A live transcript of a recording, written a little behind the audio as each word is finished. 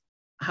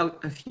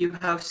a few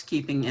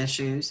housekeeping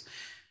issues.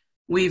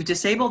 We've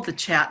disabled the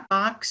chat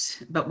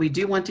box, but we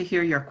do want to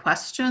hear your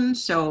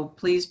questions. So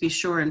please be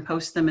sure and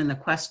post them in the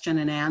question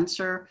and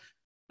answer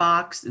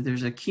box.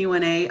 There's a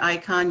Q&A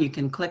icon. You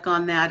can click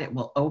on that. It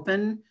will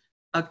open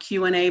a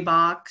Q&A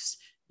box.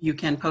 You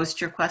can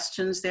post your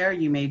questions there.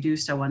 You may do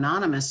so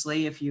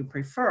anonymously if you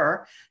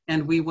prefer,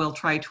 and we will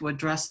try to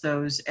address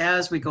those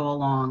as we go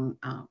along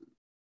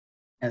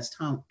as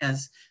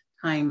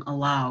time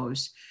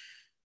allows.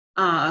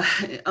 A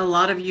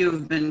lot of you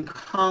have been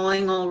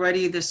calling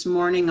already this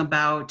morning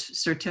about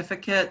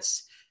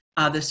certificates.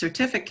 The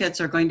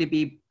certificates are going to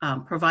be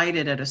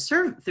provided at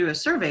through a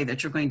survey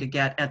that you're going to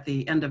get at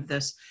the end of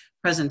this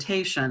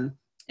presentation.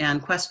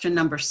 And question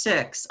number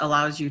 6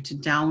 allows you to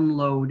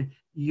download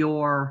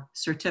your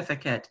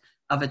certificate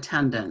of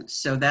attendance.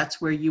 So that's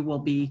where you will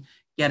be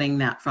getting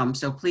that from.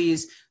 So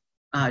please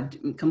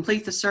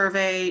complete the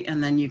survey,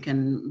 and then you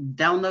can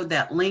download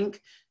that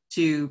link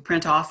to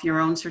print off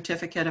your own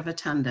certificate of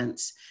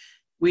attendance.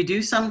 We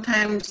do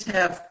sometimes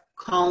have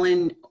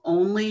call-in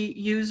only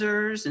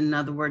users. In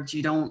other words,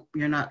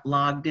 you're not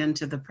logged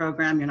into the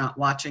program, you're not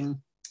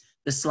watching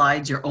the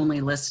slides, you're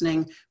only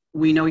listening.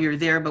 We know you're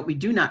there, but we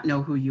do not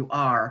know who you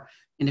are.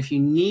 And if you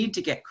need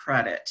to get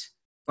credit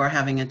for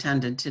having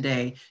attended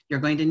today, you're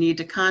going to need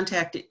to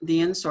contact the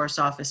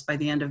InSource office by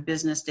the end of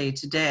business day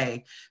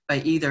today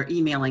by either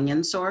emailing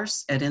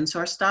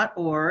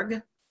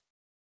insource@insource.org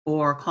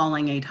or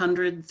calling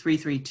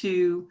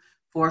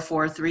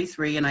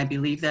 800-332-4433. And I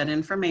believe that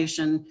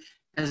information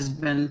has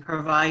been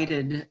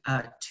provided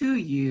to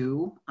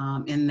you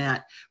in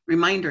that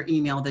reminder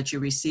email that you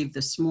received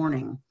this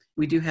morning.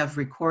 We do have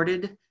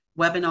recorded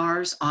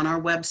webinars on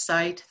our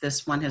website.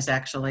 This one has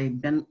actually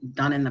been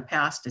done in the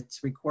past.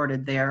 It's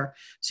recorded there,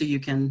 so you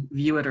can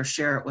view it or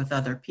share it with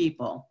other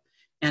people.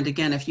 And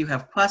again, if you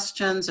have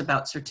questions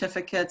about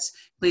certificates,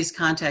 please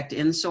contact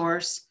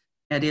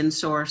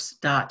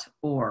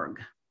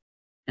insource@insource.org.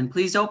 And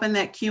please open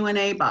that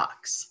Q&A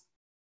box.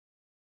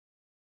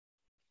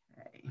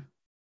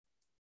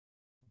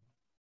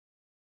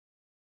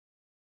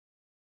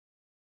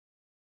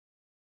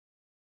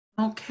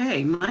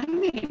 Okay, my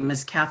name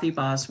is Kathy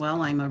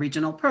Boswell. I'm a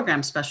regional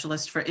program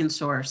specialist for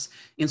InSource.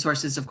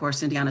 InSource is, of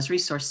course, Indiana's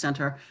resource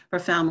center for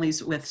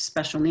families with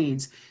special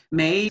needs.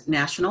 May is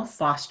National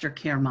Foster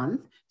Care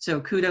Month.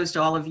 So kudos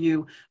to all of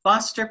you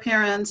foster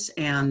parents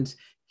and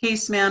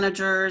case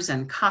managers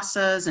and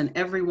CASAs and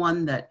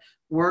everyone that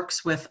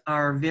works with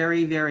our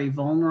very, very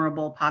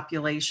vulnerable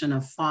population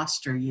of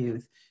foster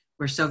youth.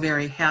 We're so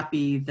very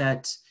happy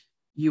that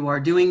you are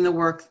doing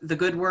the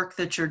good work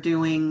that you're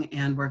doing,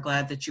 and we're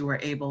glad that you were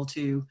able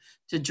to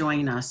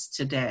join us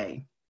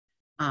today.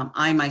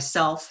 I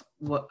myself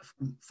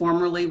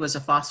formerly was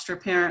a foster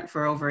parent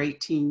for over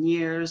 18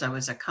 years. I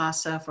was a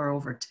CASA for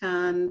over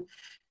 10,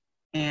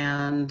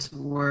 and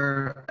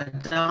we're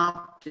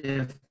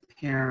adoptive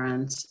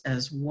parents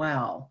as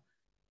well.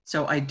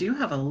 So I do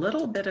have a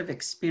little bit of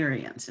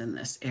experience in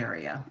this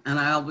area, and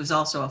I was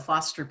also a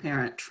foster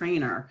parent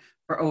trainer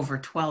for over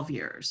 12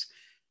 years.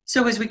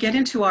 So as we get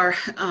into our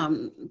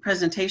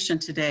presentation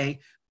today,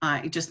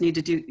 I just need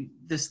to do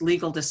this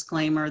legal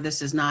disclaimer.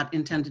 This is not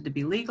intended to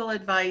be legal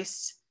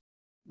advice.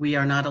 We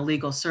are not a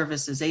legal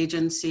services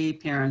agency.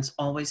 Parents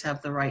always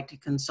have the right to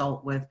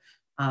consult with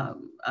a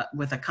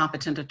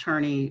competent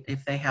attorney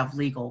if they have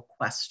legal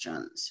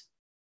questions.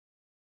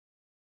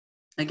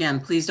 Again,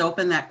 please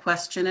open that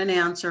question and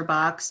answer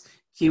box,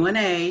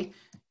 Q&A,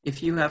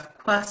 if you have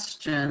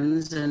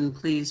questions, and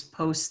please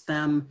post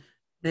them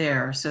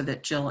there so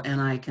that Jill and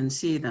I can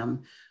see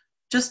them.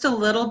 Just a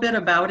little bit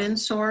about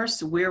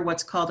InSource. We're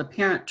what's called a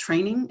Parent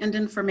Training and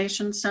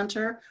Information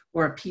Center,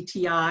 or a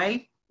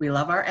PTI. We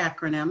love our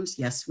acronyms.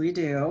 Yes, we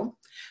do.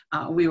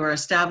 We were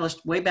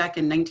established way back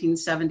in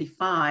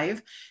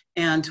 1975,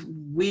 and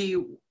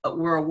we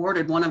were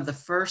awarded one of the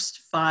first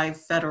 5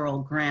 federal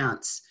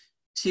grants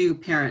to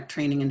parent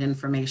training and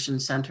information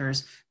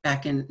centers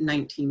back in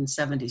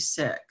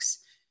 1976.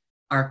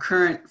 Our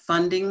current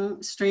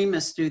funding stream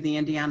is through the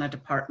Indiana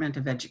Department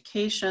of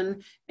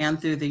Education and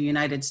through the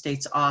United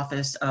States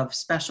Office of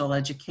Special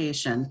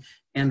Education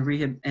and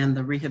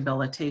the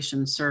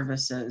Rehabilitation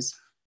Services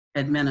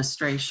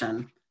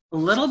Administration. A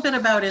little bit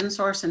about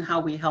InSource and how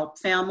we help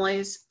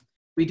families.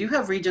 We do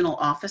have regional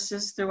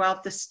offices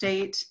throughout the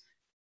state.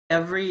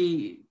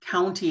 Every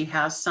county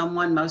has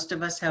someone. Most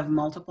of us have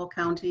multiple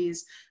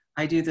counties.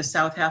 I do the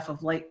south half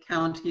of Lake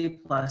County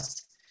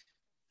plus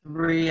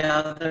 3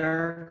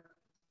 other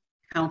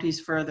counties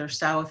further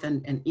south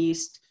and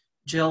east.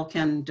 Jill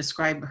can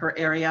describe her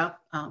area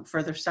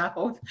further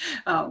south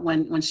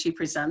when she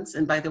presents.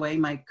 And by the way,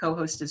 my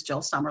co-host is Jill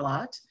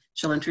Summerlot.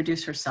 She'll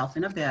introduce herself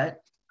in a bit.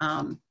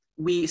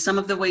 Some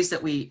of the ways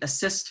that we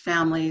assist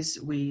families,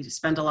 we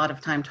spend a lot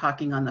of time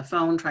talking on the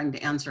phone, trying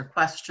to answer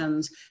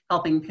questions,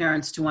 helping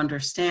parents to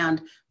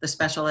understand the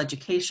special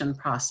education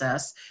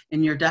process.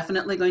 And you're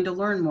definitely going to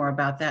learn more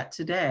about that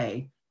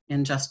today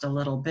in just a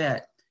little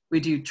bit. We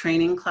do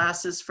training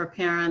classes for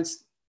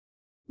parents.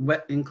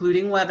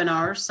 including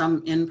webinars,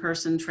 some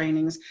in-person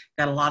trainings,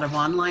 got a lot of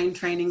online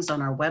trainings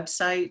on our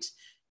website,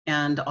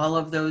 and all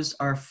of those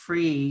are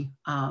free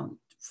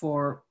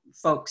for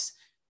folks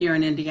here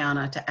in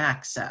Indiana to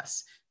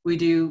access. We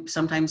do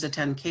sometimes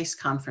attend case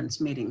conference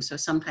meetings, so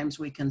sometimes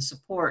we can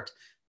support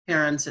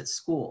parents at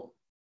school.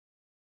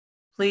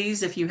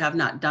 Please, if you have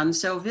not done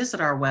so,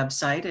 visit our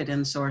website at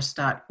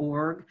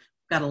insource.org. We've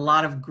got a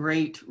lot of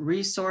great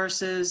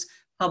resources,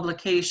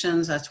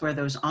 publications. That's where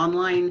those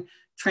online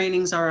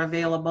trainings are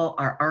available,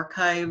 our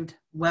archived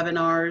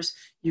webinars.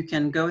 You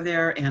can go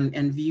there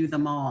and view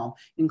them all,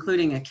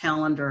 including a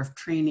calendar of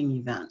training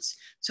events.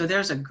 So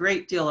there's a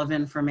great deal of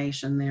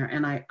information there,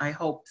 and I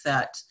hope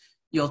that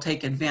you'll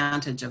take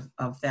advantage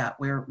of that.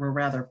 We're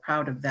rather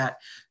proud of that.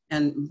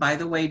 And by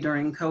the way,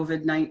 during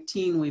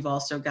COVID-19, we've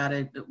also got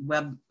a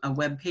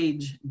web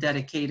page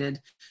dedicated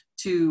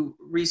to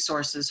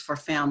resources for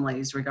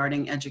families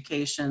regarding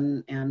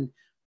education and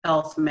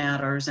health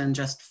matters and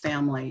just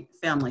family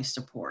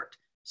support.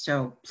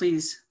 So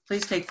please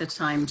take the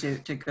time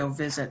to go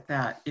visit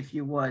that if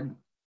you would.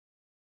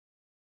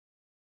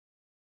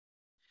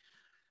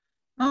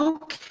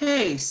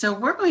 Okay, so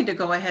we're going to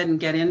go ahead and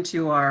get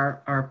into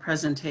our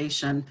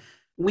presentation.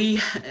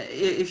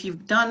 If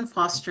you've done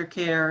foster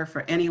care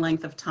for any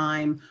length of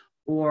time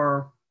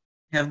or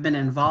have been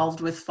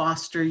involved with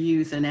foster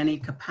youth in any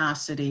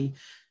capacity,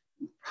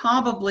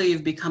 probably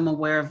you've become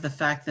aware of the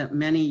fact that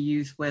many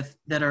youth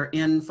that are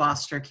in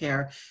foster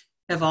care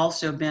have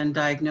also been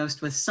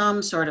diagnosed with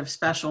some sort of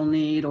special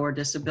need or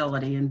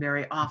disability, and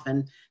very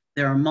often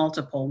there are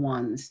multiple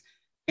ones.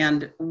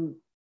 And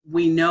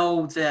we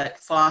know that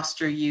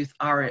foster youth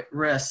are at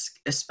risk,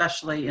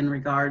 especially in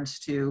regards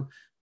to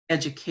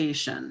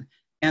education.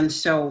 And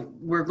so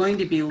we're going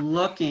to be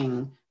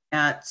looking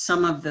at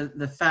some of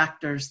the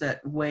factors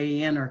that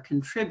weigh in or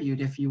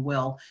contribute, if you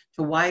will,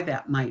 to why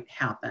that might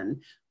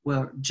happen.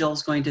 Well,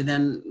 Jill's going to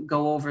then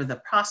go over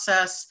the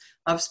process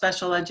of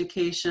special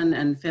education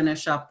and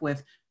finish up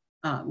with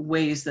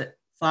ways that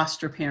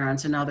foster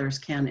parents and others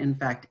can, in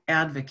fact,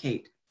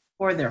 advocate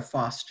for their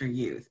foster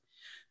youth.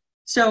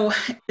 So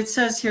it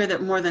says here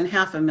that more than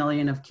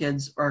 500,000 of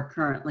kids are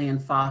currently in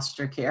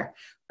foster care.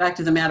 Fact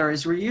of the matter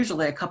is we're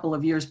usually a couple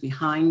of years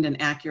behind in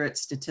accurate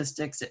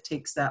statistics. It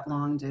takes that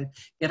long to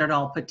get it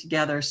all put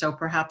together. So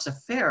perhaps a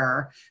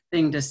fairer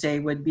thing to say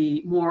would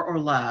be more or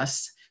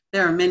less,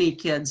 there are many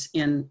kids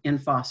in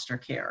foster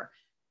care.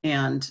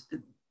 And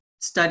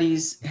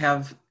studies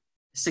have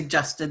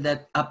suggested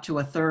that up to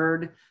a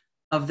third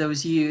of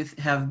those youth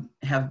have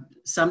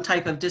some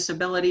type of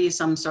disability,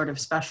 some sort of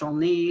special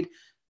need.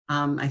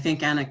 I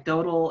think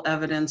anecdotal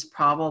evidence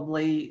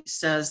probably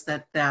says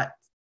that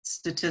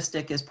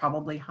statistic is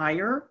probably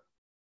higher.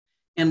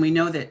 And we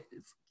know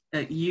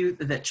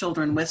that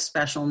children with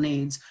special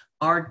needs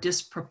are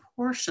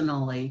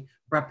disproportionately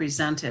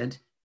represented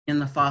in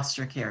the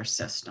foster care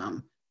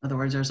system. In other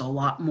words, there's a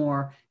lot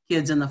more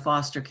kids in the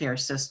foster care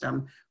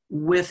system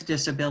with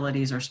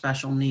disabilities or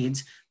special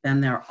needs than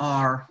there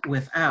are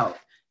without.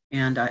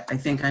 And I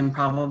think I'm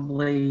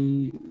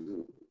probably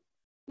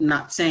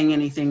not saying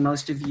anything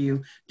most of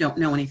you don't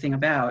know anything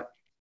about.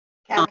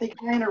 Kathy,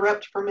 can I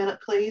interrupt for a minute,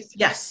 please?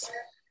 Yes.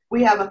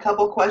 We have a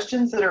couple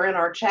questions that are in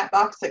our chat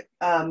box that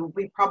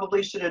we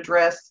probably should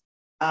address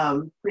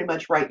pretty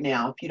much right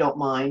now, if you don't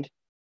mind.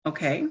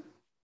 Okay.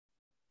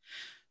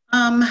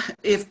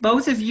 If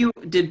both of you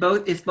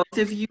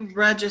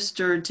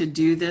registered to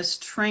do this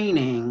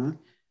training,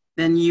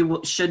 then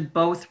you should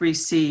both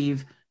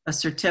receive a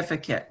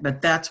certificate,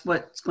 but that's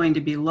what's going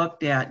to be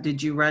looked at.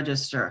 Did you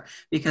register?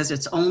 Because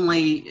it's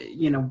only,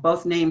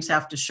 both names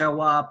have to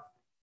show up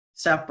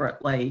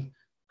separately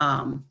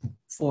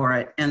for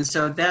it. And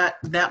so that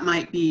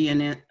might be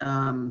an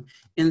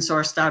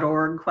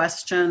insource.org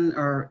question,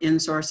 or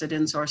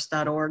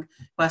insource@insource.org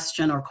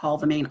question, or call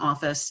the main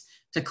office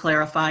to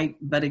clarify.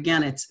 But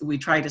again, we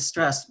try to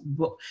stress,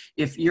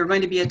 if you're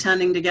going to be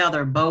attending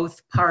together,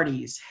 both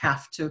parties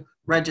have to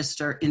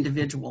register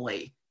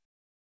individually.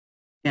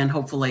 And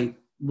hopefully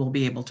we'll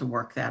be able to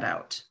work that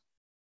out.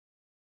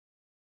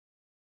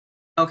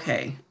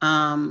 Okay.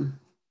 Our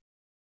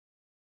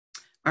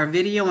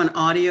video and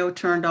audio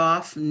turned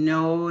off?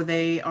 No,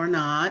 they are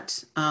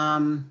not.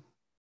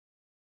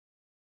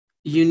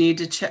 You need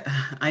to check.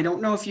 I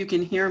don't know if you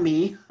can hear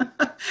me,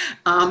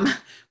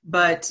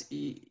 but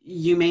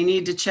you may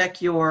need to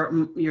check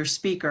your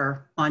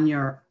speaker on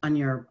your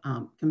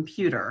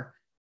computer.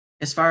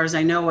 As far as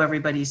I know,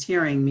 everybody's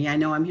hearing me. I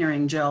know I'm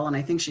hearing Jill, and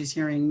I think she's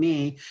hearing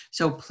me.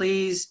 So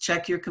please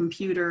check your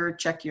computer,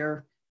 check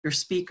your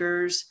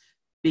speakers,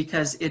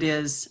 because it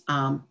is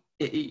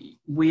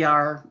we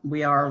are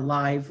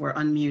live, we're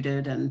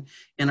unmuted,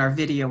 and our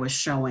video is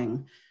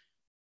showing.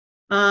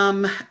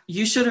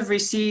 You should have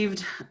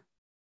received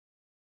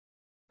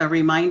a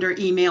reminder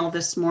email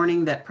this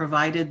morning that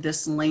provided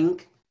this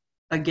link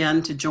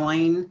again to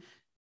join.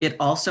 It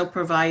also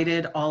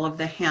provided all of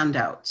the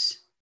handouts.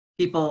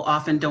 People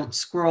often don't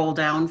scroll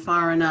down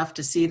far enough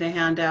to see the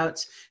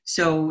handouts.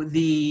 So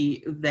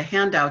the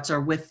handouts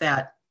are with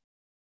that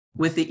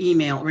with the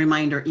email,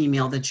 reminder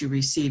email that you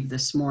received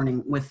this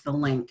morning with the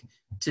link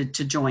to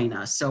join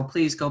us. So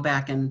please go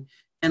back and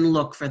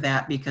look for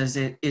that, because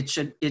it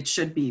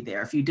should be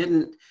there. If you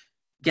didn't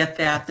get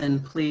that, then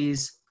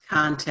please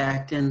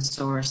contact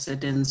InSource at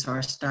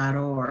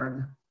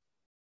insource.org.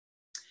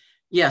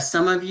 Yes,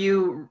 some of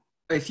you,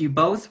 if you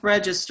both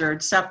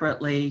registered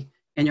separately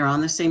and you're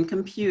on the same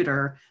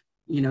computer,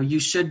 you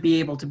should be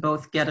able to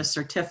both get a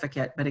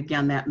certificate. But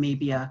again, that may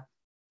be a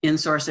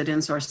InSource at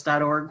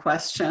insource.org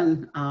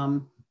question.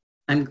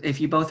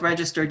 If you both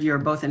registered, you're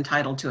both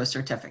entitled to a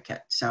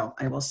certificate. So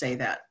I will say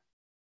that.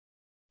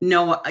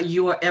 No,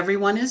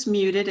 everyone is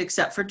muted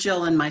except for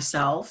Jill and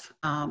myself.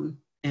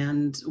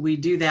 And we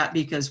do that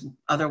because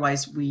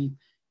otherwise we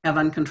have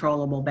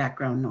uncontrollable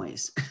background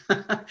noise.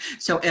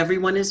 So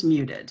everyone is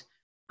muted.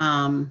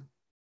 Well,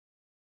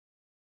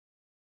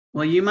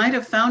 you might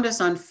have found us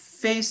on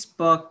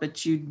Facebook,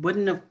 but you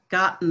wouldn't have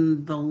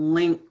gotten the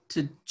link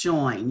to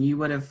join. You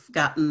would have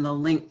gotten the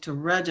link to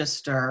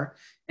register.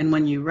 And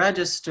when you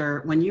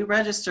register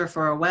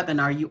for a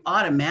webinar, you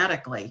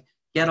automatically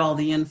get all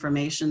the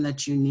information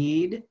that you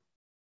need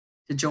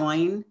to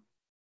join,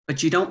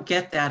 but you don't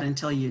get that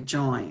until you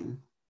join.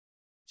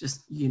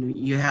 Just,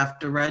 you have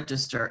to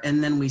register,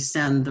 and then we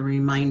send the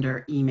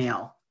reminder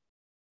email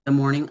the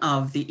morning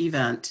of the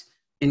event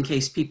in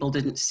case people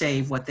didn't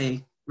save what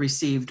they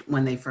received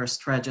when they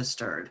first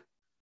registered.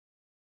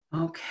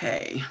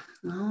 Okay,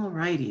 all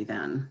righty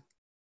then.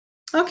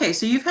 Okay,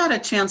 so you've had a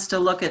chance to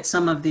look at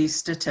some of these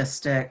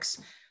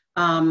statistics.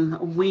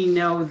 We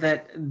know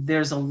that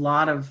there's a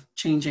lot of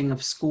changing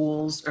of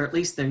schools, or at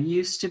least there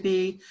used to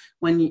be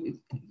when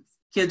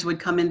kids would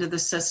come into the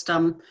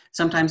system.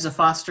 Sometimes a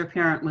foster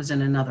parent was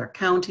in another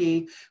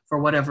county. For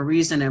whatever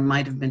reason, it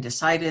might have been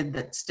decided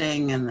that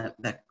staying in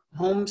the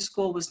home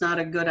school was not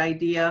a good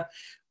idea.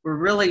 We're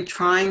really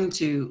trying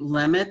to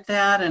limit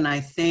that, and I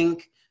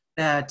think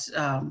that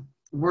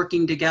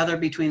working together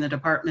between the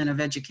Department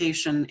of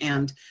Education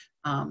and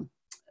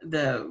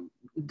the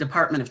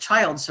Department of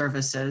Child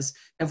Services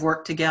have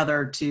worked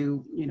together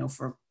to,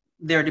 for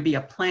there to be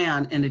a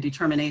plan and a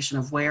determination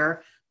of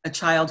where a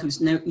child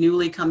who's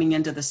newly coming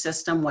into the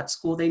system, what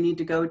school they need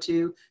to go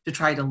to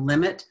try to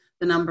limit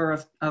the number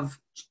of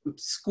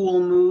school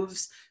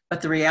moves.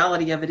 But the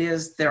reality of it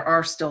is there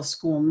are still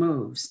school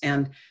moves,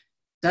 and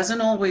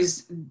doesn't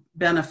always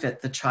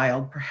benefit the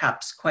child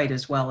perhaps quite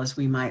as well as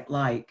we might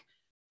like.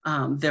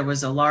 There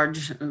was a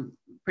large,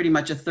 pretty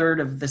much a third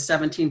of the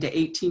 17 to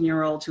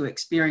 18-year-olds who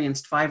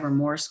experienced 5 or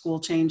more school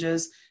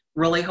changes.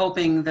 Really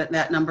hoping that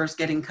that number is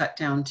getting cut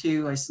down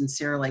too. I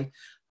sincerely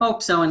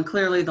hope so. And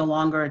clearly the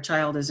longer a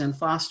child is in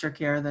foster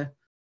care, the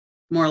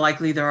more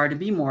likely there are to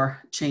be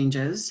more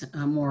changes,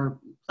 more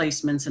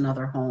placements in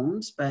other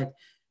homes. But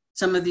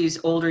some of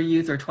these older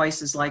youth are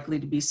twice as likely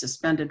to be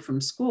suspended from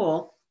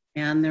school,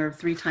 and they're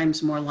 3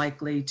 times more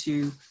likely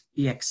to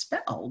be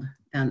expelled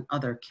than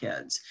other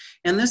kids.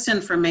 And this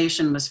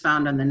information was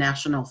found on the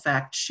National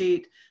Fact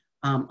Sheet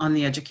on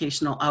the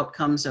educational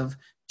outcomes of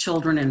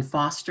children in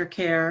foster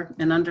care.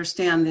 And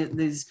understand that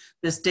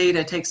this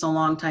data takes a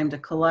long time to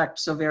collect,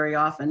 so very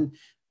often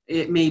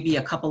it may be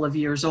a couple of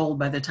years old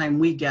by the time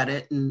we get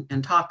it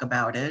and talk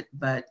about it,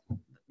 but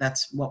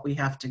that's what we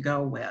have to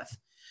go with.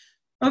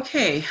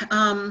 Okay,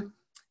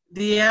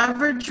 the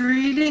average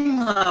reading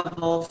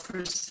level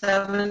for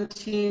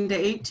 17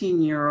 to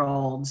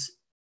 18-year-olds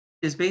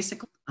is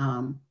basically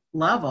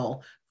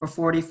level for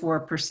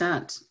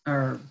 44%,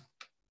 or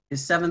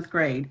is 7th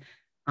grade,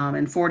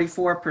 and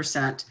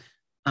 44%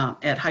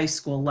 at high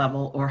school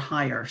level or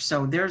higher.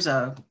 So there's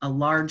a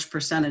large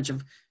percentage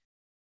of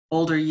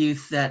older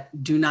youth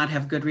that do not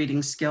have good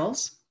reading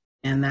skills,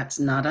 and that's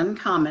not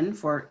uncommon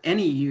for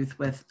any youth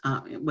with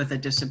a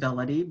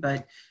disability,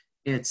 but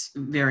it's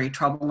very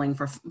troubling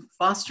for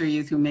foster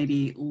youth who may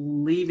be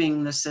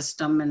leaving the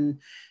system and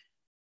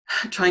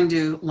trying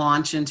to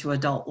launch into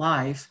adult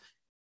life.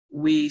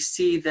 We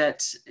see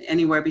that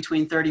anywhere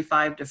between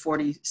 35 to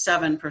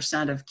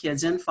 47% of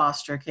kids in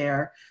foster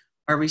care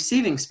are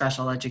receiving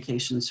special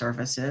education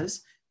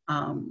services.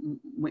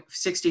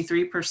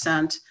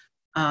 63%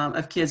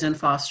 of kids in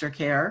foster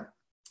care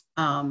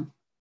are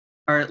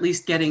at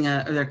least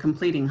they're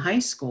completing high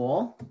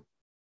school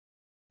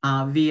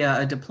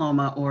via a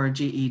diploma or a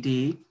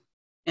GED.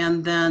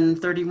 And then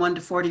 31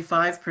 to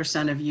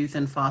 45% of youth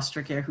in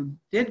foster care who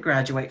did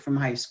graduate from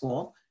high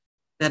school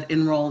that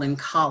enroll in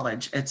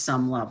college at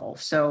some level.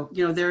 So,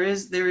 there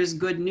is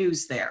good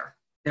news there.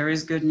 There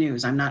is good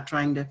news. I'm not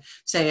trying to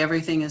say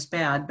everything is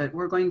bad, but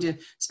we're going to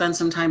spend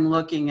some time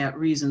looking at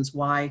reasons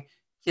why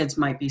kids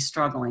might be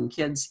struggling,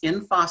 kids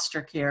in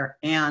foster care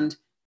and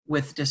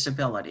with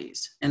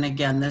disabilities. And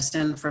again, this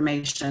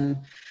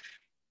information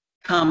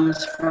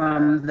comes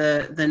from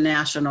the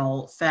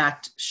National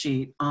Fact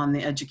Sheet on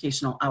the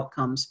educational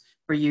outcomes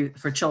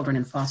for children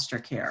in foster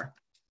care.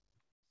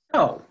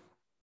 So,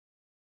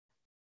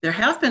 there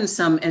have been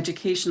some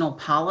educational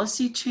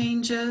policy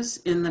changes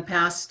in the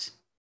past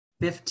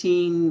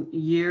 15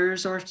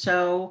 years or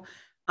so,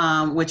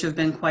 which have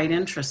been quite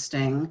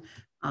interesting.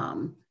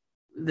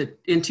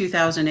 in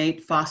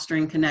 2008,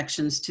 Fostering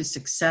Connections to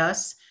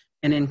Success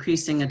and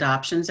Increasing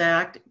Adoptions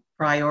Act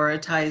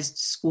prioritized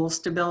school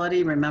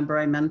stability. Remember,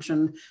 I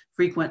mentioned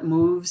frequent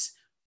moves.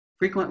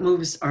 Frequent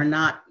moves are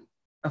not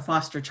a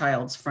foster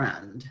child's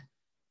friend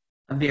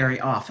very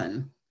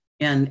often.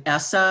 And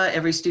ESSA,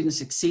 Every Student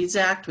Succeeds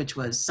Act, which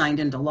was signed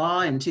into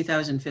law in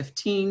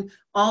 2015,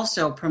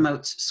 also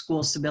promotes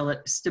school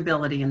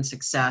stability and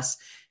success.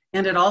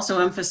 And it also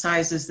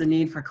emphasizes the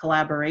need for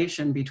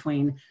collaboration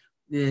between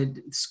the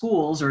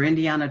schools or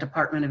Indiana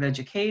Department of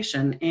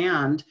Education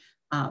and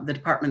the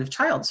Department of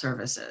Child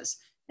Services.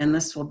 And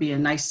this will be a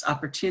nice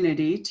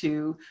opportunity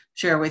to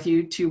share with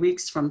you 2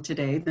 weeks from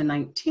today, the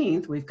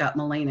 19th. We've got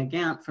Melena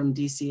Gant from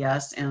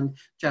DCS and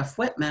Jeff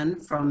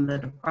Whitman from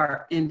the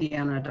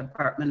Indiana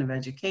Department of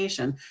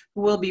Education,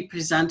 who will be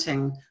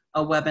presenting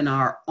a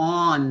webinar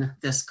on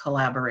this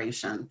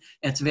collaboration.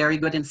 It's very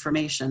good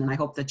information, and I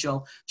hope that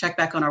you'll check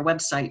back on our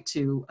website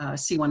to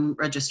see when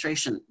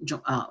registration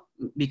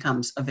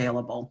becomes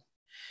available.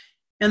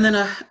 And then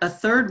a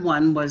third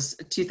one was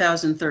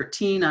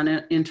 2013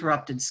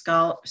 Uninterrupted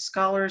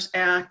Scholars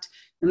Act.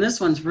 And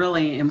this one's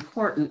really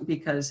important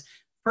because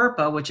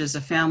FERPA, which is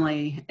a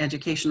Family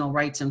Educational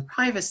Rights and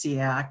Privacy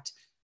Act,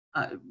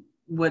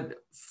 would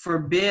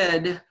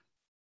forbid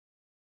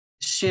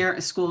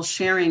schools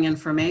sharing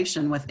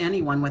information with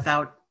anyone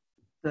without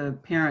the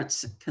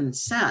parents'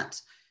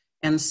 consent.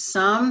 And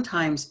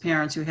sometimes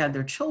parents who had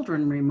their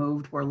children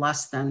removed were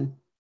less than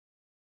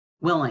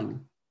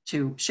willing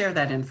to share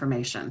that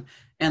information.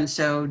 And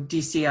so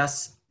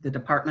DCS, the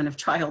Department of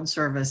Child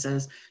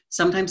Services,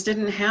 sometimes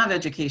didn't have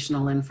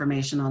educational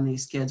information on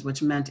these kids,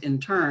 which meant in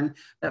turn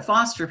that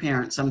foster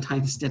parents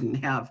sometimes didn't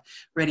have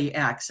ready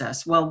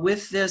access. Well,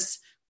 with this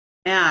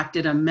act,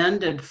 it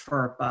amended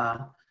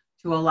FERPA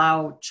to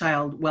allow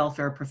child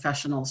welfare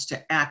professionals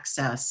to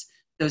access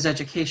those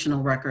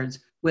educational records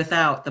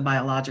without the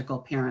biological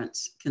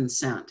parent's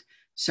consent.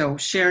 So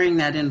sharing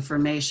that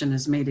information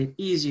has made it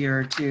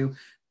easier to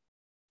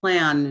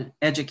plan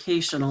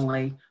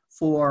educationally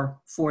for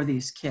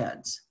these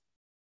kids.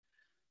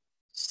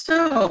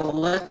 So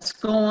let's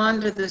go on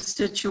to the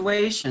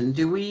situation.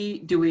 Do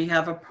we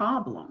have a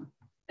problem?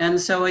 And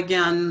so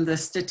again, the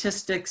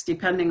statistics,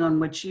 depending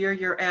on which year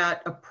you're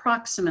at,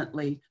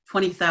 approximately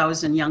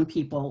 20,000 young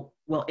people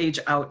will age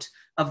out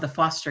of the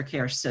foster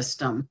care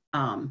system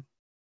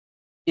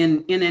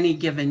in any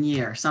given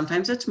year.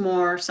 Sometimes it's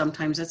more,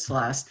 sometimes it's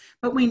less,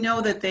 but we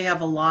know that they have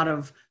a lot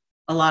of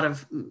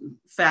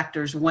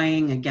factors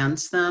weighing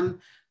against them.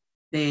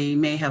 They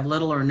may have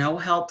little or no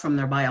help from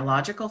their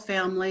biological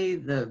family.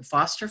 The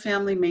foster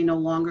family may no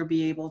longer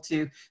be able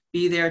to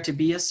be there to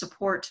be a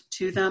support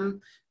to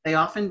them. They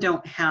often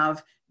don't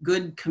have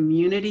good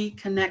community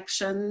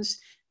connections,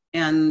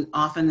 and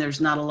often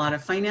there's not a lot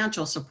of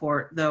financial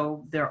support,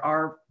 though there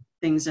are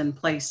things in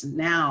place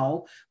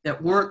now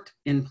that weren't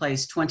in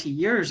place 20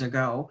 years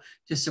ago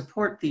to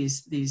support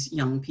these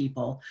young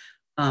people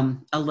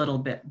a little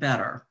bit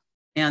better.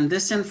 And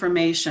this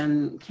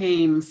information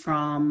came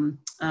from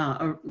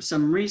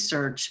some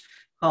research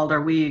called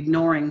Are We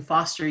Ignoring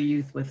Foster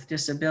Youth with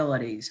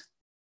Disabilities?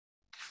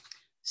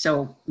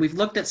 So we've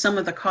looked at some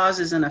of the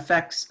causes and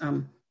effects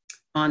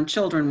on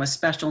children with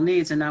special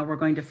needs, and now we're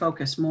going to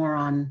focus more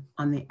on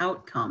the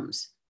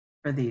outcomes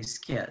for these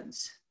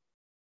kids.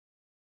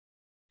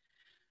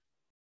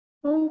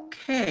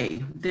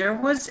 Okay, there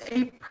was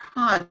a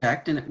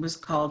project, and it was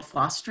called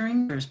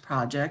Fostering Years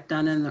Project,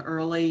 done in the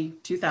early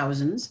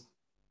 2000s,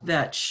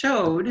 that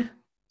showed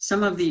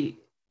some of the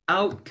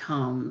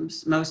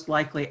outcomes, most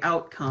likely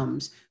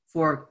outcomes,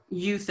 for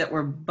youth that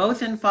were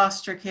both in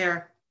foster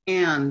care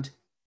and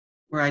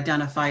were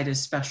identified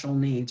as special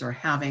needs or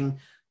having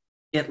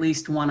at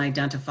least one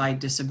identified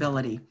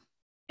disability.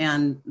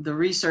 And the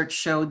research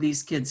showed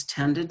these kids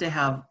tended to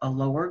have a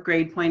lower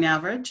grade point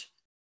average.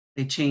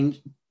 They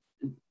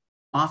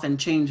often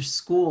change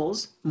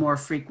schools more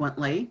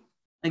frequently.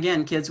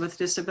 Again, kids with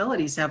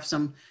disabilities have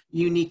some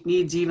unique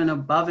needs even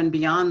above and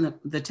beyond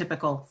the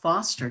typical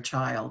foster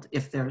child,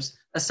 if there's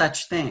a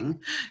such thing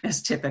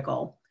as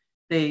typical.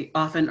 They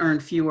often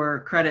earn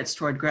fewer credits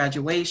toward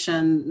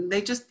graduation.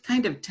 They just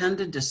kind of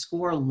tended to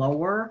score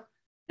lower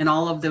in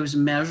all of those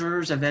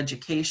measures of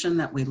education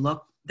that we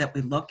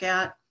look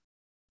at.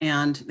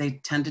 And they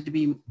tended to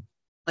be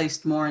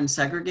placed more in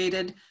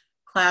segregated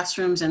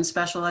classrooms and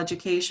special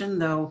education,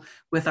 though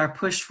with our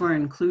push for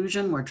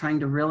inclusion, we're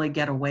trying to really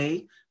get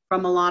away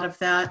from a lot of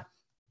that.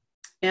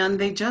 And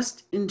they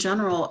just, in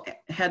general,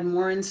 had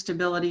more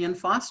instability in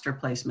foster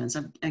placements.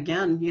 And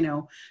again,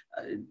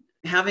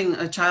 having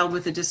a child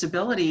with a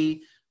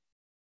disability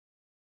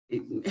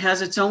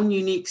has its own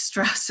unique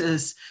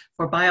stresses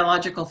for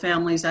biological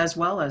families as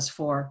well as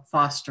for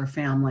foster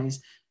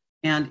families.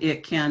 And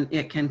it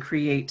can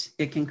create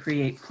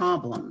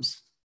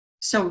problems.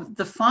 So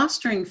the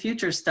Fostering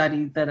Future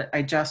study that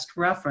I just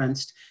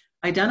referenced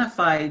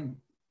identified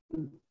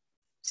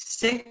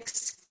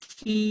 6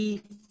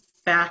 key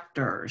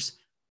factors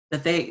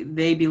that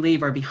they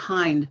believe are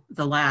behind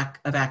the lack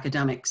of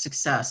academic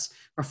success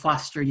for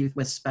foster youth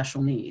with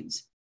special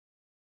needs.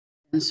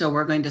 And so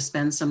we're going to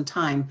spend some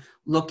time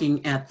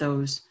looking at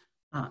those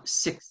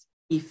 6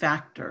 key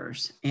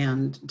factors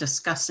and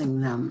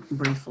discussing them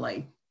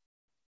briefly.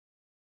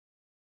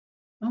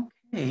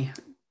 Okay,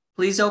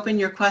 please open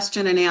your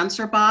question and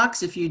answer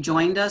box. If you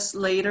joined us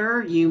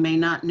later, you may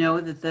not know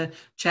that the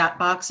chat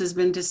box has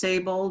been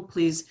disabled.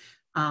 Please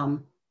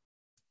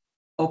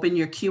open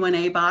your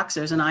Q&A box.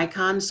 There's an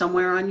icon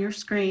somewhere on your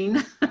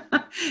screen.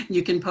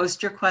 You can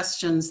post your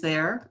questions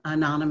there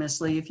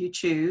anonymously if you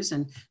choose,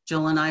 and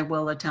Jill and I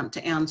will attempt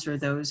to answer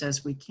those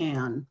as we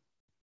can.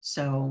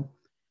 So,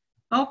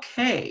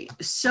 okay,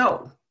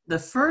 so the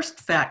first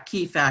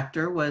key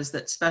factor was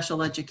that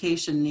special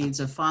education needs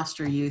of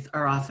foster youth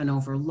are often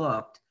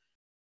overlooked.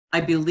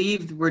 I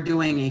believe we're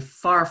doing a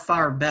far,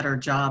 far better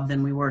job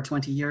than we were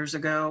 20 years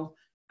ago.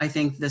 I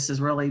think this has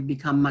really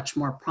become much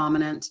more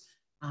prominent.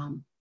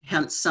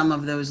 Hence some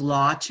of those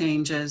law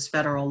changes,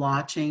 federal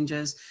law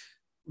changes,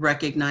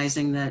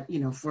 recognizing that, you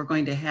know, if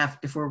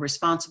we're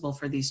responsible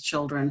for these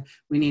children,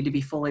 we need to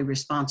be fully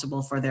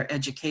responsible for their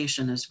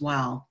education as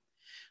well.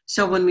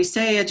 So when we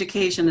say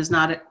education is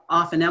not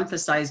often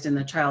emphasized in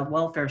the child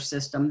welfare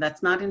system,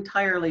 that's not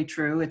entirely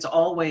true. It's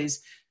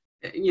always,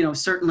 you know,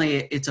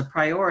 certainly it's a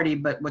priority,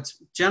 but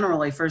what's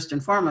generally first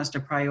and foremost a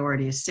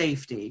priority is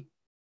safety.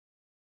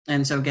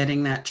 And so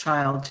getting that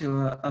child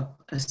to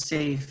a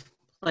safe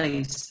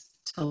place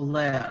to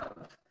live.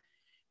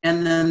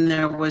 And then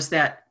there was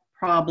that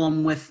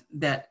problem with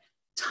that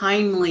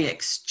timely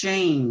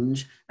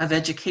exchange of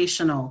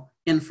educational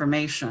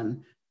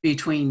information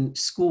between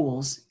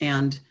schools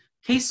and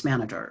case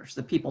managers,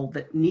 the people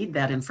that need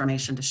that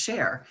information to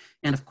share.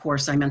 And of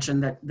course, I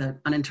mentioned that the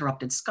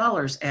Uninterrupted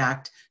Scholars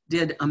Act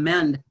did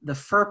amend the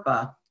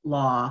FERPA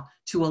law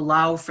to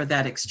allow for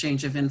that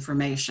exchange of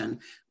information,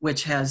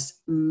 which has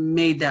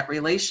made that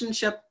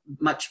relationship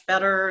much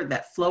better.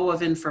 That flow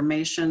of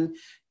information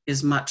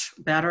is much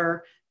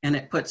better, and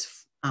it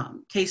puts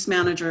case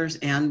managers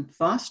and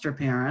foster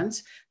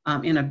parents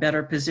in a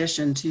better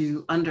position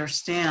to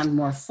understand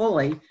more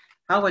fully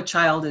how a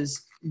child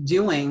is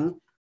doing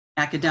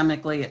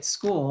academically at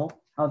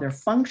school, how they're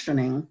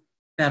functioning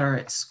better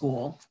at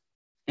school,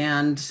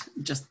 and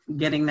just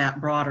getting that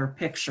broader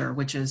picture,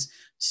 which is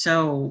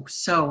so,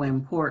 so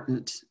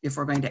important if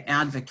we're going to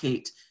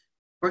advocate.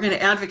 If we're going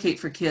to advocate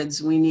for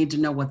kids, we need to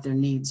know what their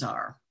needs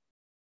are.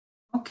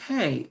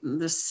 Okay,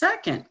 the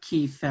second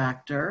key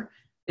factor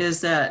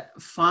is that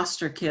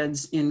foster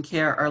kids in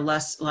care are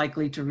less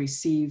likely to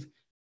receive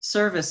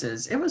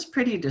services. It was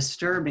pretty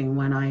disturbing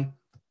when I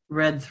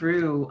read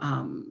through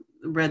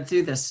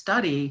this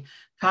study,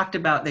 talked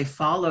about they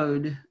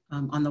followed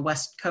on the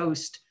West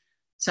Coast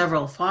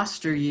several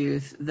foster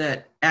youth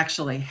that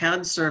actually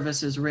had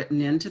services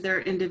written into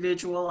their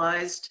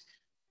individualized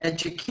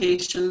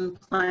education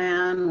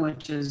plan,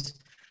 which is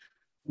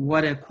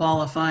what a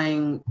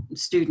qualifying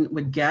student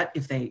would get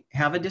if they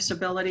have a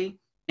disability.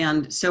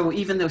 And so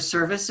even though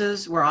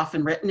services were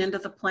often written into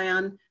the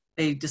plan,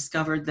 they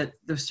discovered that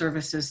those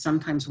services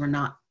sometimes were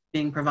not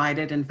being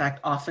provided. In fact,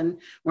 often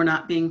were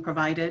not being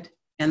provided.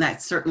 And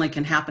that certainly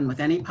can happen with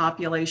any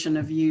population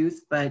of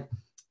youth, but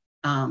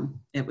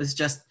it was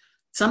just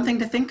something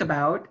to think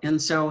about.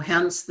 And so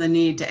hence the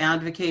need to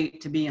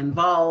advocate, to be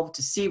involved,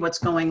 to see what's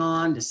going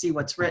on, to see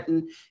what's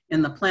written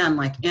in the plan,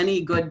 like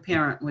any good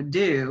parent would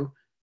do.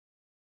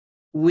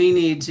 We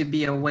need to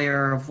be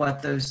aware of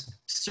what those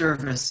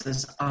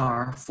services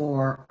are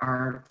for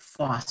our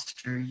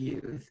foster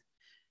youth.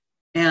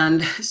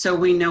 And so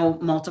we know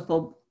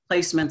multiple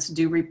placements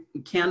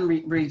can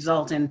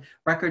result in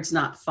records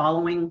not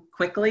following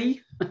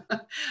quickly.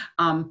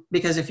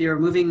 Because if you're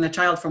moving the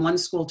child from one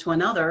school to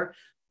another,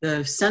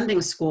 the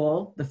sending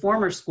school, the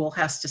former school,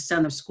 has to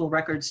send the school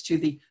records to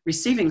the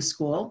receiving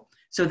school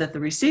so that the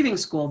receiving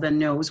school then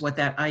knows what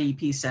that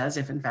IEP says,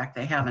 if in fact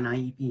they have an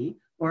IEP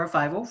or a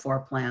 504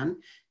 plan,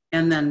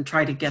 and then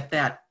try to get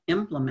that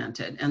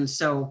implemented. And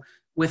so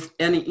with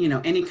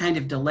any kind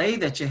of delay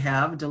that you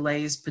have,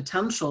 delays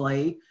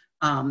potentially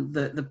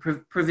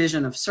the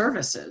provision of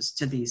services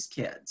to these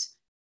kids,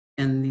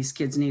 and these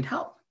kids need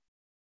help.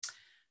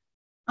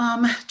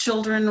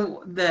 Children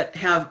that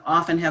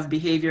often have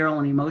behavioral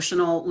and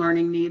emotional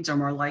learning needs are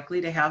more likely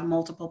to have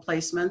multiple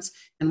placements.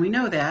 And we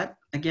know that,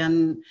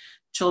 again,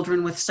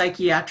 children with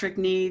psychiatric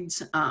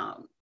needs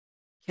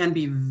can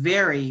be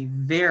very,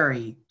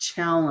 very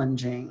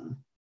challenging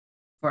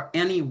for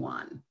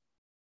anyone.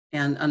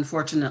 And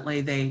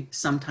unfortunately, they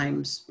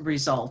sometimes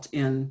result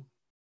in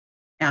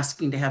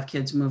asking to have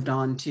kids moved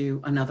on to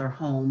another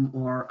home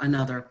or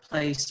another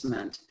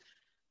placement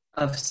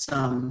of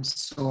some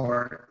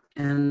sort.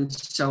 And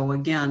so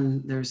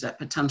again, there's that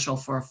potential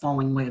for a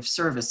falling away of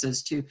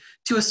services to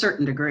a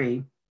certain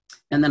degree.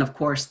 And then of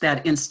course,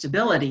 that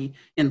instability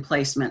in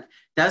placement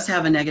does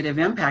have a negative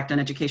impact on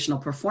educational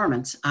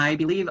performance. I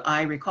believe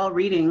I recall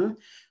reading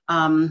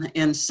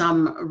in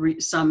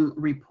some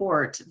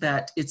report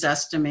that it's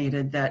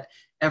estimated that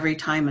every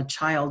time a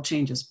child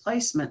changes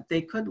placement,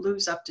 they could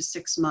lose up to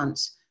 6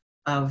 months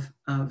of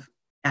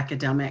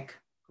academic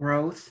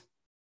growth.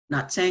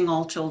 Not saying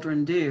all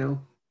children do,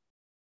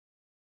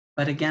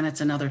 But again,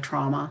 it's another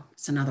trauma,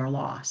 it's another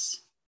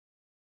loss.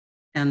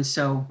 And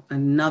so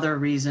another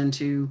reason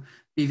to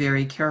be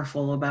very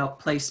careful about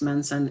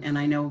placements. And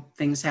I know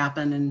things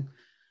happen and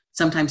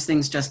sometimes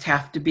things just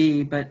have to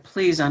be, but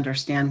please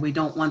understand, we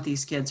don't want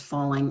these kids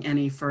falling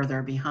any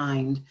further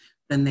behind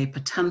than they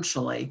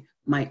potentially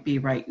might be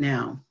right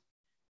now.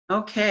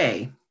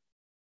 Okay.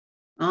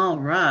 All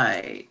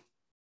right.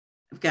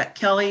 I've got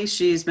Kelly.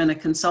 She's been a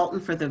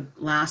consultant for the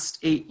last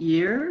 8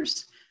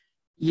 years.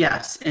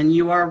 Yes, and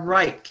you are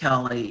right,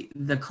 Kelly.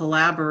 The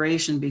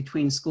collaboration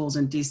between schools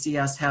and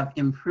DCS have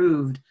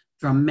improved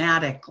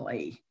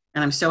dramatically.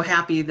 And I'm so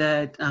happy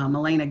that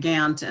Elena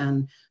Gant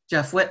and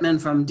Jeff Whitman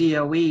from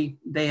DOE,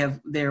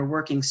 they're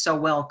working so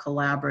well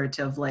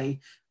collaboratively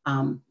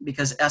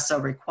because ESSA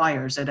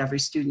requires at Every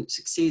Student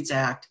Succeeds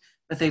Act,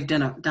 but they've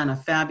done a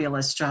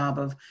fabulous job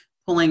of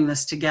pulling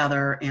this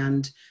together,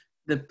 and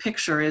the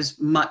picture is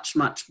much,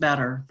 much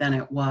better than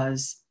it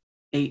was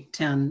 8,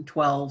 10,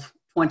 12,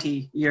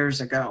 20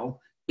 years ago.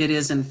 It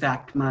is, in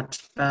fact,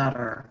 much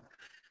better.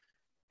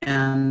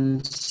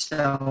 And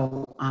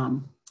so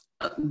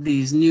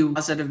these new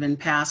laws that have been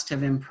passed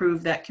have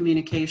improved that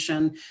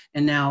communication.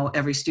 And now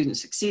Every Student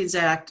Succeeds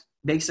Act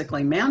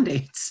basically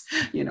mandates,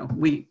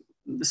 the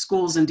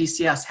schools and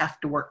DCS have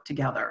to work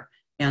together.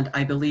 And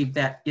I believe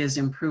that is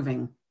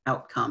improving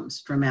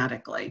outcomes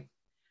dramatically.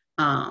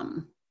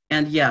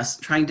 And yes,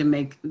 trying to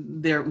make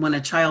when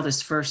a child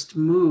is first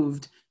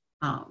moved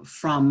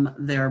from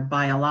their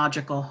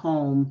biological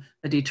home,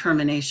 a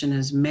determination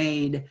is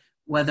made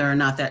whether or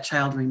not that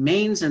child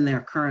remains in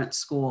their current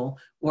school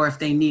or if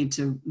they need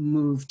to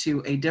move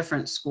to a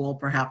different school,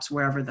 perhaps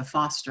wherever the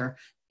foster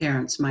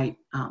parents might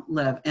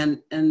live.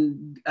 And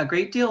a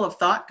great deal of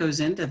thought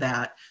goes into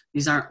that.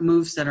 These aren't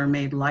moves that are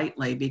made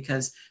lightly,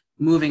 because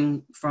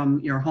moving from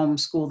your home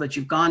school that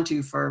you've gone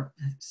to for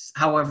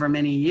however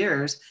many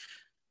years,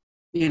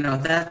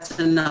 that's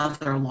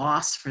another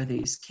loss for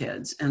these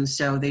kids. And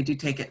so they do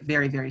take it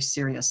very, very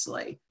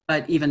seriously.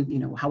 But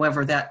even,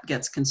 however that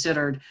gets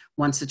considered,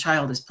 once the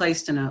child is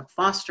placed in a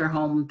foster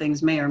home,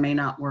 things may or may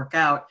not work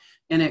out.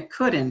 And it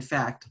could, in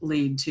fact,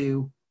 lead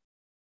to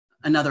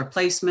another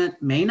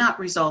placement, may not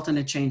result in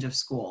a change of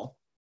school.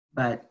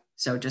 But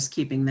so just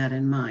keeping that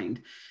in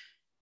mind.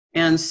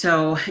 And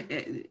so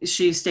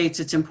she states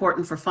it's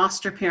important for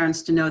foster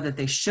parents to know that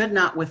they should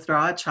not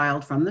withdraw a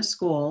child from the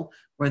school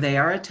where they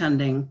are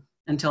attending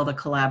until the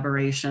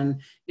collaboration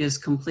is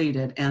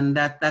completed. And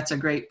that's a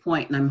great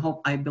point. And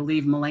I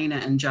believe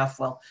Melena and Jeff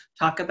will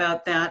talk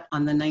about that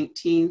on the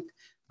 19th.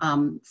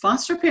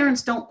 Foster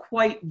parents don't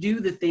quite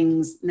do the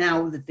things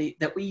now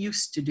that we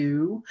used to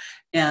do.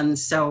 And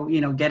so,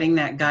 getting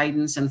that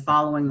guidance and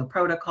following the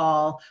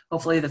protocol,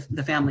 hopefully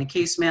the family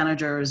case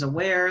manager is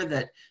aware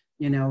that,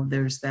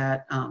 there's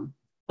that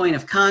point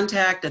of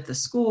contact at the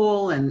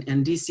school,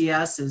 and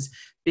DCS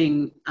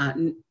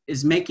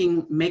is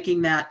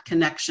making that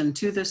connection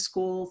to the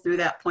school through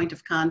that point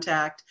of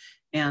contact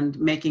and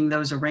making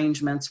those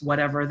arrangements,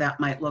 whatever that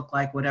might look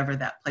like, whatever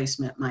that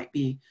placement might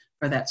be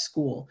for that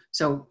school.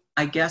 So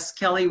I guess,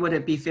 Kelly, would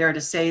it be fair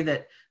to say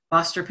that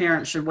foster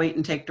parents should wait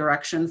and take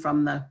direction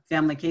from the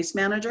family case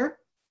manager?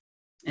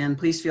 And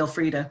please feel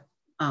free to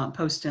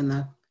post in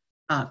the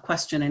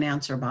question and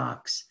answer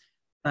box.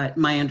 But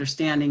my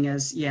understanding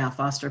is,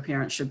 foster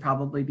parents should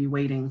probably be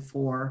waiting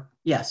for,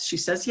 yes, she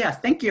says, yes,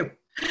 thank you.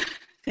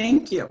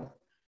 Thank you.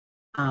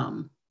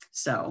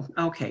 So,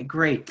 okay,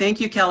 great.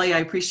 Thank you, Kelly. I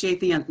appreciate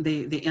the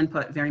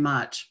input very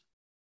much.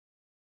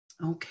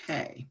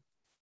 Okay.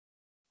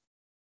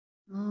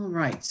 All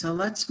right, so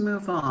let's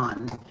move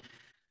on.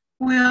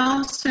 We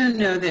also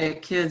know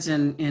that kids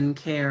in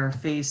care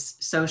face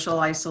social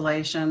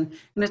isolation,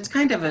 and it's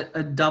kind of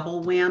a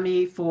double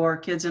whammy for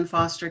kids in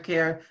foster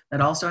care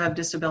that also have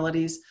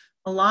disabilities.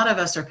 A lot of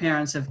us are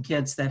parents of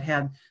kids that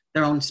had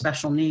their own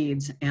special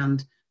needs,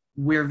 and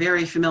we're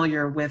very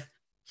familiar with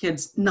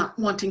kids not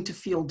wanting to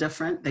feel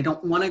different. They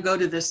don't want to go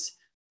to this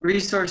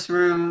resource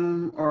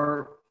room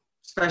or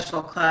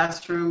special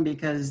classroom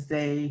because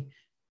they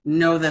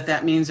know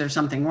that means there's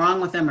something wrong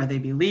with them, or they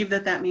believe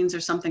that means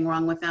there's something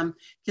wrong with them.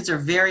 Kids are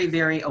very,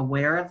 very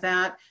aware of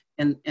that.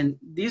 And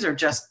these are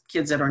just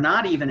kids that are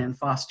not even in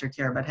foster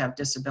care but have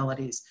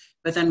disabilities.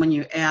 But then when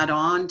you add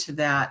on to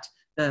that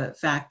the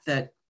fact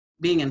that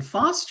being in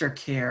foster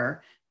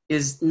care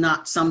is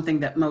not something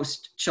that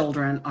most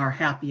children are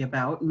happy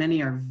about.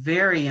 Many are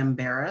very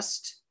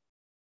embarrassed.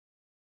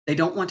 They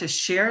don't want to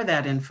share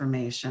that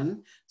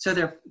information.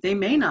 So they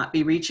may not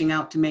be reaching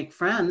out to make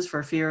friends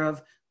for fear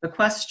of the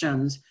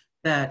questions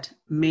that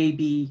may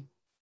be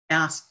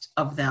asked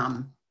of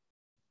them.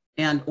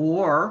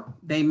 Or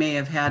they may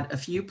have had a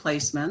few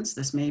placements.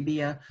 This may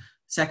be a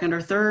second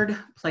or third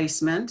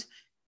placement,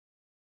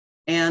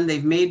 and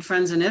they've made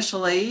friends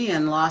initially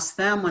and lost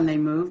them when they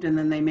moved, and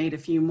then they made a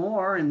few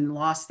more and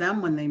lost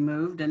them when they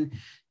moved. And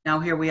now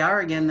here we are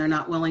again, they're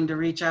not willing to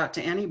reach out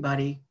to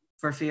anybody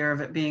for fear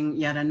of it being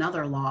yet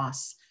another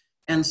loss.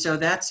 And so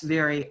that's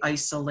very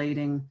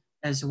isolating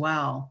as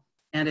well.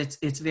 And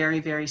it's very,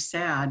 very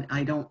sad.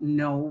 I don't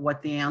know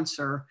what the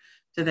answer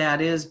to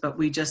that is, but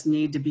we just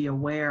need to be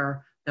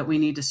aware that we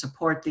need to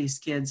support these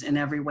kids in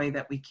every way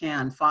that we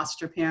can.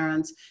 Foster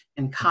parents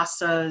and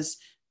CASAs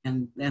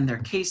and their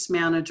case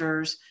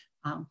managers.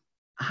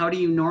 How do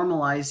you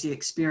normalize the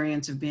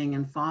experience of being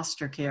in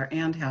foster care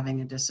and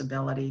having a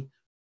disability?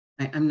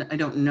 I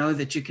don't know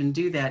that you can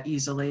do that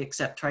easily,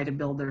 except try to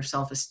build their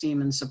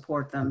self-esteem and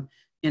support them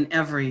in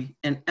every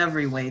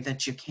way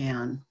that you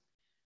can.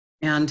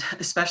 And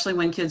especially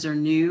when kids are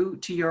new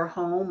to your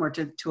home or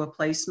to a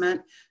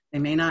placement, they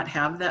may not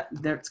have that.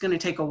 It's going to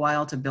take a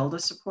while to build a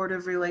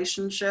supportive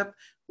relationship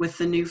with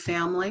the new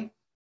family.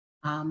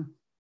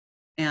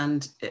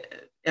 And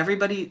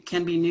everybody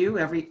can be new,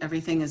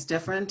 everything is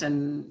different,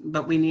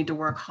 but we need to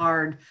work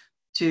hard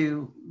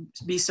to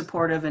be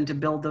supportive and to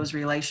build those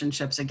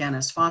relationships, again,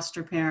 as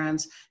foster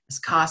parents, as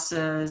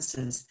CASAs,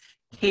 as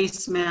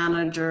case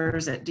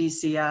managers at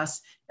DCS,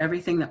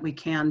 everything that we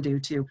can do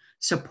to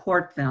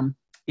support them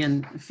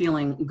in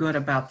feeling good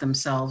about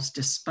themselves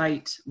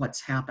despite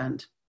what's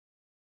happened.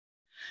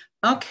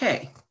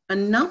 Okay,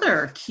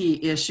 another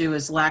key issue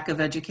is lack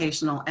of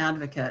educational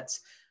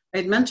advocates. I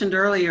had mentioned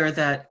earlier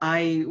that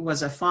I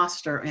was a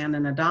foster and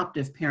an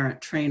adoptive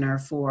parent trainer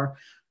for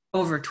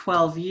over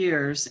 12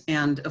 years.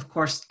 And of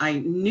course, I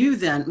knew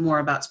then more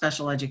about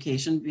special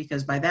education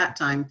because by that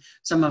time,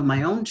 some of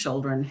my own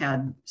children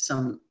had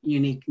some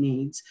unique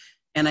needs.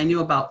 And I knew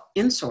about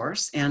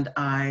InSource, and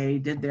I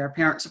did their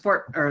parent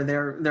support or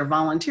their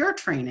volunteer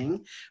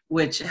training,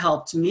 which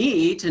helped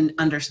me to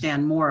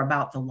understand more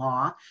about the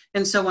law.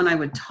 And so when I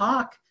would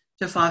talk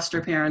to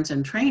foster parents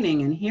in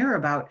training and hear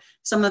about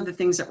some of the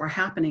things that were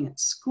happening at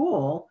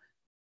school,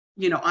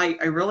 I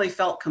really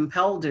felt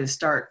compelled to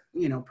start,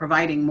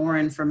 providing more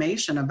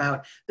information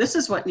about this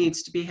is what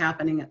needs to be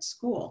happening at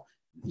school.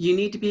 You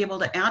need to be able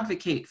to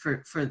advocate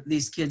for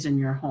these kids in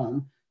your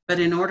home. But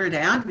in order to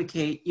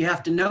advocate, you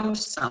have to know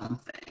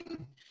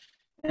something.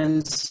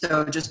 And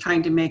so just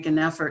trying to make an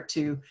effort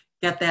to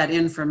get that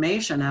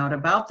information out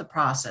about the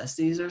process.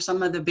 These are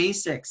some of the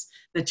basics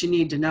that you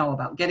need to know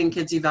about getting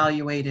kids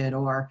evaluated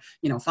or,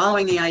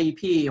 following the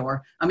IEP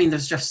or,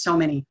 there's just so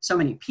many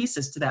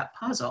pieces to that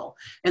puzzle.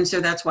 And so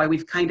that's why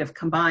we've kind of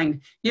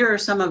combined, here are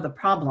some of the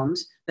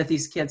problems that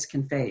these kids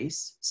can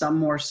face, some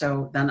more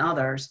so than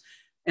others.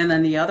 And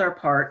then the other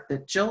part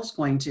that Jill's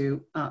going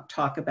to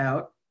talk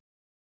about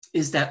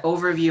is that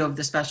overview of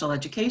the special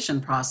education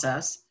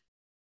process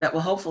that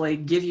will hopefully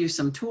give you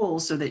some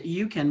tools so that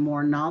you can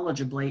more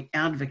knowledgeably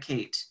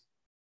advocate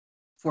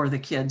for the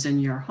kids in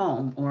your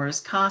home, or as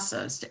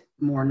CASAs to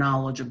more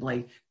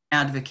knowledgeably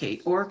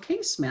advocate, or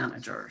case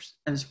managers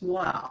as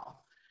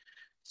well.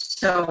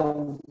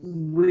 So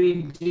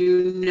we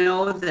do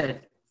know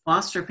that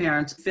foster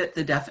parents fit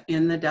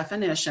in the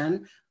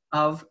definition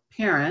of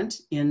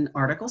parent in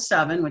Article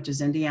 7, which is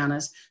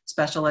Indiana's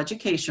special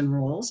education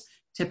rules.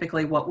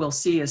 Typically what we'll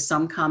see is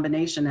some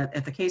combination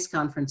at the case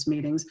conference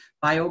meetings.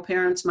 Bio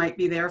parents might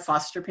be there,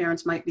 foster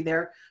parents might be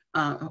there.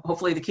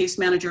 Hopefully the case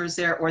manager is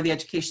there or the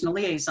educational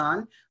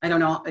liaison. I don't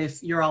know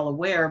if you're all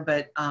aware,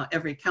 but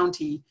every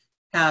county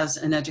has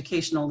an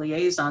educational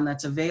liaison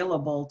that's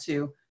available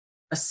to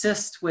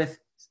assist with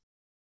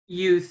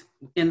youth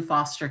in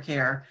foster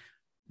care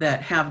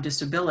that have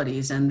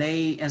disabilities. And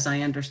they, as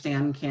I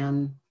understand,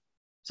 can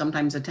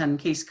sometimes attend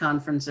case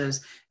conferences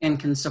and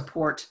can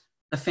support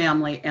the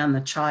family and the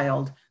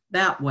child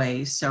that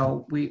way.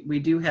 So we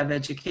do have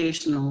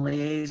educational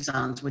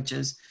liaisons, which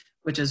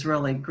is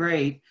really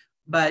great.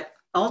 But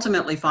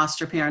ultimately,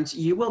 foster parents,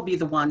 you will be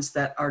the ones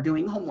that are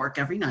doing homework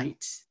every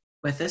night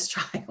with this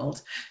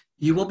child.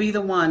 You will be the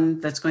one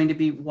that's going to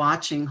be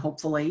watching,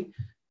 hopefully,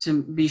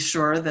 to be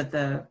sure that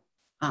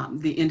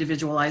the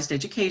individualized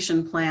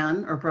education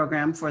plan or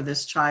program for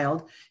this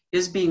child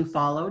is being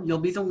followed. You'll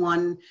be the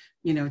one,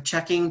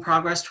 checking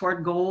progress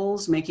toward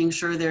goals, making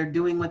sure they're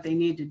doing what they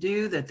need to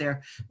do, that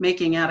they're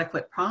making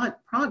adequate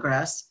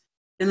progress,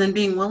 and then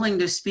being willing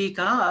to speak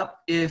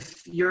up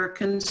if you're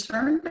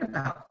concerned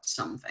about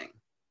something.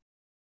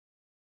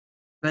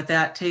 But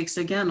that takes,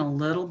 again, a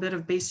little bit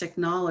of basic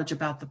knowledge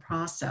about the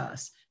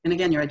process. And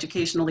again, your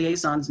educational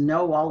liaisons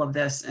know all of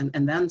this and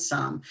then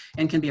some,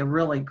 and can be a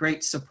really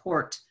great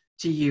support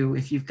to you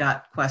if you've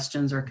got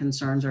questions or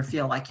concerns or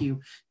feel like you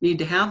need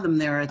to have them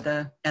there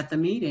at the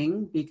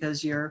meeting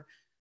because you're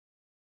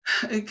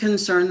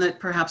concerned that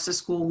perhaps the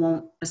school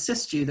won't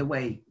assist you the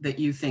way that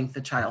you think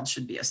the child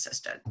should be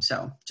assisted.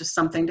 So just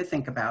something to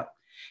think about.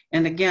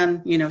 And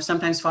again,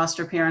 sometimes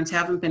foster parents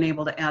haven't been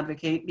able to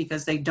advocate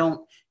because they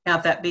don't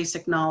have that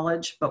basic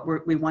knowledge, but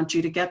we want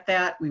you to get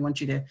that. We want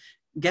you to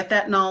get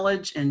that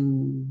knowledge,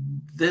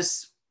 and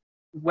this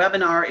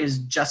webinar is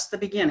just the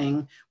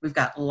beginning. We've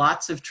got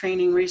lots of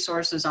training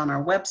resources on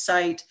our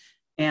website,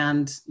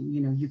 and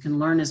you can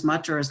learn as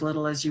much or as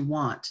little as you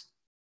want.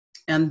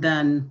 And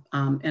then,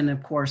 and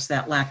of course,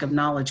 that lack of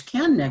knowledge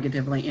can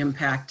negatively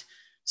impact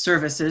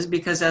services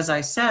because, as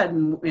I said,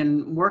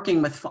 in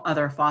working with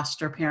other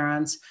foster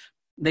parents,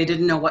 they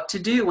didn't know what to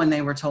do when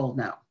they were told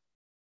no.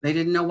 They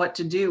didn't know what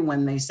to do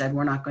when they said,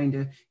 we're not going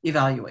to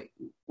evaluate,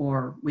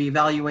 or we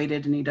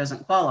evaluated and he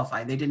doesn't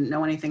qualify. They didn't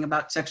know anything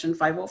about Section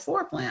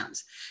 504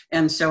 plans.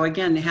 And so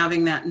again,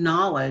 having that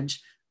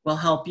knowledge will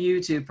help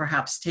you to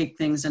perhaps take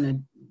things in a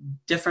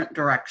different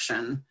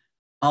direction,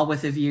 all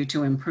with a view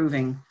to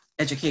improving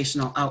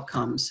educational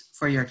outcomes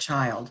for your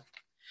child.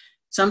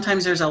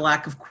 Sometimes there's a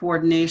lack of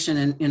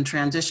coordination in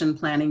transition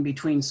planning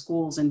between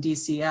schools and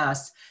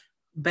DCS.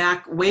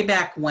 Way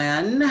back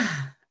when,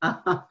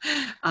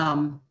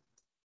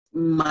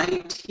 my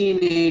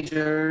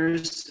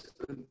teenagers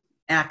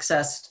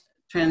accessed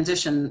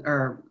transition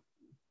or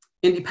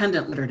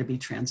independent learner to be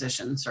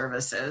transition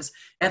services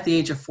at the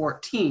age of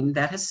 14.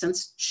 That has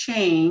since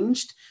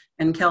changed.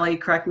 And Kelly,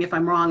 correct me if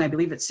I'm wrong, I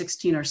believe it's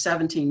 16 or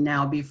 17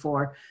 now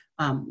before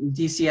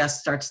DCS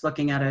starts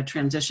looking at a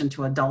transition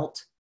to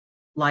adult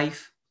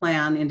life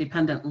plan,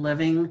 independent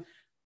living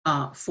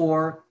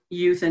for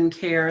youth in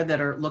care that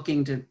are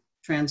looking to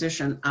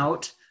transition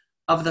out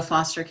of the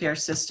foster care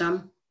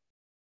system.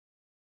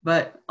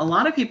 But a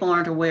lot of people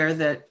aren't aware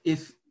that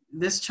if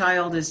this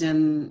child is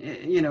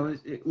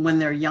in, when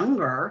they're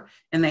younger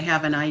and they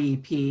have an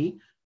IEP,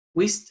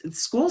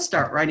 schools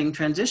start writing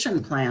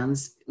transition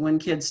plans when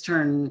kids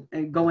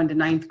go into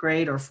 9th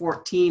grade or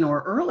 14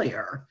 or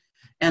earlier.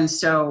 And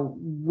so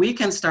we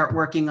can start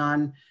working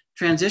on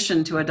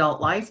transition to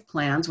adult life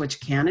plans, which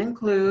can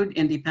include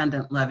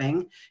independent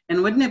living.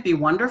 And wouldn't it be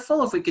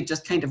wonderful if we could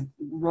just kind of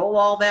roll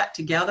all that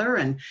together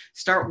and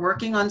start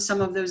working on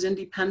some of those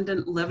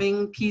independent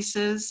living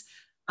pieces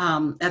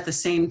at the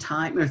same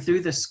time or through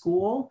the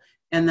school?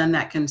 And then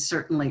that can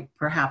certainly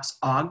perhaps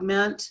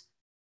augment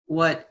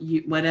what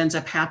ends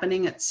up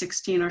happening at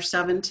 16 or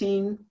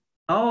 17.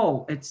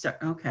 Oh, it's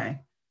okay.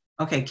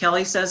 Okay,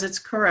 Kelly says it's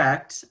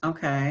correct.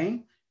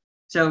 Okay.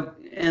 So,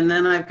 and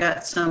then I've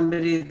got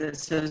somebody that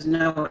says,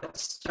 no, it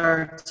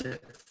starts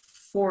at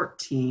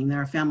 14.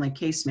 They're a family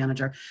case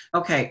manager.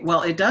 Okay,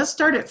 well, it does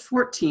start at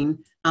 14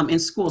 in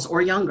schools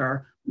or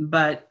younger,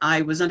 but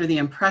I was under the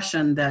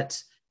impression that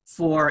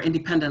for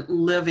independent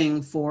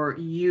living for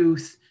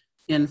youth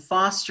in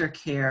foster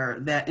care,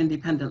 that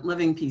independent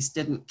living piece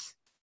didn't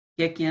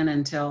kick in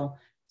until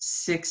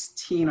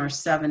 16 or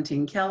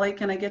 17. Kelly,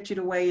 can I get you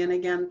to weigh in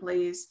again,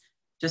 please?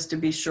 Just to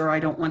be sure I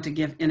don't want to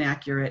give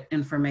inaccurate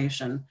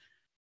information.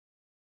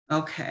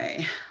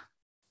 Okay.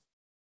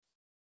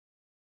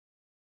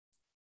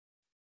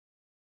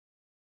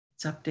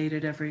 It's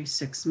updated every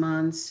 6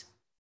 months.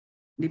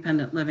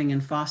 Independent living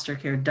in foster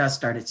care does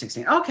start at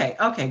 16.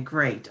 Okay,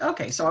 great.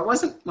 Okay, so I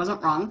wasn't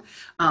wrong.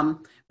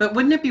 But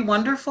wouldn't it be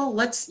wonderful?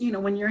 Let's,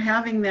 when you're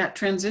having that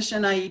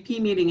transition IEP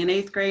meeting in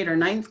 8th grade or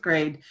 9th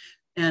grade,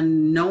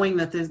 and knowing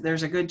that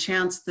there's a good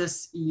chance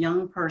this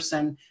young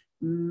person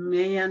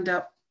may end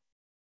up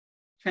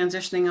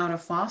transitioning out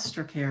of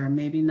foster care,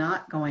 maybe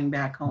not going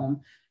back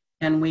home.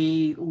 And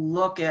we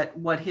look at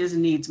what his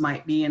needs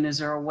might be, and is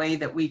there a way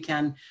that we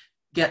can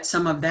get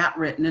some of that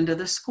written into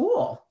the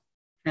school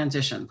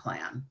transition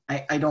plan?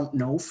 I don't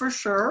know for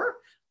sure,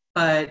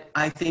 but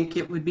I think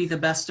it would be the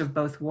best of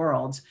both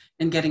worlds,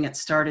 and getting it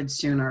started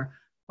sooner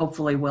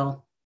hopefully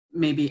will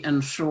maybe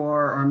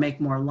ensure or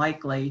make more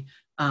likely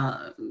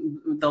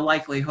the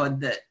likelihood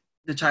that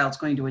the child's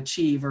going to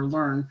achieve or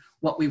learn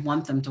what we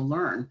want them to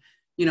learn.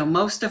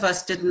 Most of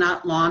us did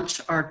not launch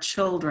our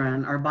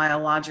children, our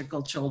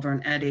biological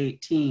children, at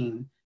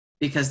 18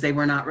 because they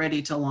were not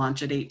ready to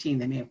launch at 18.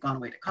 They may have gone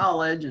away to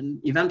college and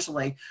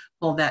eventually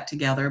pulled that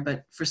together.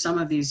 But for some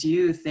of these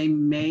youth, they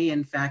may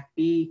in fact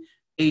be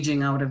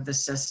aging out of the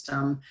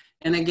system.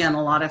 And again,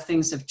 a lot of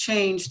things have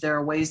changed. There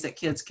are ways that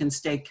kids can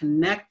stay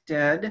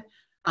connected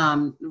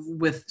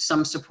with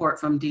some support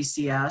from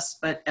DCS,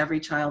 but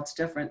every child's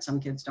different. Some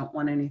kids don't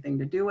want anything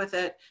to do with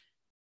it.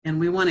 And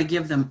we want to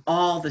give them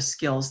all the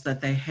skills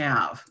that they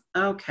have.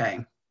 Okay.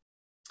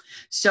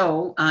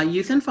 So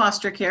youth in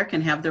foster care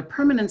can have their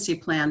permanency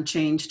plan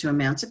changed to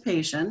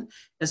emancipation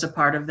as a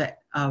part of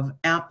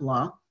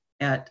APLA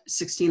at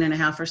 16 and a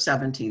half or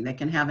 17. They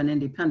can have an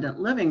independent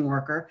living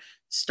worker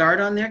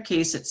start on their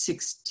case at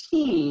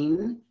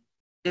 16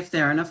 if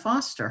they're in a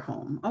foster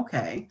home.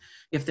 Okay.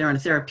 If they're in a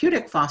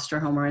therapeutic foster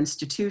home or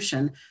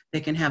institution,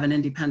 they can have an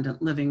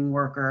independent living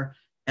worker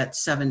at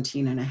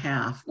 17 and a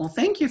half. Well,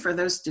 thank you for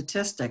those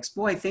statistics.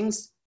 Boy,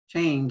 things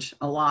change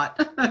a lot,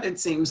 it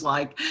seems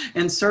like.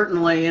 And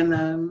certainly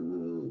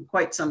in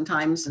quite some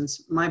time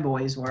since my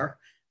boys were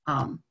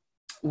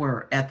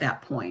at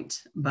that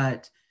point.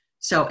 But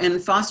so,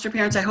 and foster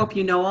parents, I hope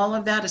you know all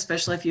of that,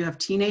 especially if you have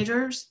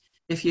teenagers.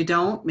 If you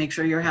don't, make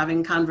sure you're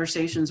having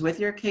conversations with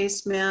your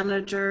case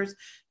managers.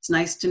 It's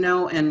nice to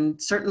know. And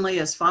certainly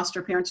as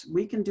foster parents,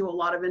 we can do a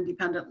lot of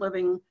independent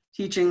living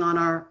teaching on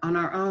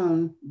our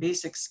own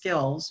basic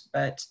skills,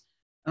 but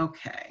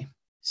okay.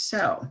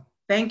 So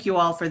thank you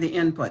all for the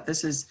input.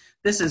 This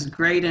is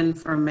great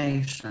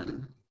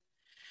information.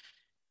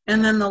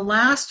 And then the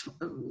last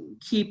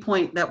key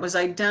point that was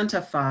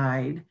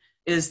identified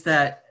is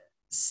that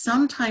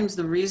sometimes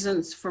the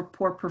reasons for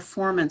poor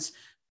performance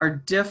are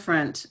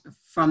different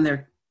from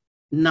their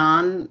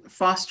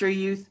non-foster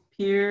youth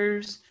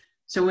peers.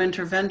 So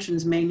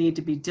interventions may need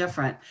to be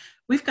different.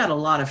 We've got a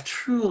lot of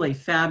truly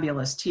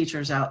fabulous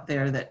teachers out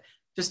there that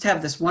just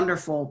have this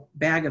wonderful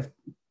bag of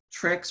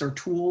tricks or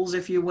tools,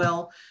 if you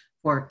will,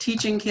 for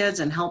teaching kids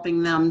and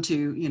helping them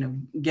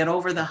to, get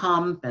over the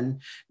hump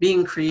and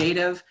being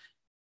creative.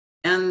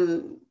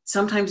 And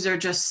sometimes they're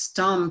just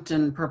stumped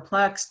and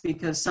perplexed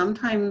because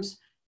sometimes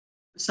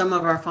some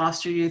of our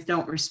foster youth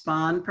don't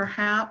respond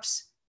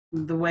perhaps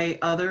the way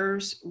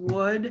others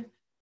would,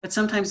 but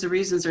sometimes the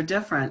reasons are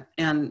different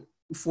and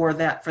for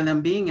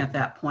them being at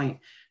that point.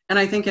 And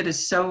I think it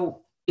is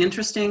so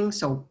interesting,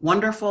 so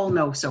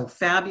wonderful, so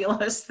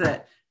fabulous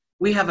that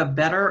we have a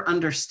better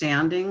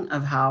understanding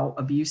of how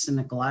abuse and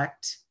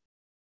neglect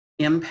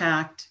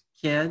impact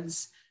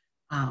kids.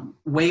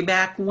 Way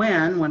back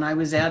when I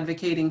was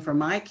advocating for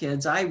my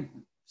kids, I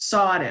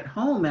saw it at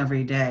home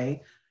every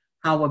day,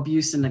 how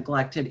abuse and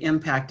neglect had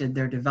impacted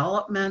their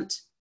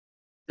development,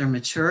 their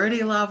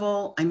maturity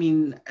level. I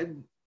mean,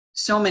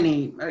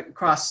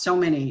 across so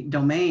many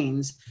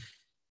domains.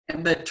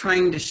 But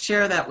trying to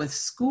share that with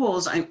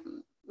schools,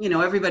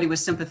 everybody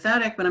was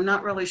sympathetic, but I'm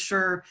not really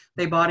sure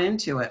they bought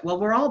into it. Well,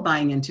 we're all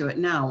buying into it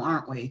now,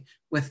 aren't we?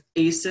 With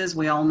ACEs,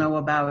 we all know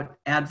about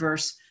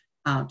adverse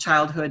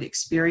childhood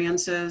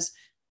experiences.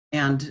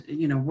 And,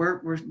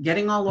 we're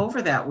getting all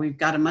over that. We've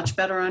got a much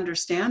better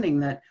understanding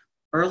that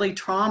early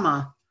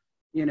trauma,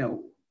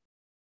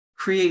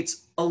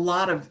 creates a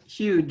lot of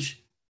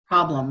huge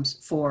problems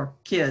for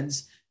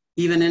kids,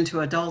 even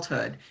into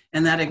adulthood.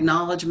 And that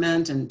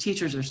acknowledgement, and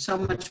teachers are so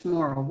much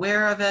more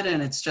aware of it.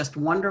 And it's just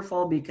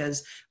wonderful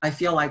because I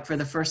feel like for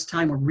the first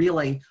time, we're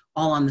really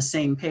all on the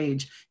same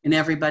page and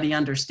everybody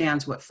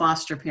understands what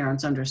foster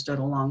parents understood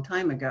a long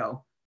time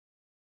ago.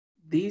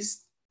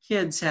 These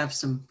kids have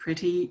some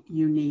pretty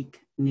unique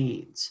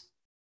needs.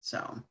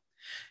 So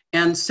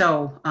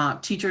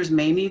teachers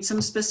may need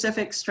some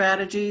specific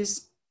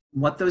strategies.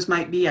 What those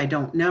might be, I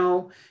don't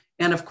know.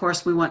 And of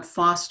course, we want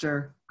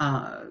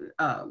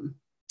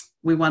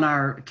we want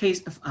our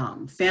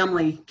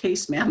family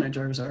case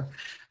managers or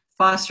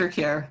foster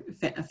care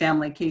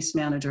family case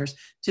managers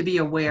to be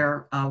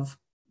aware of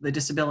the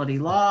disability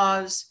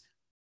laws,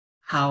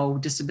 how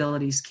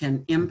disabilities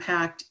can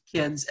impact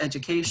kids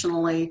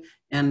educationally.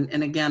 And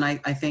again,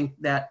 I think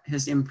that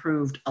has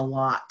improved a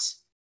lot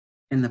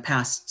in the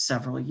past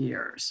several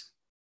years.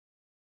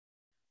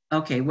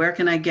 Okay, where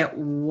can I get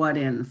what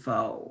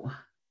info?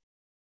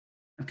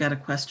 I've got a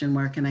question,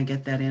 where can I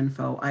get that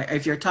info?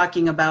 If you're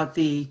talking about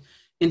the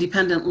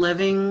independent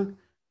living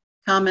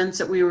comments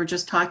that we were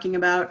just talking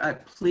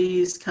about,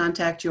 please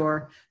contact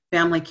your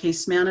family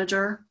case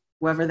manager,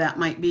 whoever that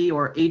might be,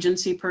 or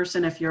agency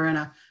person. If you're in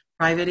a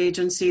private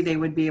agency, they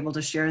would be able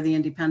to share the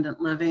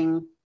independent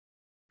living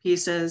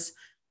pieces.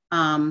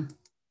 And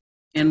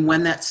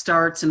when that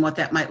starts and what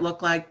that might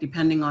look like,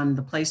 depending on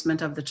the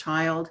placement of the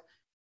child.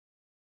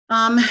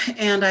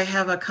 And I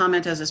have a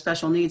comment as a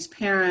special needs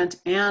parent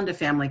and a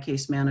family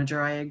case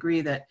manager. I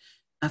agree that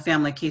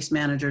family case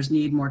managers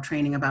need more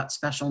training about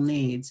special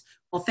needs.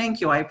 Well,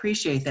 thank you. I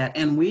appreciate that.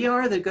 And we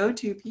are the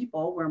go-to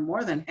people. We're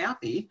more than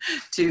happy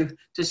to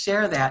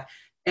share that.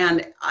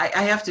 And I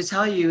have to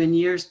tell you, in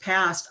years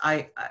past,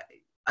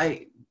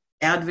 I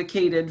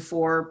advocated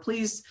for,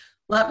 please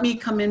let me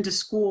come into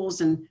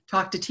schools and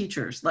talk to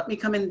teachers. Let me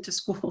come into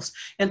schools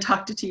and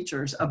talk to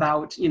teachers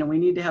about, we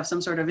need to have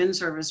some sort of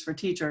in-service for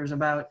teachers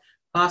about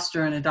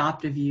foster and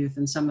adoptive youth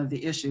and some of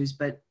the issues.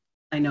 But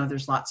I know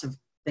there's lots of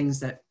things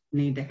that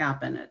need to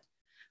happen at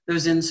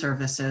those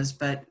in-services.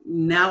 But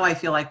now I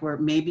feel like we're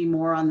maybe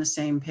more on the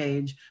same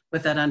page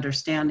with that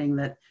understanding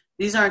that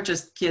these aren't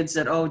just kids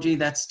that, oh, gee,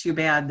 that's too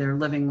bad, they're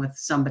living with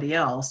somebody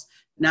else.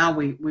 Now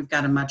we've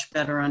got a much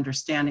better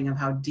understanding of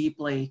how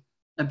deeply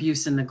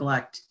abuse and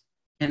neglect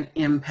can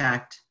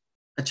impact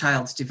a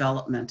child's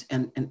development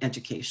and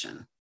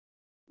education.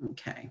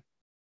 Okay.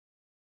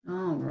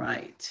 All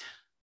right.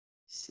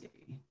 Let's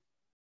see.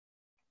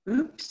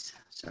 Oops,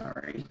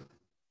 sorry.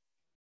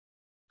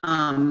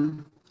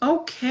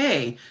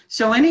 Okay,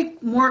 so any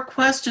more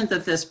questions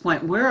at this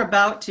point? We're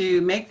about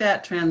to make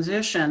that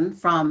transition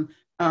from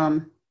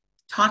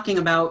talking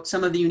about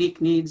some of the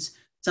unique needs,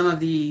 some of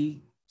the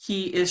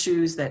key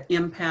issues that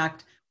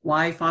impact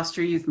why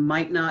foster youth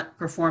might not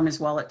perform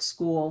as well at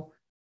school.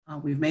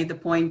 We've made the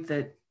point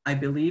that I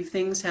believe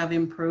things have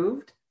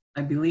improved.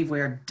 I believe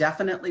we're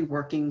definitely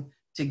working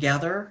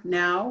together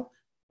now,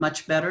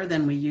 much better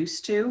than we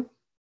used to.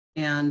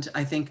 And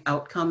I think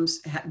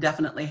outcomes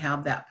definitely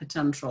have that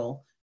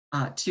potential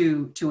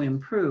to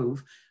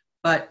improve.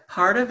 But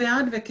part of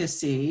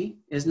advocacy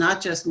is not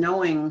just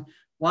knowing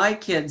why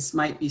kids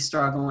might be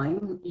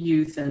struggling,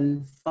 youth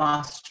in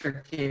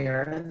foster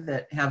care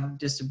that have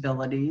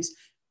disabilities,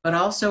 but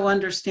also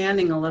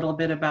understanding a little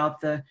bit about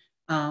the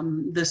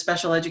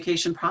special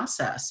education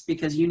process,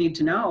 because you need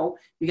to know,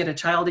 you get a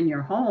child in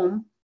your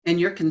home and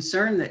you're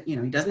concerned that, he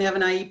doesn't have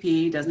an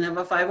IEP, doesn't have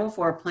a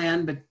 504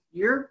 plan, but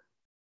you're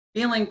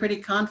feeling pretty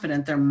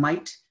confident there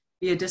might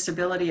be a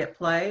disability at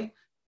play.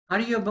 How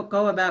do you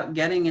go about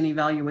getting an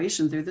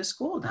evaluation through the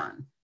school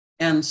done?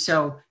 And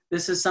so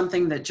this is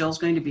something that Jill's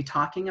going to be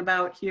talking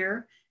about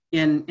here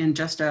in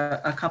just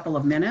a couple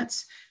of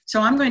minutes.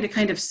 So I'm going to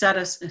kind of start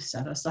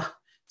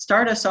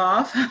us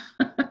off.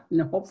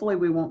 No, hopefully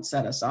we won't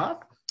set us off.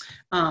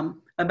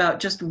 about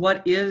just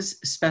what is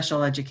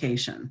special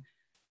education.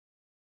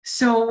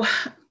 So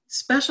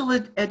special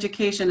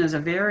education is a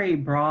very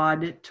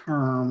broad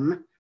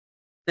term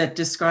that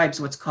describes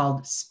what's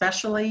called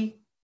specially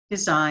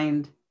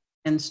designed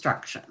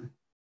instruction,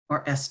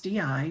 or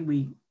SDI.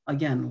 We,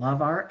 again,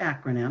 love our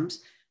acronyms.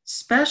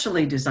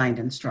 Specially designed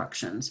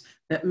instructions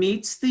that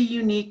meets the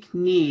unique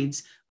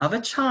needs of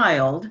a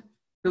child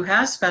who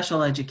has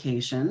special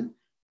education,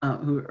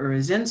 or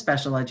is in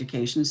special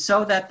education,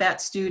 so that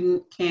that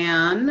student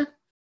can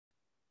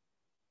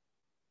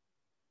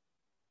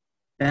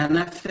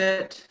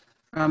benefit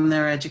from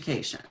their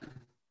education.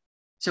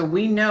 So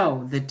we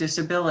know that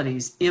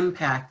disabilities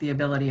impact the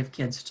ability of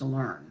kids to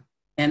learn,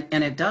 and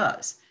it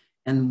does.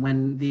 And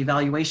when the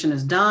evaluation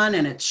is done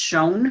and it's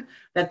shown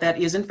that that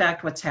is in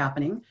fact what's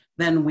happening,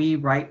 then we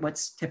write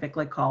what's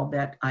typically called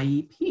that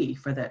IEP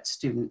for that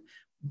student.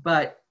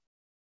 But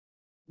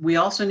we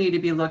also need to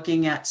be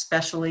looking at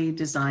specially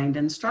designed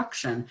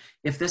instruction.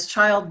 If this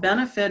child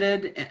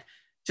benefited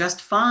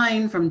just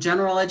fine from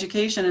general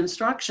education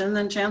instruction,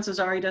 then chances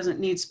are he doesn't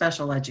need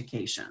special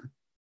education.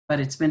 But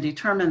it's been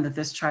determined that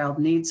this child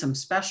needs some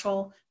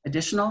special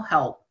additional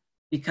help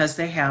because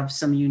they have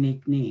some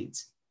unique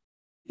needs.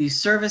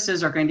 These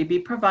services are going to be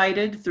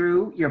provided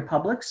through your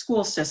public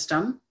school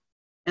system,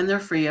 and they're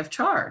free of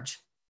charge.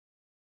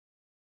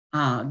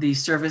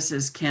 These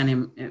services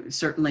can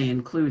certainly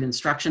include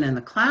instruction in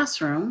the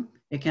classroom.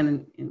 It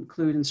can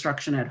include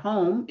instruction at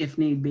home if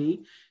need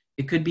be.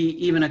 It could be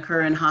even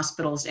occur in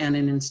hospitals and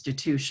in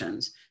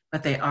institutions,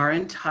 but they are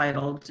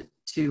entitled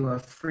to a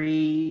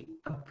free,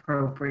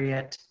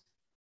 appropriate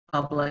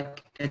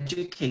public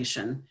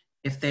education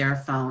if they are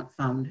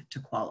found to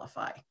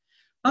qualify.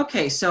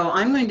 Okay, so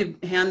I'm going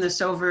to hand this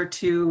over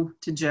to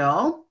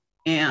Jill.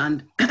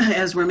 And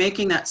as we're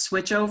making that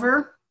switch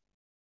over,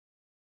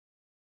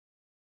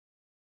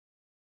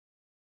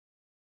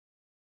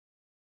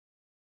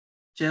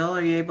 Jill,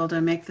 are you able to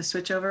make the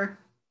switch over?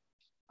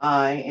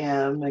 I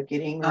am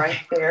getting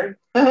right there.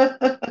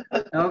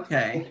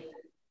 Okay.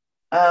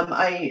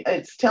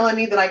 It's telling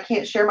me that I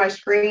can't share my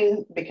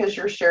screen because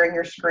you're sharing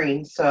your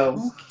screen.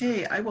 So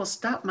okay, I will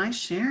stop my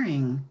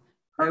sharing.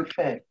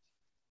 Perfect.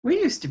 We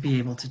used to be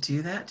able to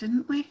do that,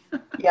 didn't we?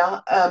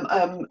 Yeah.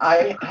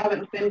 I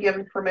haven't been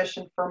given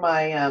permission for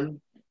my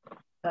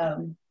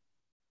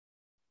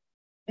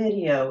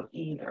video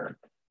either.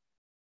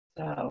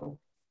 So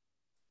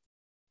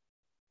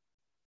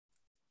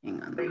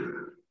hang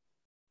on.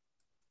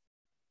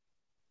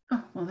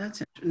 Oh, well,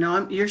 that's it.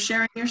 No, you're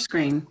sharing your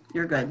screen.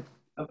 You're good.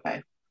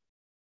 Okay.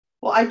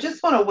 Well, I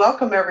just want to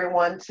welcome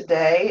everyone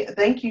today.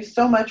 Thank you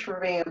so much for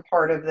being a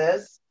part of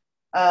this.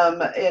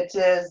 It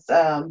is,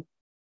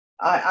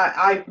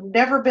 I've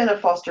never been a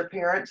foster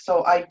parent,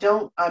 so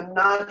I'm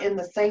not in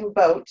the same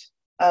boat.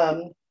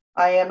 I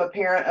am a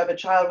parent of a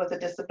child with a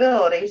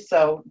disability,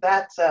 so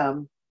that's,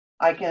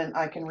 I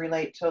can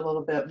relate to a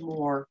little bit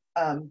more.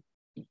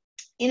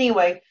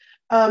 Anyway,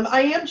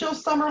 I am Jill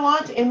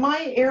Summerlot, and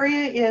my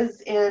area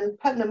is in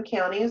Putnam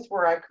County is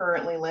where I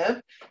currently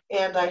live,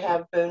 and I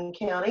have Boone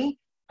County,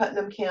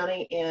 Putnam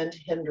County, and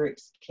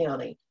Hendricks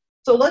County.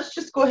 So let's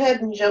just go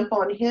ahead and jump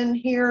on in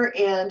here.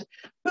 And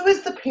who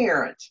is the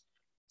parent?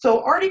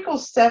 So Article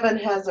 7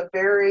 has a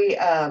very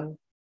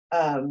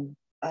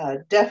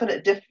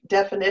definite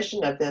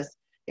definition of this.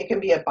 It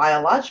can be a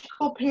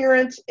biological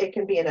parent. It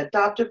can be an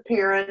adoptive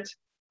parent.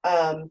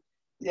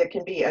 It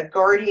can be a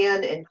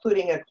guardian,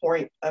 including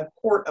a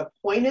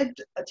court-appointed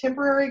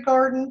temporary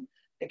guardian.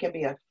 It can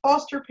be a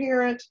foster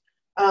parent.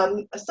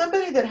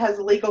 Somebody that has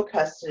legal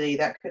custody.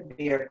 That could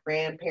be a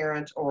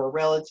grandparent or a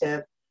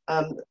relative.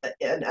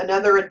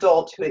 Another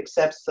adult who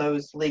accepts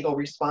those legal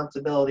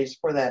responsibilities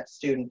for that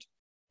student,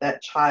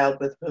 that child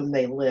with whom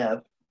they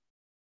live.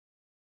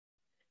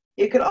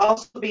 It could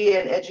also be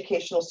an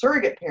educational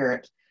surrogate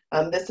parent.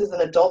 This is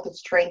an adult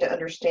that's trained to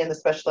understand the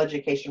special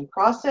education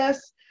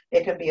process.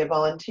 It can be a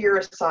volunteer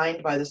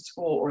assigned by the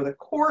school or the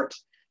court.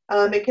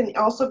 It can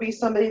also be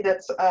somebody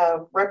that's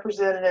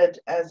represented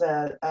as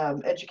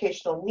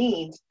educational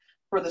needs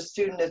for the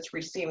student that's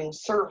receiving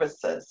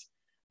services.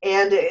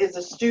 And is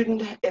a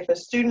student, if a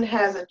student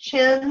has a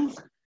CHINS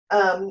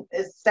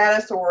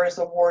status or is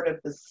a ward of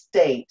the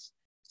state.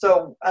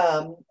 So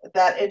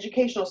that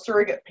educational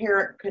surrogate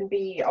parent can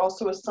be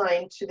also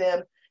assigned to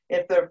them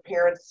if their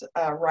parents'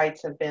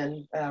 rights have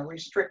been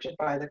restricted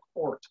by the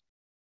court.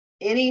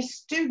 Any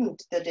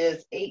student that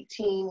is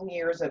 18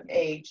 years of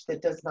age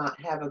that does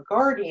not have a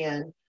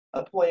guardian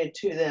appointed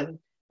to them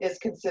is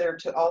considered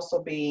to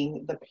also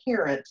being the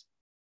parent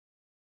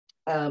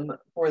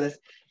for this.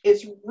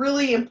 It's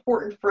really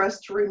important for us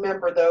to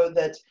remember, though,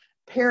 that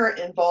parent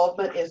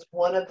involvement is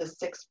one of the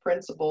 6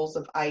 principles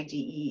of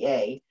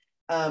IDEA.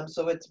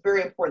 So it's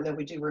very important that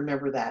we do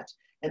remember that.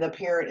 And the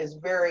parent is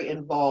very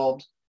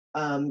involved,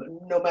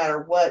 no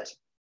matter what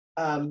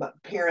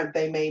parent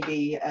they may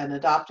be, an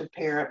adoptive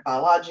parent,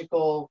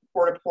 biological,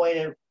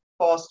 court-appointed,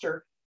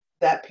 foster.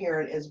 That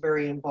parent is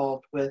very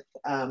involved with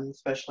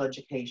special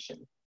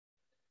education.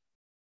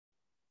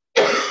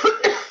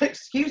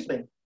 Excuse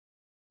me.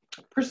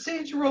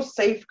 Procedural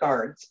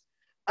safeguards.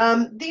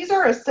 These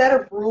are a set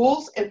of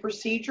rules and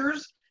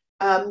procedures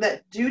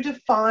that do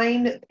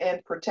define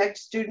and protect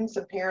students'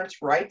 and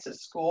parents' rights at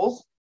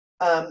schools.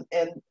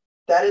 And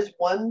that is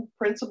one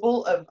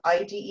principle of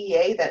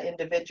IDEA, that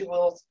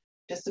Individuals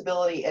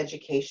Disability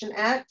Education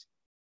Act.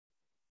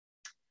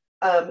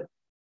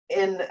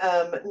 In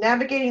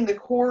Navigating the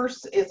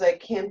Course is a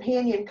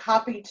companion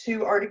copy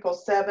to Article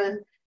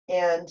 7,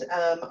 and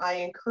I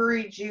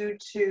encourage you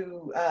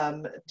to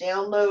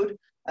download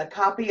a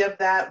copy of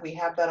that. We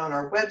have that on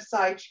our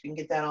website. You can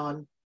get that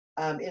on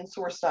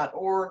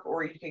insource.org,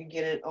 or you can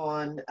get it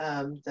on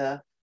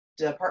the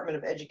Department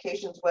of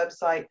Education's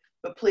website.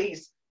 But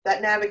please,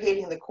 that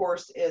Navigating the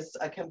Course is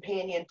a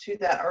companion to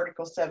that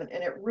Article 7,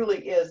 and it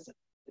really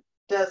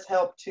does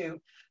help to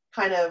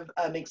kind of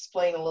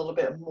explain a little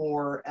bit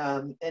more,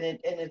 and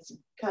it's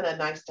kind of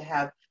nice to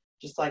have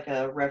just like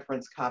a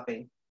reference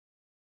copy.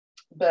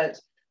 But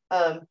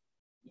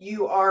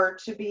you are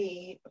to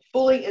be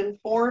fully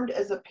informed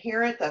as a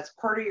parent. That's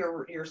part of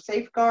your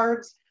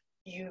safeguards.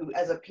 You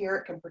as a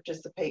parent can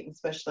participate in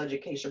special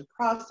education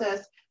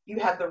process. You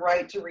have the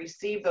right to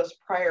receive those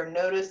prior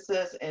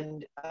notices,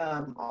 and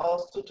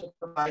also to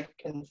provide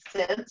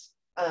consent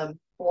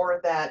for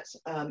that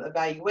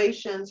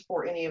evaluations,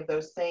 for any of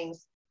those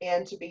things,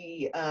 and to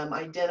be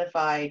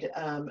identified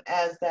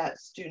as that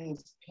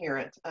student's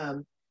parent,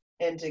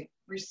 and to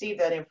receive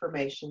that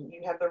information.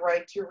 You have the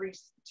right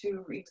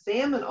to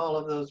examine all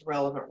of those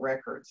relevant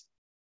records.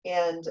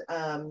 And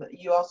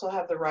you also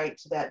have the right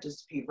to that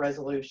dispute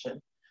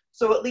resolution.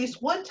 So at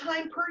least one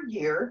time per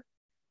year,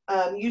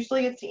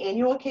 usually it's the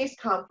annual case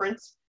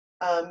conference,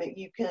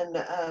 you can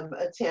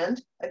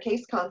attend a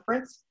case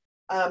conference.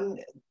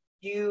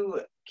 You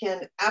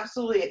can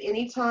absolutely at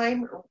any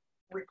time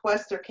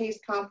request their case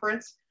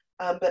conference,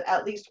 but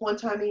at least one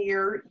time a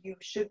year you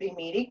should be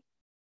meeting.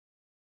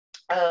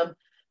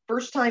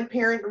 First time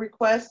parent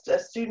request a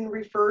student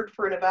referred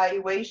for an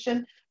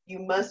evaluation, you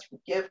must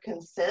give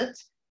consent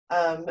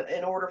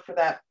in order for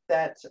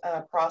that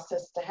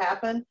process to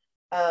happen.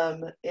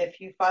 If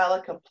you file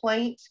a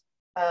complaint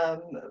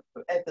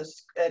at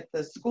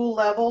the school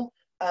level,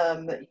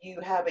 you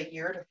have a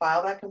year to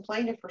file that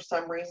complaint. If for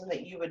some reason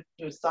that you would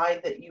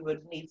decide that you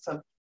would need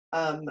some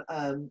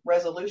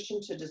resolution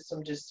to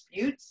some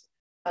disputes,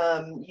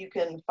 you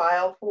can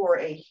file for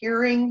a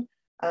hearing.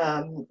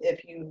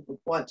 If you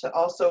want to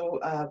also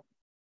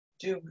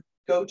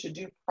go to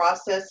due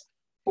process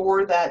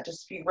for that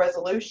dispute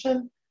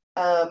resolution,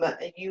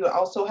 you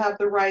also have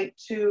the right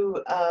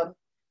to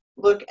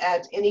look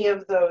at any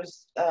of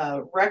those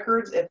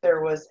records if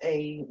there was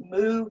a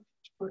move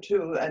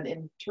to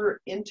an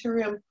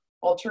interim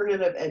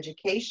alternative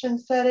education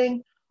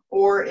setting,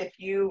 or if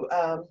you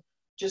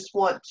just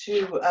want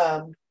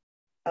to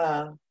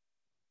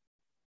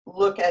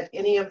look at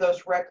any of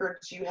those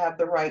records, you have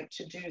the right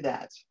to do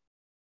that.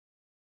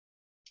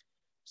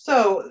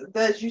 So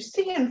as you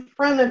see in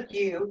front of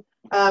you,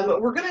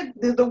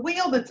 the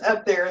wheel that's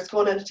up there is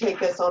going to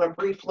take us on a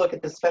brief look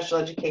at the special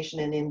education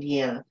in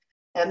Indiana.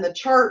 And the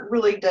chart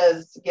really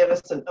does give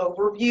us an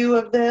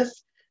overview of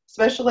this.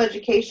 Special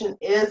education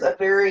is a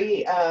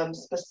very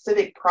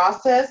specific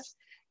process,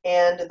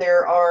 and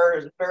there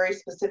are very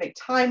specific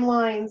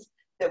timelines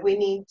that we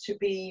need to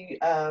be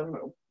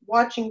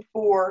watching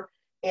for.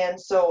 And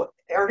so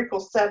Article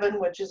 7,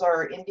 which is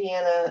our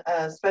Indiana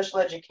special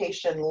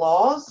education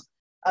laws,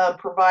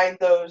 provide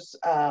those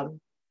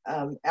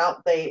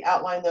they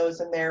outline those,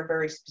 and they're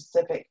very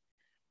specific.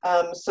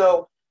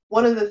 So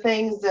one of the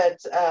things that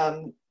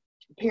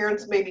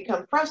parents may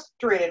become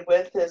frustrated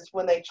with is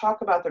when they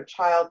talk about their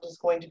child is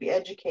going to be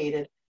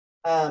educated,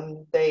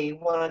 they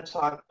want to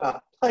talk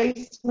about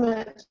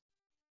placement,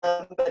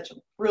 but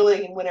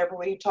really whenever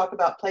we talk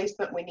about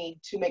placement, we need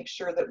to make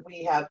sure that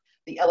we have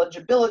the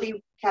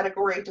eligibility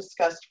category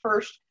discussed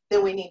first,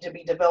 then we need to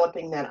be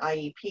developing that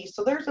IEP.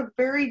 So there's a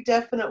very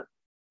definite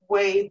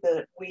way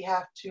that we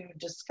have to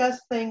discuss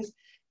things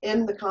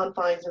in the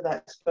confines of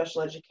that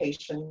special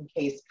education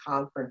case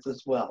conference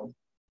as well.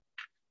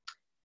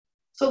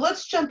 So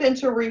let's jump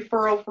into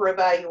referral for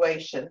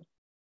evaluation.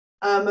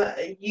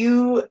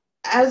 You,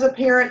 as a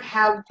parent,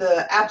 have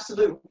the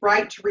absolute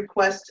right to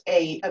request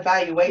a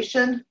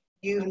evaluation.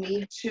 You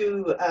need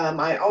to,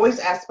 I always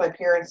ask my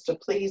parents to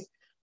please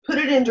put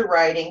it into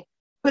writing,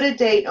 put a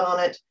date on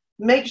it,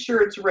 make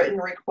sure it's a written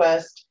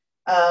request.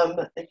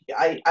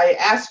 I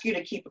ask you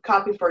to keep a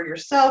copy for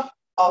yourself,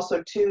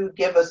 also to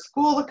give a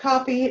school a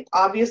copy,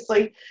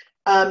 obviously.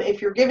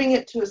 If you're giving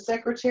it to a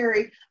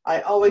secretary,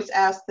 I always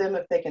ask them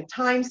if they can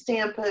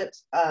timestamp it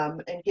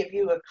and give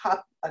you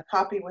a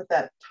copy with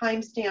that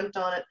time stamped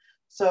on it,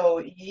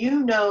 so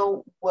you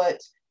know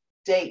what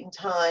date and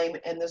time,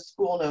 and the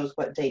school knows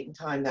what date and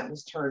time that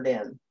was turned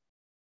in.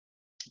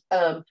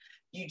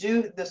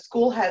 The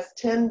school has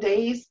 10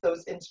 days,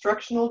 those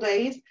instructional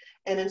days,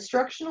 and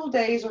instructional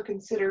days are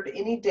considered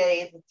any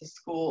day that the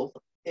school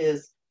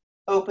is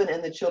open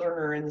and the children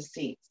are in the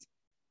seats.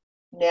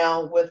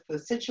 Now, with the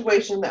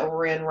situation that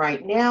we're in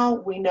right now,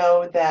 we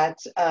know that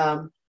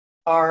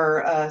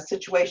Our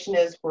situation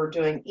is we're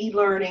doing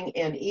e-learning,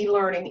 and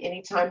e-learning,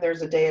 anytime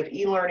there's a day of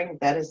e-learning,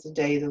 that is the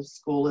day the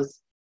school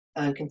is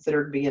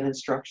considered to be an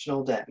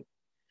instructional day.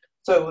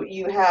 So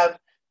you have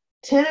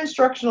 10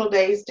 instructional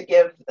days to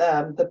give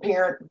the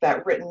parent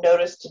that written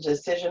notice to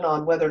decision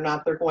on whether or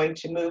not they're going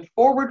to move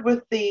forward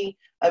with the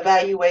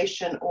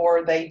evaluation,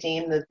 or they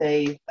deem that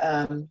they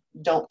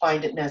don't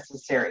find it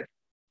necessary.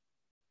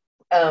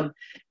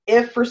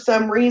 If for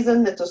some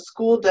reason that the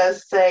school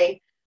does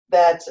say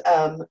that,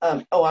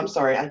 oh, I'm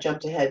sorry, I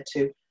jumped ahead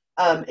too.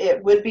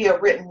 It would be a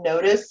written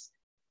notice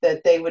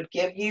that they would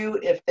give you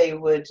if they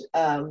would,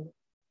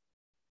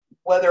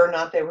 whether or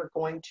not they were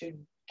going to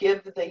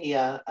give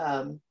the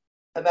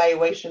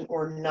evaluation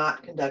or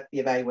not conduct the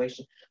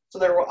evaluation. So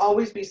there will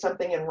always be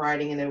something in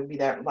writing, and it would be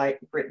that like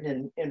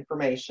written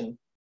information.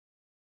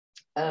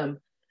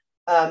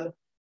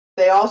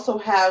 They also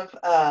have,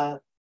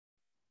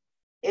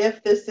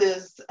 if this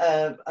is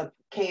a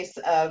case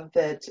of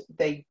that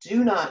they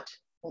do not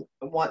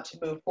want to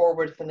move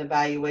forward with an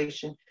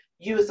evaluation,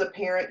 you as a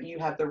parent, you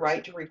have the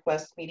right to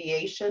request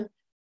mediation.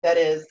 That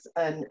is,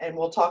 and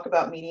we'll talk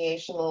about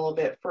mediation a little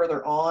bit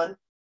further on,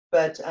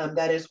 but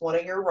that is one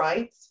of your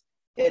rights.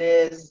 It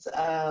is,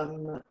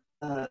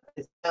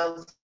 it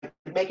sounds,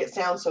 make it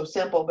sound so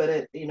simple, but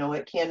it, you know,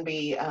 it can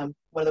be one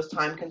of those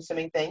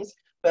time-consuming things,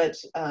 but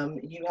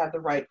you have the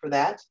right for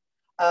that.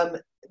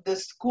 The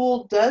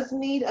school does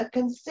need a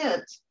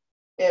consent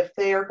if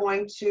they are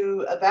going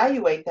to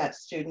evaluate that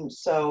student.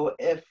 So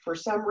if for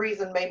some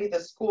reason maybe the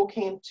school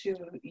came to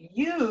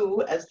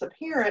you as the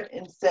parent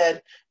and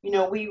said, you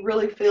know, we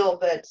really feel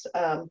that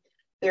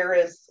there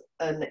is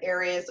an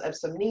areas of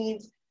some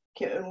needs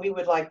and we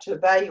would like to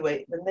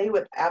evaluate, then they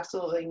would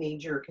absolutely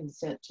need your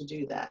consent to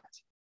do that.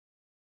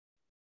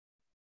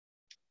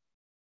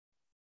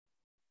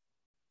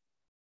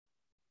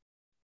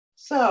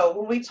 So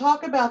when we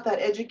talk about that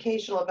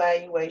educational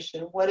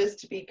evaluation, what is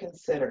to be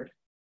considered?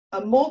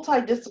 A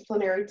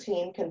multidisciplinary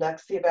team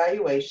conducts the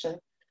evaluation.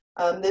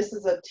 This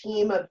is a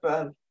team of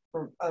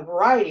a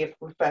variety of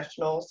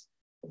professionals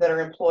that are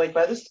employed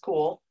by the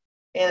school,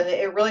 and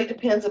it really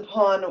depends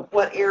upon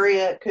what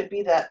area. It could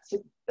be that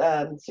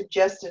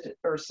suggested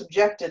or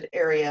subjected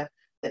area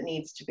that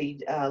needs to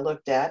be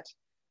looked at,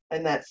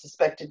 and that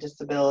suspected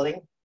disability.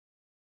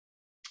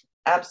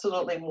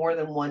 Absolutely more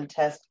than one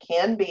test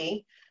can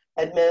be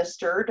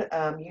administered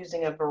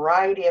using a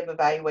variety of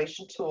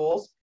evaluation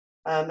tools,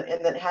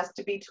 and that has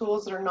to be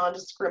tools that are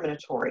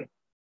non-discriminatory.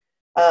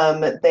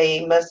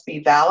 They must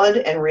be valid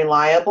and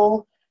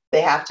reliable.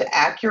 They have to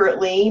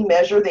accurately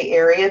measure the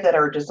area that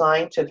are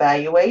designed to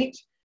evaluate.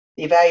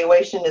 The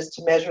evaluation is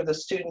to measure the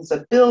student's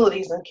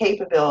abilities and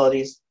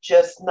capabilities,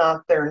 just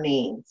not their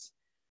needs.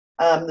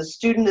 The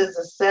student is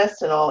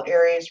assessed in all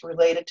areas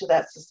related to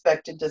that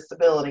suspected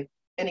disability.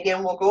 And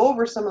again, we'll go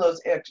over some of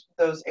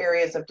those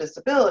areas of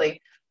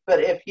disability, but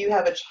if you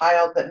have a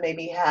child that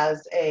maybe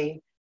has a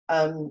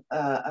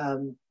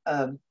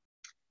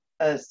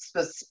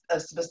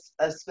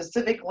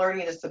specific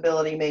learning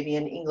disability, maybe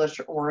in English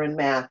or in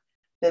math,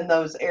 then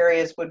those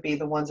areas would be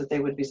the ones that they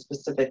would be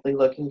specifically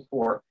looking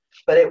for.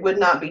 But it would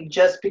not be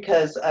just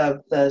because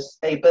of the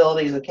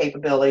abilities and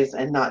capabilities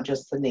and not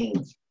just the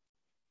needs.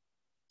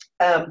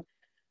 The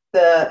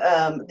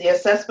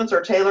assessments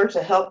are tailored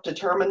to help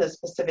determine the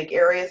specific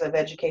areas of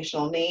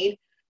educational need,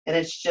 and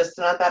it's just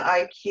not that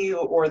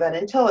IQ or that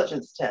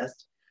intelligence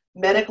test.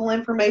 Medical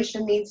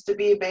information needs to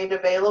be made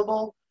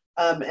available,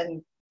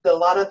 and a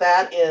lot of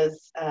that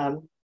is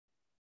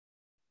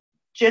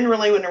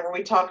generally whenever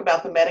we talk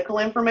about the medical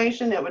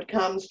information, it would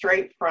come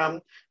straight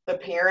from the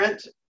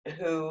parent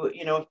who,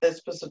 you know, if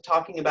this was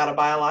talking about a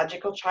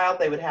biological child,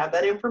 they would have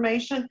that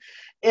information.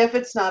 If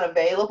it's not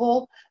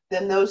available,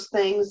 then those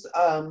things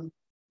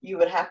you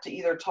would have to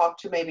either talk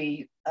to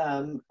maybe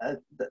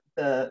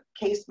the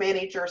case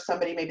manager,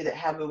 somebody maybe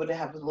that would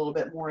have a little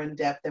bit more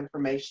in-depth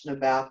information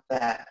about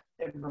that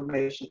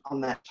information on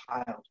that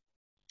child.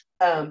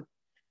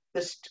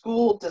 The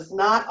school does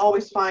not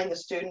always find the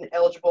student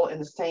eligible in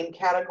the same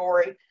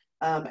category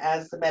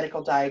as the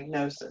medical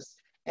diagnosis.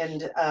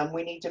 And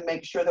we need to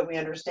make sure that we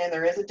understand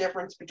there is a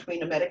difference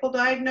between a medical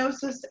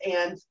diagnosis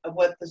and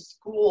what the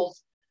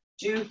schools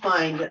do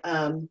find,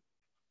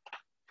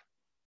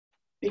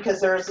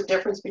 because there is a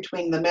difference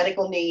between the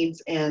medical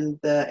needs and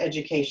the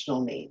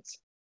educational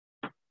needs.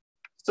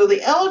 So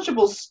the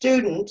eligible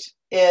student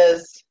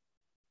is,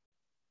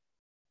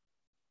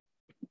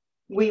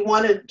 we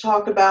want to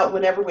talk about,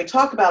 whenever we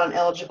talk about an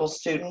eligible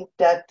student,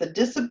 that the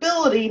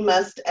disability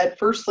must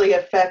adversely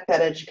affect that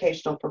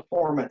educational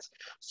performance.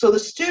 So the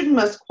student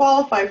must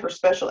qualify for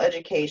special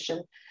education,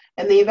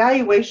 and the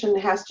evaluation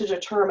has to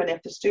determine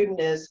if the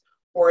student is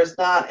or is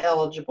not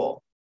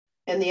eligible.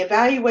 And the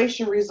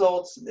evaluation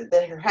results,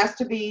 there has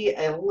to be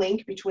a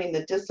link between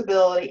the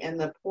disability and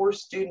the poor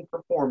student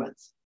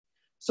performance.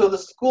 So the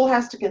school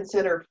has to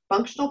consider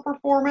functional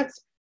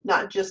performance,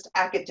 not just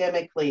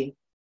academic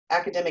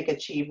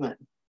achievement.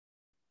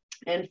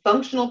 And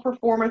functional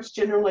performance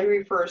generally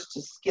refers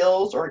to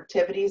skills or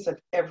activities of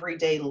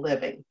everyday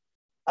living.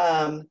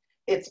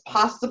 it's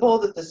possible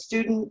that the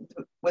student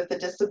with the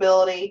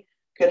disability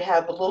could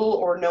have little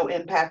or no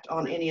impact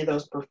on any of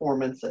those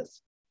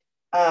performances.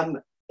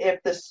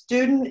 If the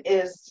student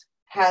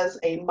has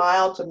a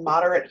mild to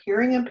moderate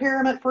hearing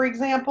impairment, for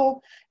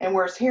example, and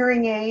wears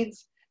hearing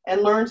aids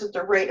and learns at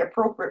the rate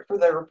appropriate for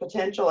their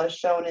potential as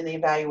shown in the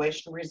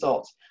evaluation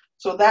results.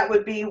 So that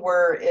would be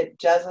where it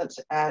doesn't,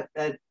 that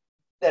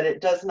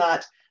it does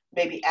not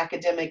maybe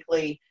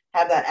academically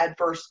have that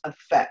adverse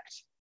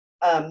effect.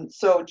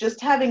 So just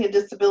having a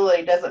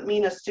disability doesn't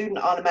mean a student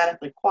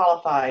automatically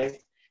qualifies.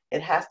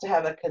 It has to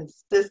have a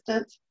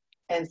consistent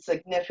and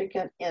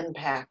significant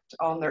impact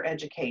on their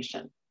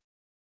education.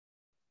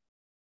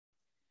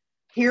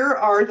 Here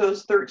are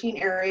those 13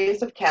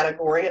 areas of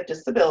category of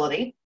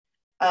disability.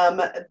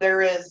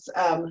 There is,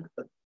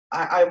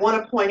 I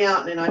want to point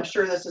out, and I'm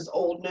sure this is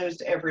old news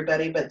to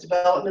everybody, but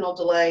developmental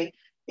delay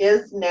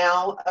is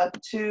now up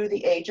to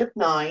the age of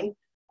 9.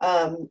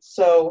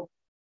 So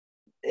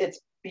it's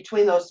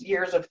between those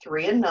years of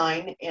 3 and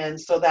 9, and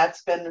so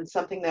that's been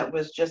something that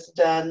was just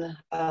done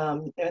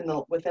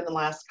within the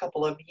last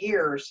couple of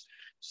years.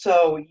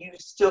 So you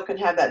still can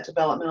have that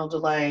developmental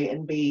delay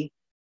and be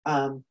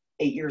 8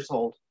 years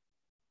old.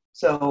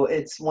 So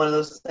it's one of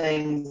those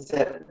things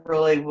that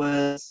really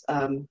was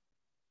kind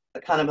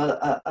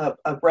of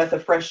a breath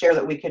of fresh air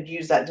that we could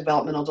use that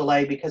developmental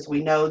delay, because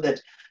we know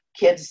that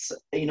kids,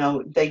 you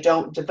know, they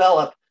don't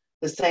develop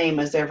the same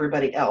as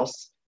everybody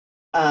else.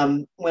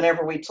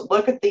 Whenever we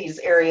look at these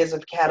areas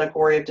of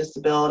category of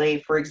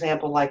disability, for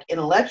example, like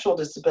intellectual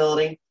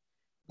disability,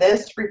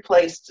 this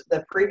replaced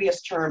the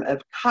previous term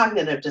of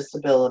cognitive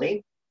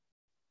disability.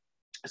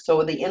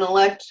 So the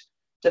intellect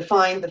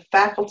defined the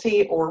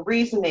faculty or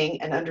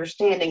reasoning and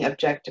understanding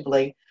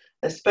objectively,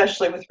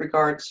 especially with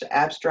regards to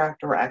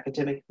abstract or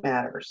academic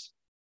matters.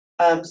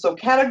 So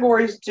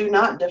categories do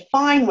not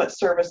define what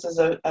services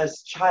a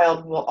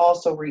child will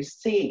also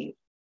receive.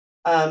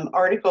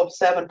 Article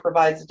 7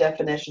 provides a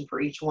definition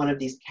for each one of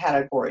these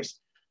categories.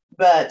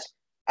 But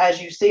as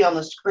you see on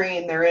the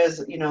screen, there is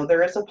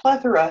a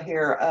plethora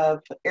here of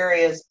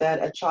areas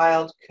that a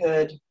child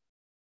could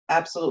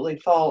absolutely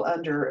fall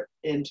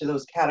into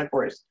those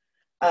categories.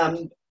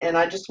 And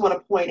I just want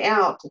to point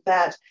out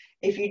that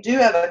if you do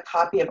have a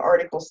copy of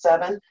Article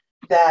 7,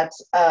 that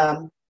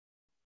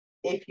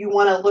if you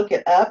want to look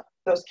it up,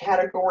 those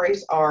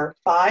categories are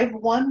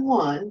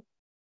 511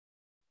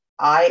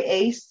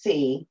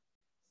 IAC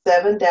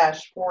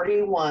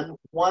 7-41,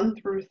 1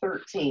 through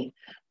 13.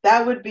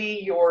 That would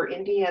be your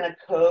Indiana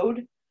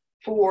code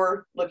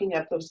for looking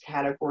up those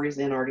categories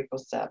in Article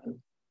 7.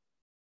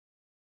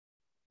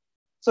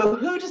 So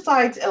who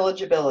decides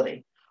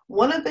eligibility?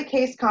 One of the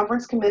case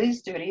conference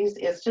committee's duties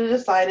is to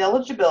decide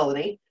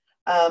eligibility.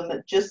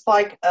 Just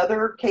like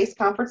other case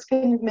conference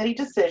committee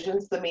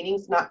decisions, the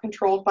meeting's not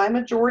controlled by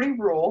majority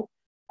rule.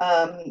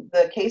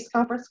 The case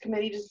conference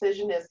committee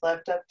decision is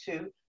left up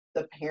to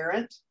the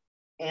parent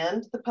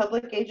and the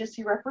public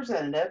agency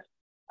representative.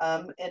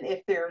 And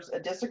if there's a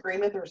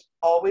disagreement, there's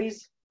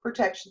always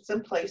protections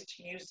in place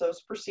to use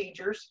those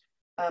procedures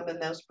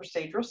and those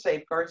procedural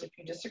safeguards if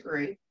you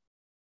disagree.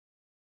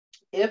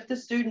 If the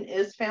student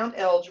is found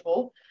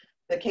eligible,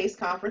 the case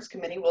conference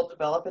committee will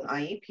develop an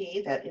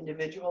IEP, that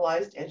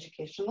individualized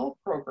educational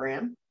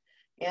program.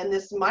 And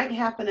this might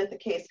happen at the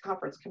case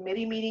conference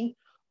committee meeting,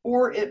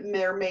 or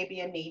there may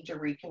be a need to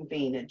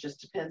reconvene. It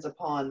just depends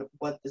upon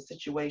what the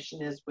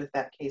situation is with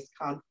that case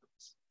conference.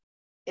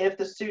 If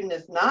the student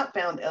is not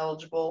found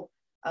eligible,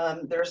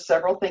 there are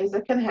several things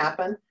that can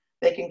happen.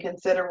 They can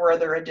consider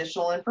whether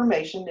additional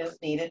information is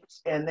needed,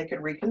 and they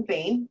could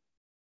reconvene.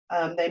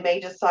 They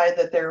may decide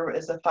that there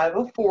is a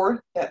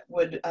 504 that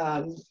would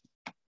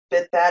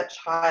fit that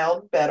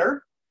child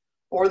better,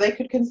 or they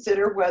could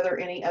consider whether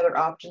any other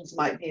options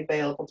might be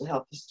available to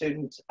help the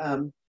student.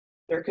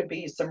 There could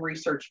be some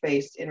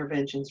research-based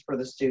interventions for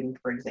the student,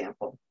 for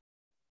example.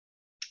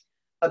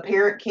 A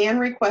parent can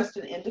request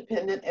an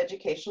independent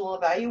educational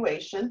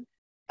evaluation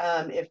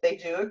if they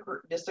do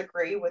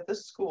disagree with the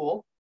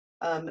school.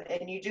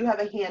 And you do have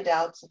a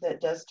handout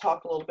that does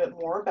talk a little bit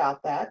more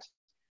about that.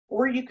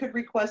 Or you could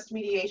request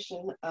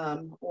mediation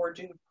or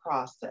due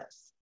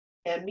process.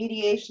 And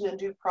mediation and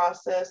due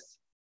process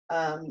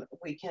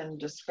we can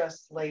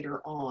discuss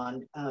later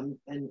on,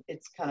 and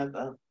it's kind of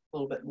a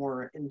little bit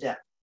more in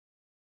depth.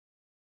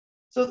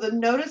 So the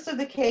notice of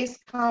the case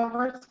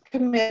conference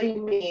committee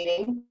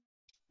meeting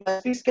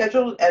must be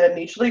scheduled at a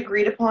mutually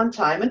agreed upon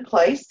time and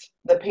place.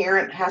 The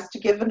parent has to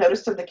give a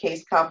notice of the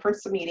case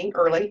conference meeting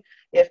early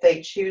if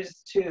they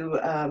choose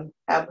to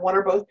have one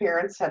or both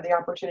parents have the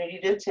opportunity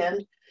to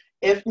attend.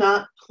 If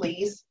not,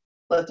 please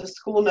let the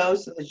school know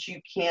so that you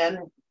can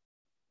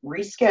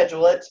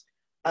reschedule it.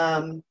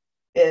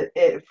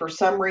 For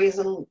some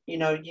reason,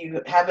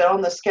 you have it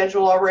on the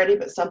schedule already,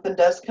 but something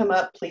does come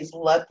up, please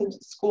let the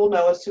school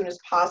know as soon as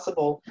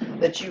possible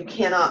that you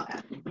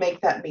cannot make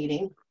that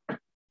meeting.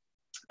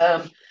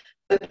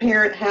 The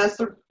parent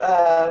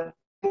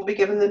will be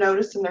given the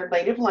notice in their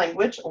native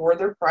language or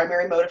their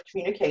primary mode of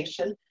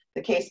communication.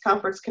 The case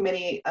conference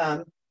committee,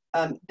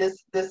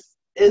 this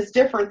is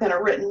different than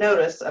a written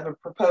notice of a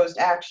proposed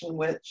action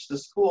which the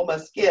school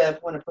must give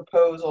when a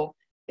proposal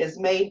is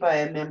made by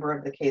a member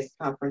of the case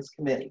conference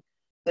committee.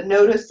 The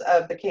notice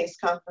of the case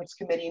conference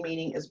committee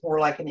meeting is more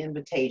like an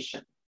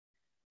invitation.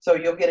 So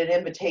you'll get an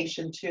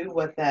invitation to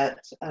what that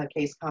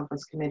case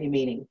conference committee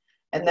meeting,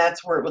 and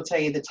that's where it will tell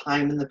you the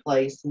time and the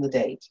place and the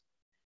date.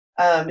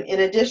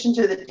 In addition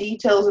to the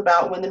details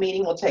about when the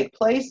meeting will take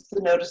place,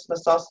 the notice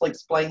must also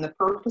explain the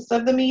purpose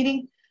of the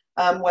meeting,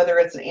 whether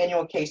it's an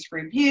annual case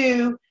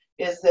review,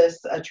 is this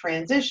a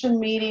transition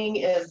meeting,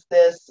 is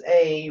this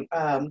a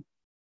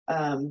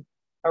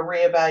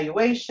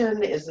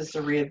reevaluation, is this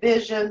a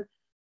revision,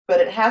 but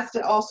it has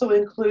to also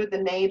include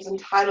the names and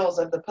titles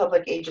of the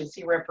public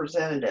agency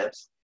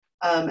representatives,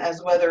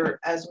 as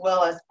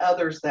well as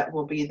others that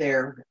will be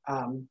there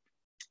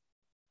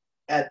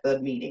at the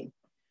meeting.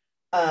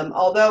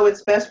 Although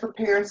it's best for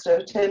parents to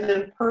attend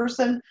in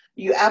person,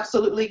 you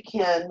absolutely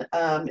can,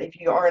 if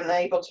you are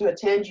unable to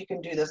attend, you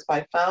can do this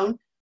by phone.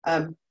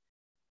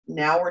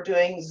 Now we're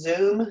doing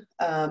Zoom.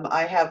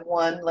 I have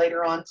one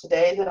later on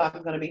today that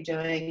I'm going to be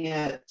doing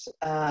it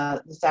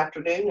this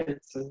afternoon.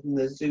 It's in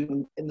the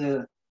Zoom, in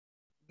the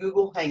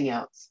Google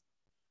Hangouts.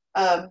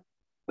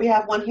 We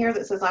have one here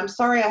that says, I'm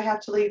sorry I have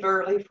to leave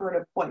early for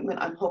an appointment.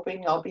 I'm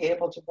hoping I'll be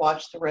able to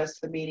watch the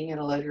rest of the meeting at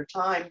a later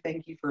time.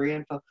 Thank you for your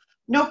info.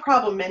 No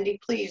problem, Mindy.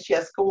 Please,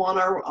 yes, go on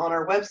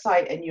our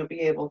website and you'll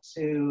be able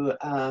to,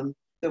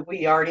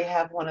 we already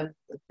have one of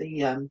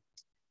the,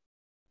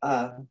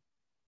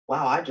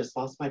 wow, I just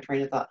lost my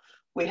train of thought.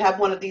 We have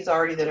one of these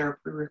already that are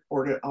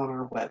pre-recorded on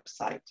our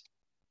website.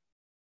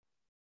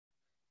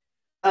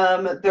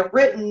 The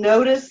written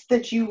notice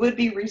that you would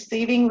be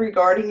receiving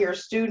regarding your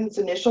student's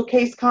initial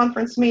case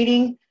conference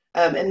meeting,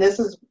 and this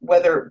is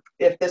whether,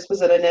 if this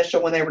was an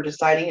initial when they were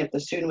deciding if the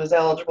student was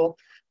eligible,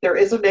 there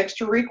is an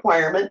extra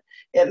requirement.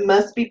 It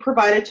must be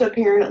provided to a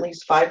parent at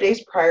least 5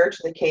 days prior to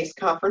the case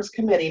conference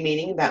committee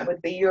meeting. That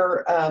would be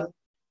your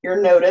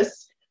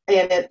notice.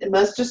 And it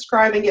must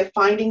describe and give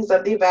findings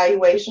of the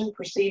evaluation,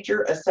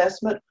 procedure,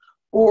 assessment,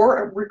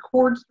 or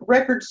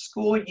record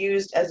school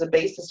used as a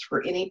basis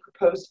for any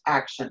proposed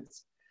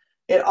actions.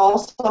 It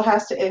also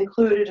has to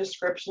include a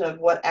description of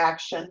what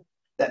action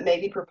that may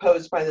be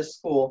proposed by the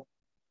school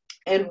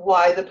and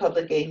why the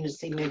public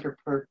agency may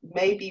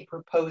be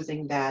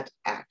proposing that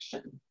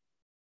action.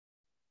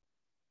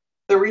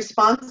 The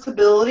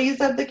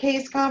responsibilities of the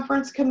case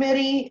conference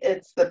committee,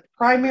 it's the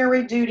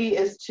primary duty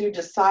is to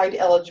decide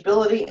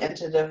eligibility and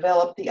to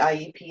develop the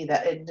IEP,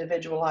 that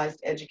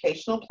individualized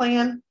educational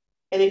plan.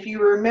 And if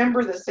you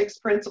remember the 6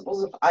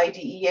 principles of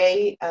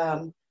IDEA,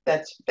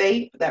 that's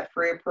FAPE, that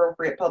free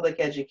appropriate public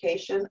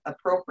education,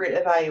 appropriate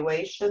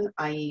evaluation,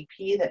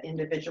 IEP, that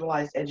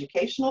individualized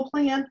educational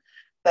plan,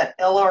 that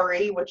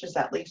LRE, which is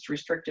that least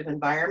restrictive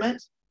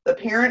environment, the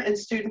parent and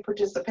student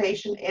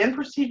participation, and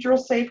procedural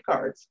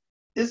safeguards.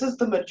 This is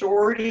the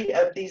majority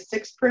of these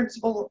 6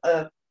 principles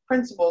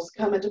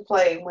come into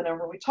play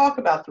whenever we talk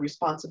about the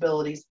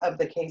responsibilities of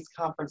the case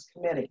conference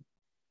committee.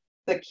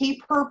 The key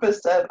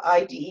purpose of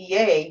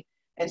IDEA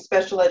and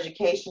special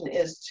education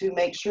is to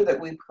make sure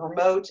that we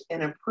promote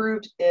and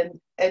improve in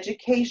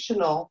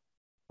educational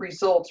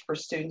results for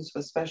students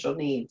with special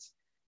needs,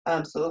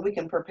 so that we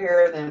can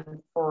prepare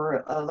them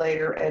for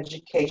later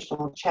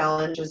educational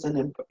challenges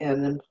and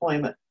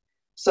employment.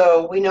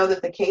 So we know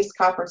that the case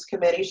conference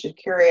committee should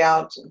carry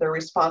out their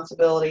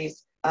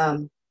responsibilities.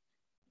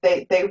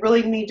 They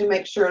really need to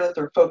make sure that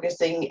they're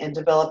focusing and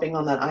developing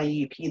on that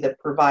IEP that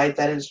provides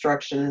that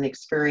instruction and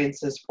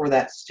experiences for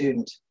that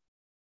student.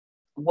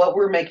 What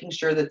we're making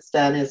sure that's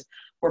done is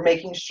we're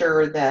making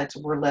sure that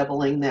we're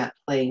leveling that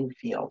playing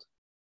field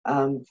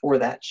for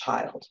that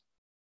child.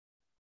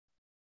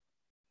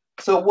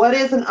 So what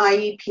is an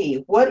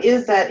IEP? What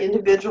is that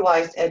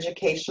individualized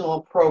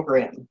educational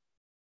program?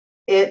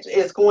 It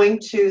is going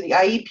to, the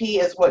IEP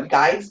is what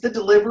guides the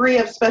delivery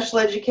of special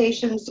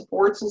education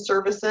supports and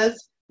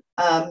services.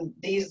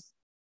 The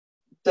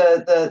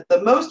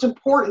most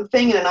important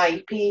thing in an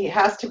IEP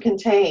has to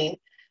contain,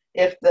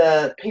 if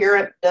the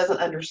parent doesn't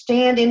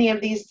understand any of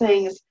these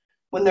things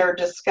when they're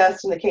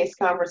discussed in the case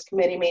conference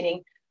committee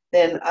meeting,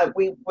 then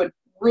we would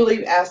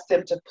really ask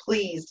them to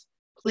please,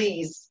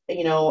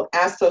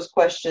 ask those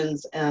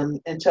questions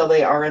until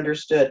they are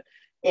understood.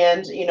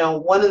 And,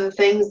 one of the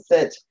things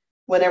that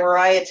whenever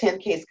I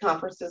attend case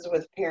conferences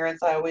with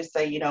parents, I always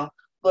say,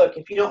 look,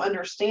 if you don't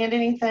understand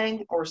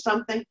anything or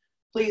something,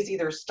 please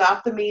either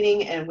stop the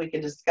meeting and we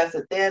can discuss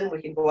it then,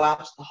 we can go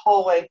out to the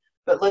hallway,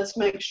 but let's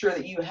make sure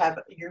that you have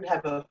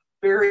a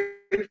very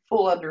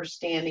full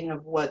understanding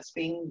of what's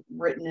being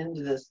written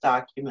into this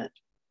document.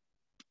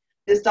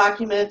 This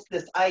document,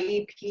 this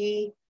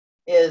IEP,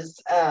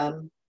 is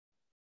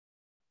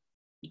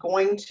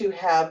going to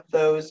have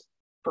those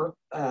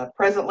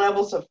present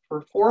levels of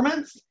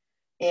performance,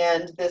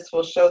 and this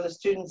will show the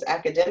student's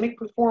academic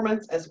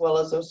performance as well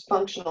as those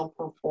functional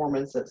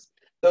performances,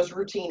 those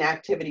routine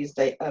activities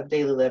of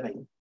daily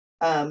living.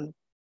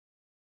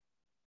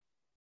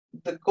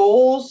 The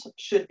goals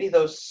should be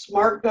those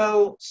SMART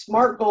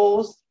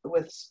goals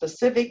with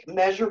specific,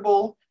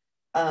 measurable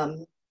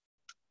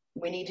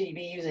We need to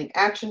be using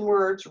action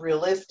words,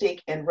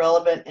 realistic and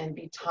relevant, and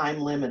be time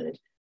limited.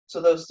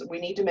 So we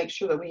need to make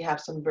sure that we have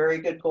some very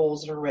good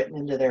goals that are written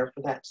into there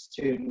for that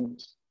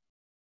student.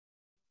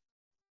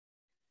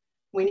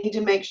 We need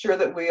to make sure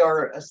that we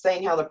are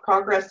saying how the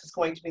progress is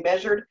going to be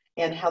measured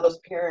and how those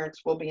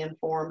parents will be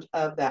informed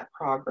of that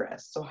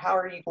progress. So how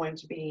are you going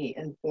to be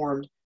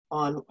informed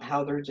on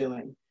how they're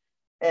doing?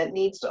 It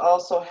needs to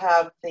also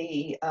have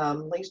the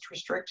least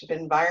restrictive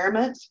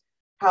environment,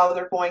 how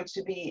they're going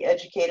to be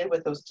educated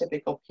with those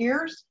typical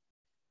peers.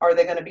 Are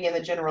they going to be in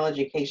the general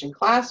education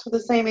class with the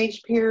same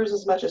age peers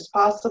as much as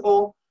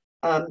possible?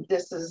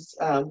 This is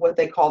what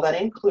they call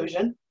that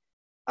inclusion.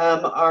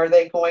 Are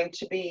there going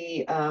to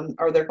be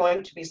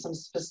some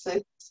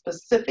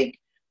specific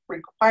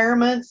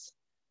requirements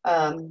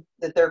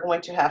that they're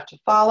going to have to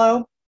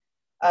follow?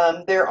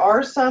 There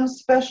are some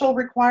special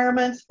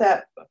requirements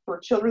that for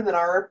children that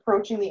are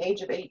approaching the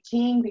age of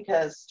 18,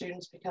 because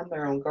students become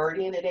their own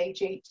guardian at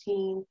age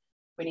 18.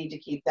 We need to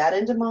keep that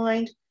into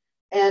mind.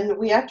 And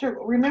we have to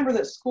remember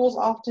that schools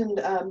often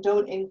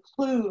don't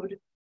include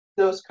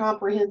those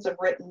comprehensive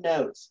written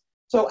notes.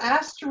 So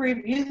ask to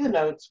review the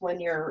notes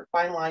when you're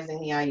finalizing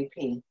the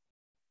IEP.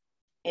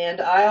 And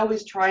I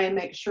always try and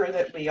make sure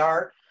that we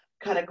are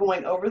kind of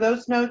going over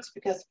those notes,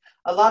 because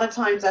a lot of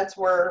times that's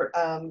where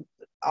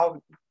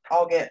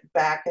I'll get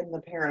back and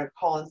the parent will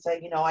call and say,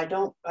 you know, I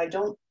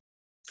don't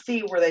see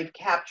where they've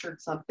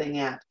captured something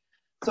at.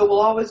 So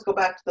we'll always go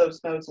back to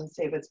those notes and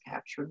see if it's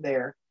captured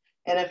there.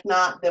 And if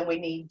not, then we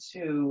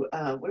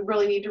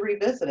really need to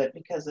revisit it,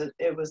 because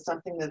it was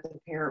something that the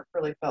parent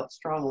really felt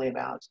strongly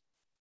about.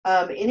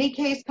 Any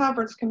case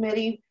conference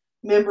committee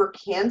member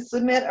can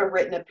submit a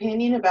written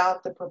opinion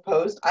about the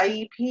proposed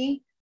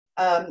IEP.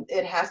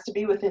 It has to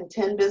be within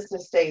 10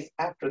 business days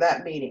after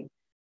that meeting.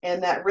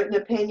 And that written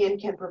opinion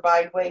can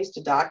provide ways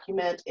to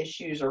document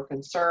issues or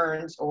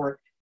concerns or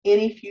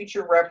any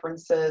future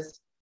references,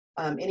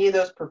 any of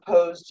those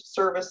proposed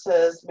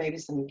services, maybe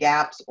some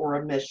gaps or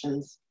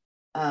omissions,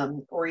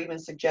 or even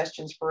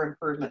suggestions for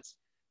improvements.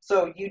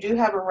 So you do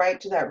have a right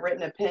to that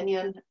written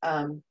opinion,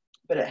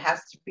 but it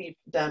has to be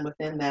done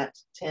within that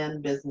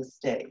 10 business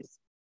days.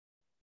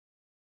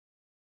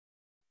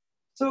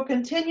 So a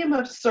continuum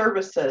of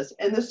services,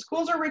 and the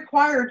schools are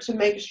required to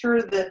make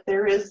sure that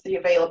there is the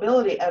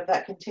availability of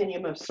that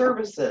continuum of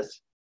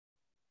services.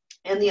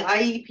 And the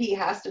IEP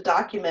has to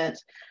document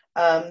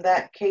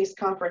that case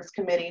conference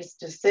committee's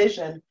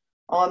decision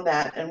on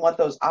that and what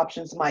those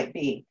options might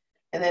be.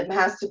 And it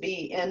has to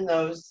be in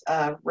those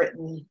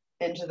written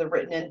into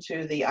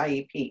the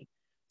IEP.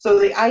 So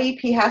the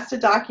IEP has to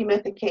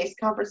document the case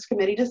conference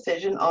committee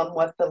decision on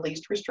what the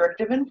least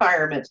restrictive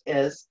environment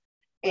is,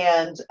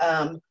 and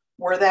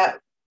where that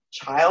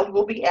child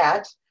will be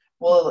at.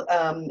 Will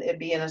it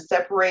be in a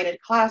separated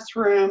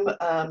classroom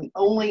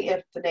only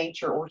if the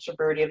nature or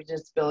severity of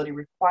disability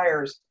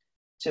requires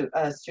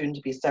a student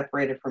to be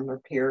separated from their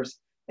peers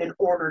in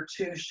order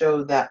to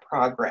show that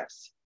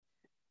progress.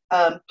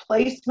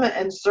 Placement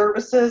and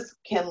services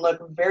can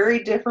look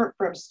very different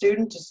from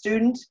student to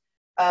student.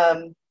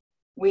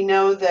 We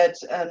know that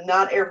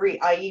not every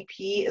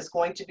IEP is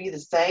going to be the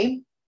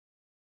same.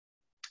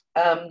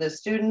 The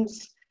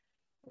students,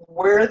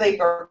 where they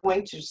are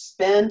going to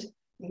spend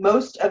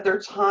most of their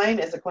time,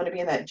 is it going to be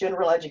in that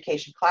general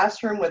education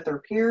classroom with their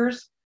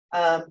peers?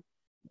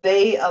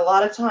 They a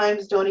lot of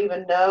times don't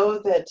even know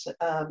that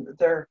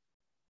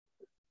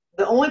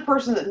the only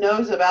person that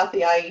knows about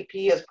the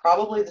IEP is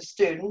probably the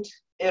student,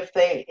 if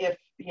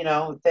you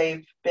know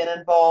they've been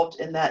involved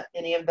in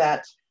any of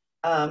that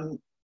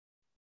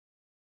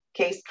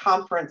case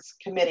conference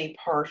committee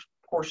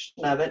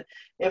portion of it.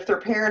 If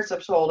their parents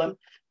have told them,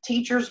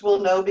 teachers will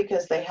know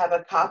because they have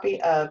a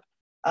copy of,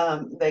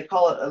 they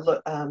call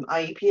it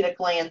IEP at a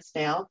glance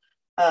now.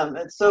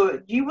 And so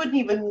you wouldn't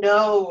even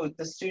know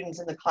the students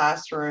in the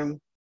classroom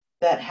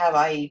that have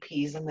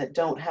IEPs and that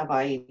don't have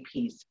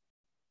IEPs.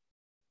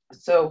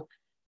 So,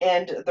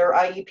 and their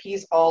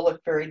IEPs all look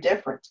very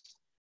different.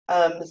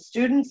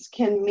 Students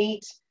can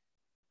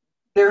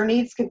their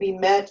needs can be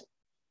met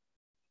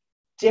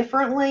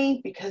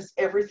differently because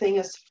everything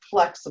is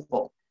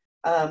flexible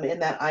in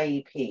that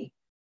IEP.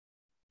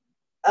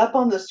 Up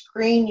on the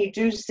screen, you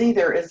do see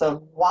there is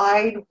a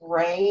wide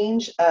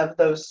range of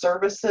those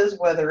services,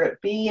 whether it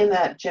be in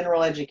that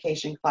general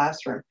education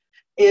classroom.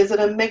 Is it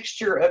a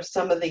mixture of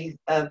some of the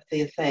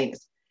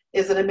things?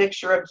 Is it a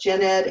mixture of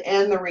gen ed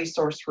and the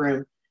resource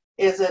room?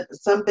 Is it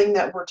something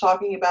that we're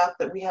talking about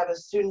that we have a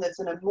student that's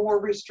in a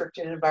more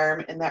restricted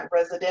environment in that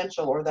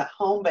residential or that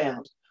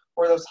homebound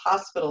or those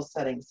hospital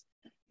settings?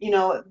 You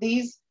know,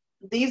 these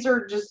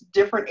are just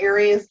different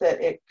areas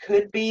that it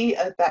could be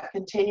at that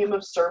continuum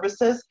of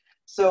services.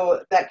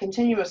 So that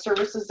continuum of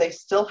services, they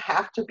still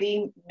have to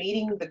be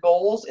meeting the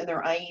goals in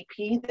their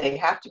IEP. They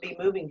have to be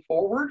moving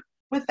forward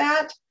with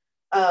that.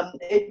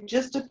 It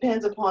just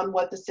depends upon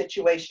what the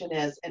situation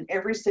is, and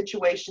every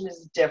situation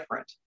is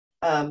different.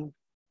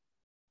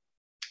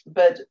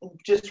 But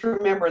just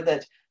remember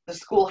that the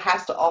school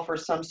has to offer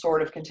some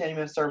sort of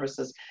continuum of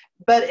services.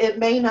 But it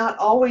may not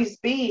always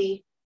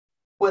be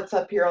what's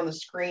up here on the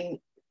screen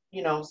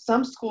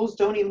some schools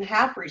don't even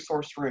have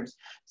resource rooms.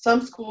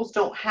 Some schools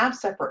don't have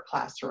separate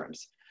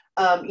classrooms.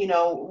 We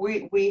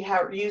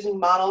are using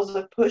models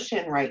of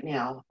push-in right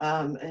now,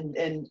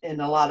 in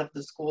a lot of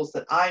the schools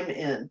that I'm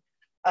in.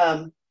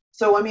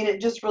 So, I mean, it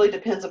just really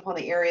depends upon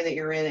the area that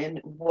you're in and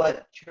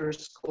what your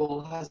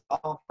school has to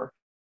offer.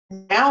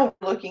 Now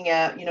we're looking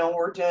at,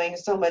 we're doing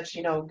so much,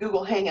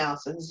 Google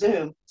Hangouts and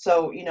Zoom.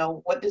 So,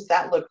 what does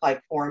that look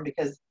like for them?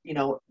 Because,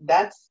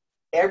 that's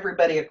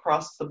everybody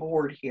across the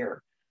board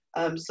here.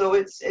 So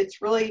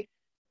it's really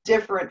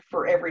different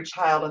for every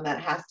child, and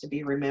that has to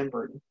be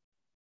remembered.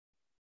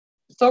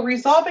 So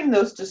resolving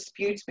those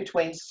disputes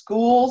between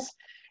schools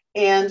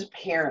and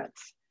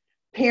parents.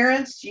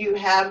 Parents, you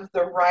have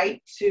the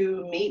right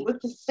to meet with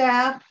the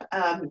staff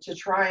to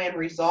try and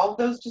resolve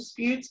those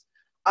disputes.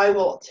 I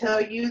will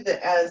tell you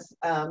that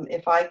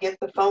if I get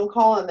the phone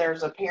call and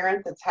there's a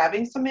parent that's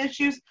having some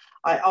issues,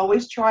 I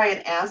always try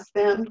and ask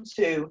them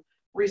to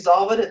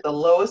resolve it at the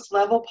lowest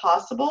level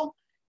possible,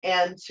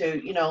 and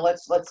to,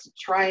 let's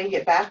try and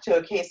get back to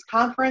a case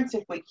conference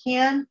if we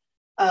can,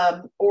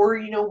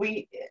 or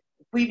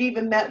we've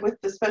even met with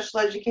the special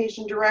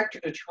education director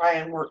to try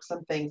and work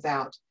some things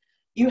out.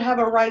 You have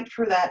a right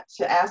for that,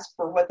 to ask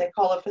for what they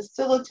call a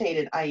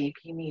facilitated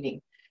IEP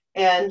meeting.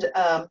 And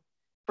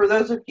for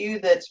those of you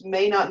that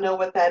may not know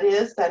what that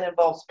is, that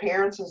involves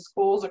parents and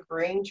schools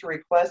agreeing to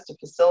request a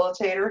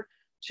facilitator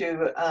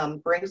to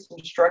bring some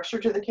structure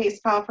to the case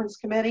conference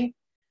committee,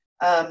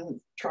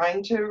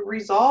 trying to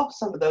resolve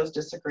some of those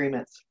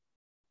disagreements.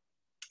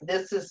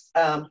 This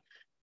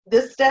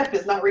step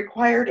is not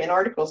required in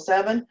Article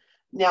 7.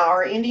 Now,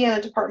 our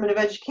Indiana Department of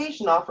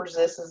Education offers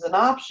this as an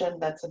option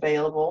that's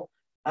available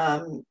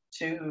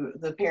to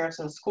the parents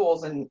and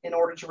schools. And in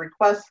order to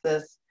request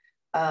this,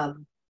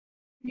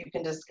 you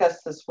can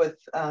discuss this with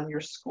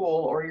your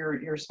school or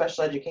your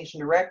special education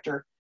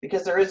director,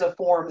 because there is a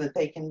form that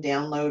they can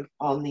download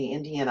on the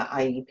Indiana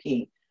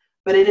IEP.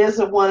 But it is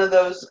one of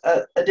those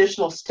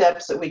additional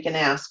steps that we can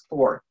ask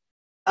for.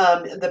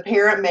 The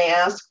parent may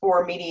ask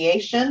for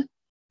mediation,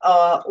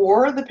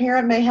 or the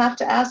parent may have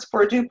to ask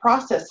for a due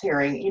process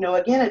hearing.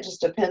 Again, it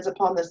just depends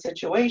upon the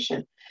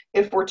situation.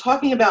 If we're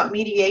talking about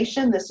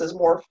mediation, this is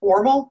more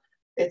formal,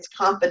 it's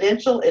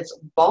confidential, it's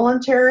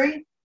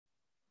voluntary.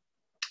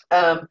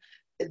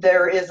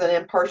 There is an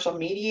impartial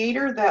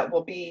mediator that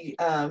will be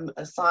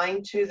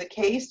assigned to the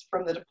case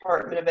from the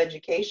Department of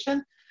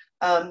Education.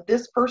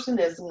 This person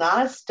is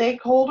not a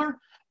stakeholder.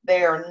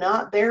 They are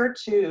not there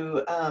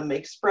to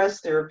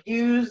express their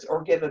views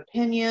or give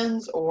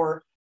opinions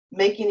or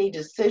make any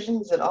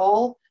decisions at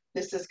all.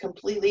 This is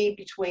completely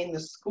between the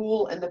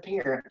school and the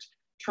parent,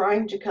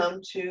 trying to come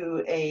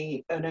to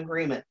an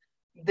agreement.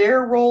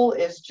 Their role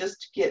is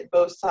just to get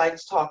both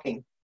sides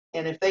talking.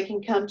 And if they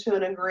can come to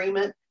an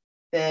agreement,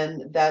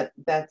 then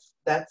that's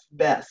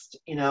best.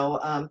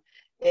 There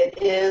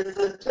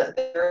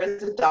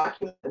is a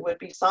document that would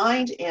be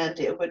signed, and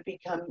it would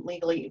become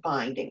legally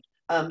binding.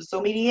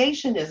 So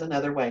mediation is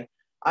another way.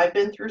 I've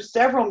been through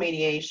several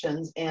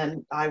mediations,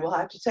 and I will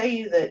have to tell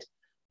you that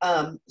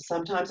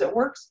sometimes it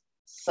works,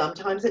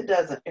 sometimes it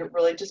doesn't. It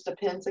really just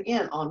depends,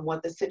 again, on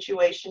what the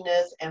situation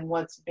is and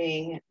what's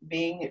being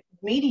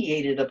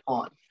mediated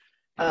upon.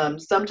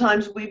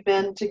 Sometimes we've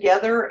been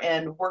together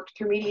and worked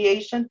through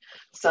mediation.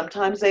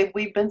 Sometimes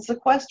we've been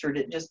sequestered.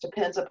 It just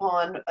depends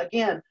upon,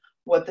 again,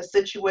 what the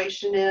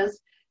situation is,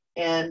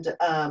 and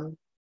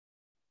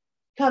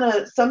kind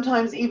of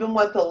sometimes even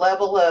what the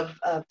level of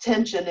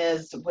tension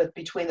is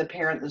between the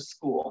parent and the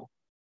school.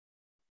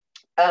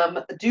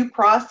 Due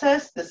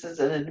process, this is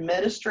an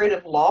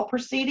administrative law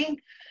proceeding.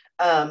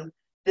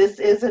 This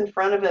is in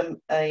front of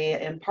an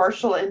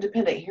impartial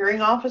independent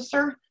hearing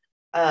officer.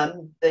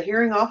 The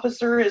hearing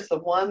officer is the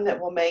one that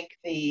will make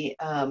the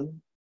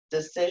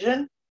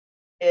decision.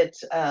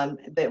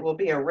 That will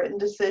be a written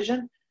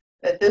decision.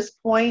 At this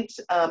point,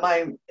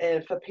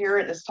 if a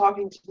parent is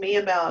talking to me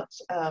about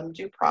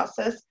due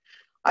process,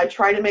 I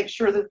try to make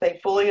sure that they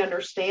fully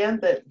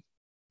understand that,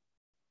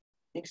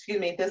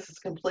 this is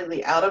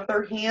completely out of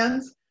their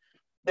hands.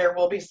 There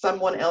will be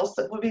someone else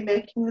that will be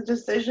making the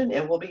decision.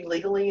 It will be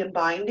legally and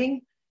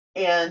binding,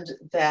 and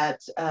that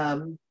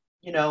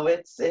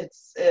it's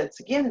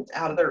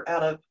out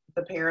of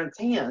the parent's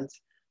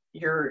hands.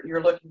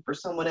 You're looking for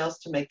someone else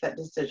to make that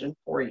decision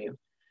for you.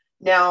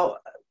 Now,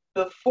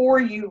 before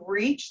you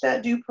reach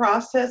that due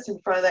process in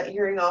front of that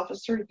hearing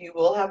officer, you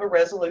will have a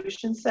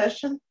resolution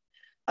session.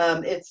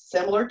 It's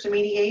similar to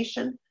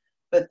mediation,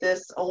 but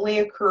this only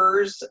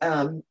occurs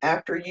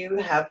after you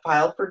have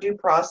filed for due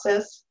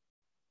process.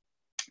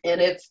 And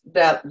it's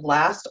that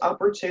last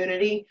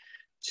opportunity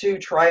to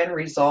try and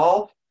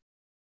resolve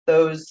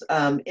those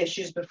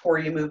issues before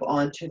you move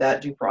on to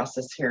that due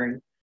process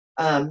hearing.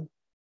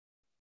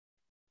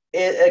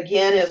 It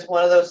again is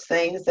one of those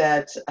things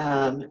that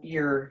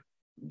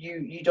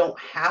you don't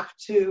have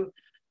to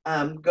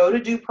go to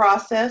due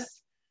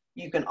process.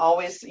 You can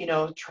always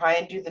try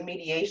and do the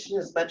mediation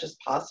as much as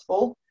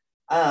possible.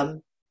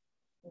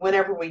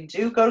 Whenever we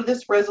do go to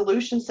this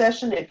resolution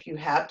session, if you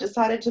have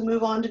decided to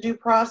move on to due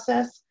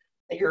process,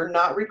 You're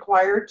not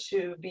required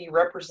to be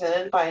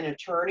represented by an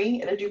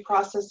attorney at a due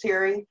process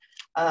hearing.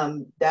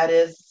 That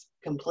is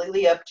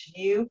completely up to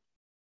you.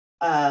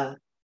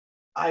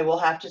 I will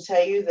have to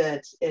tell you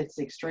that it's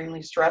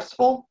extremely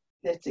stressful.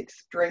 It's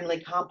extremely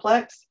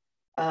complex.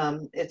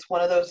 It's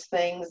one of those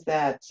things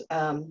that,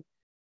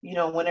 you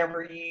know,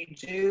 whenever you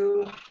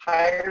do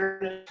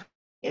hire,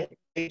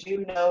 they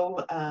do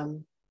know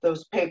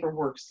those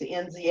paperworks, the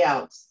ins, the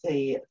outs,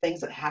 the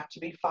things that have to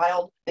be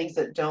filed, things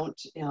that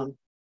don't.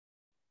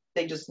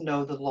 They just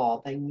know the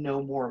law. They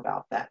know more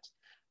about that.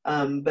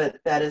 But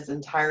that is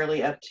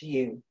entirely up to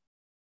you.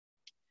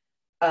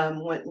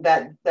 When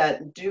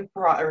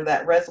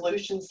that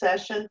resolution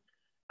session,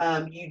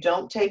 you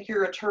don't take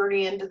your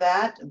attorney into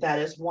that. That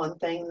is one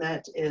thing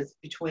that is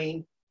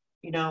between,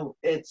 you know,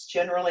 it's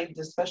generally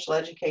the special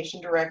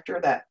education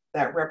director,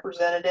 that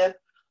representative,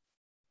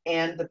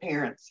 and the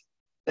parents.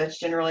 That's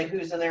generally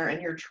who's in there,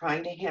 and you're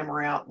trying to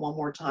hammer out one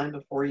more time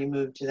before you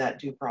move to that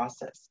due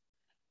process.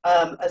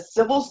 A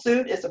civil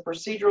suit is a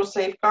procedural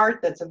safeguard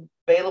that's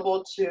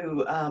available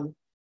to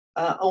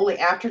only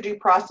after due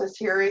process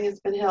hearing has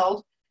been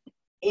held.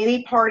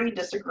 Any party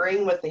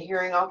disagreeing with the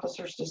hearing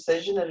officer's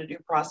decision at a due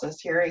process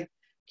hearing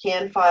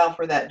can file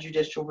for that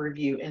judicial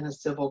review in a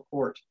civil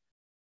court.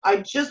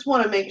 I just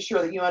want to make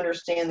sure that you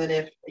understand that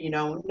if, you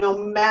know, no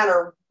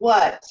matter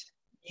what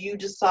you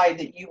decide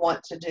that you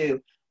want to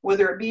do,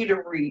 whether it be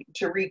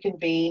to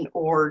reconvene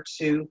or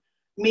to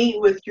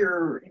meet with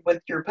your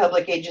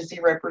public agency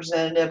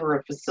representative or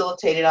a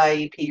facilitated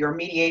IEP or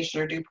mediation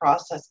or due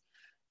process,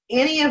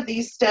 any of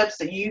these steps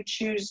that you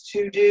choose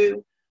to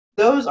do,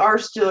 those are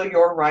still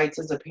your rights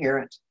as a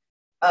parent.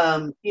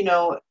 You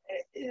know,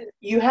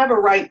 you have a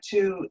right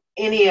to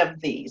any of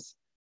these.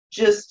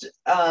 Just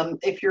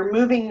if you're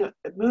moving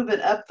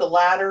up the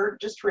ladder,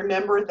 just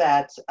remember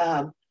that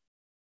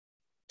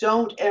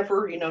don't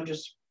ever, you know,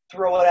 just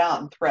throw it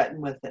out and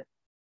threaten with it.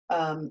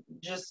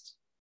 Just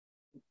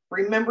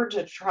remember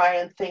to try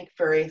and think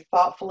very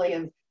thoughtfully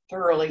and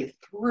thoroughly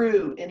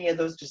through any of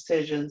those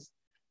decisions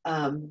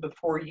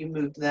before you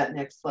move to that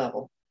next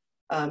level.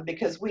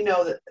 Because we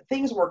know that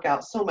things work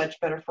out so much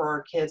better for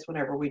our kids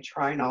whenever we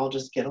try and all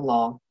just get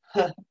along.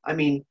 I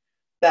mean,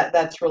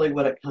 that's really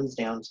what it comes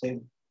down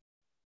to.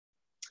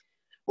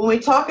 When we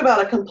talk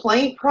about a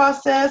complaint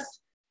process,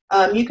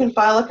 you can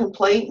file a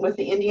complaint with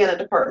the Indiana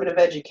Department of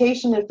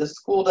Education if the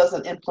school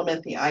doesn't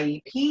implement the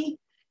IEP.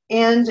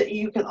 And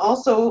you can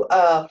also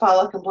file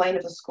a complaint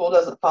if the school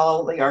doesn't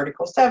follow the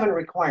Article 7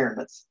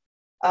 requirements.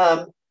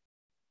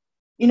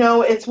 You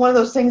know, it's one of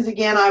those things,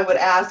 again, I would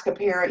ask a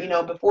parent, you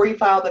know, before you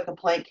file the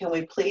complaint, can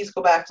we please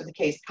go back to the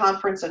case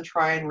conference and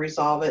try and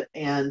resolve it?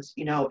 And,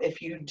 you know,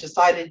 if you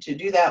decided to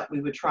do that, we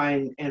would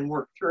try and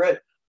work through it.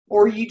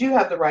 Or you do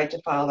have the right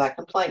to file that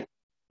complaint.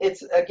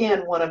 It's,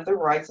 again, one of the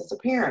rights as a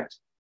parent.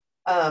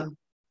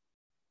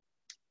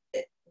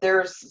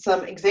 There's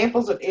some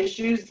examples of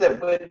issues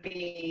that would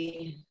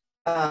be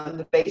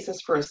the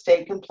basis for a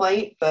state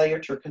complaint: failure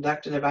to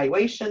conduct an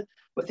evaluation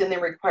within the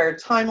required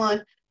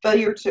timeline,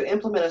 failure to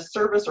implement a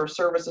service or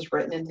services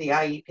written into the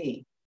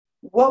IEP.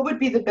 What would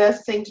be the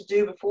best thing to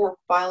do before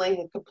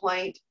filing a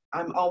complaint?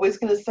 I'm always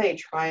going to say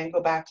try and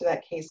go back to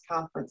that case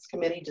conference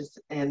committee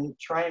and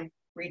try and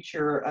reach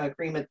your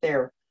agreement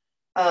there.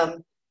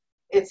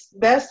 It's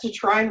best to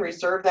try and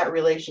reserve that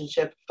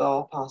relationship if at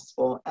all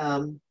possible.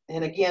 And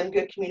again,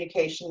 good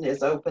communication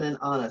is open and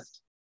honest.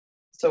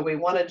 So we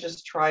want to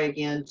just try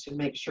again to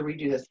make sure we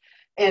do this.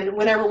 And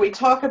whenever we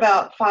talk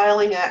about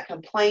filing that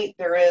complaint,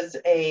 there is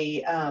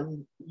a,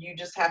 you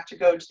just have to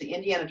go to the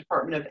Indiana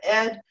Department of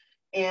Ed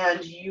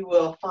and you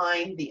will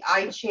find the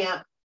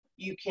iChamp.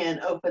 You can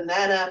open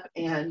that up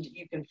and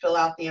you can fill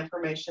out the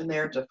information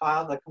there to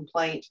file the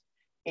complaint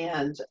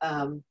and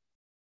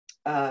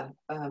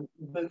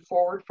move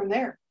forward from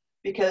there.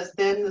 Because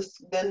then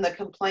the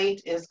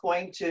complaint is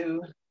going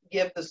to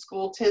give the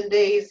school 10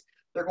 days.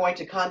 They're going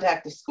to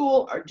contact the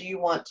school, or do you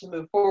want to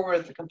move forward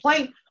with the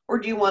complaint, or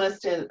do you want us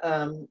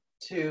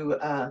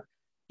to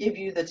give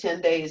you the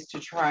 10 days to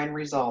try and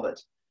resolve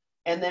it?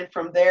 And then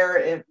from there,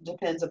 it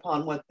depends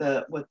upon what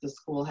the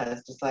school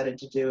has decided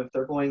to do. If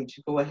they're going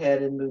to go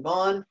ahead and move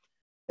on,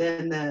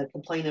 then the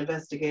complaint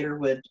investigator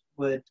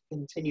would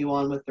continue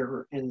on with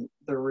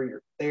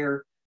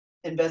their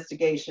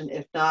investigation.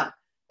 If not,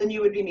 then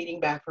you would be meeting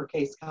back for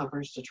case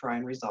conference to try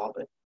and resolve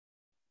it.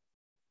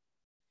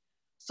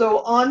 So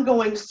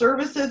ongoing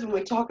services, when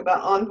we talk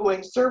about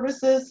ongoing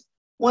services,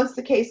 once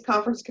the case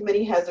conference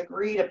committee has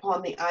agreed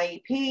upon the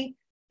IEP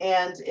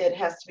and it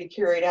has to be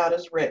carried out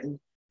as written,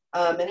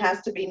 it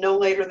has to be no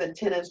later than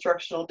 10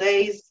 instructional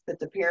days that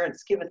the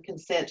parents given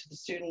consent to the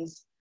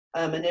student's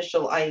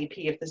initial IEP.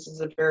 If this is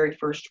the very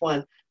first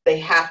one, they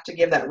have to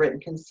give that written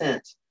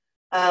consent.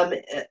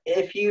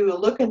 If you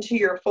look into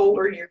your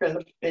folder, you're going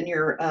to, in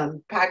your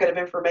packet of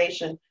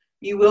information,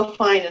 you will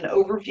find an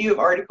overview of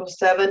Article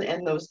 7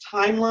 and those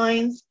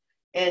timelines,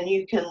 and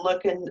you can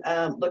look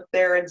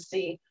there and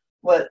see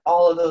what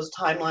all of those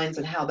timelines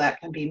and how that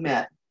can be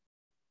met.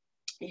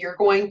 You're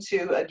going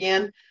to,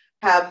 again,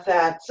 have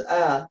that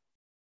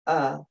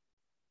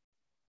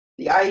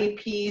The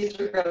IEPs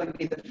are going to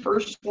be the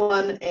first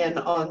one, and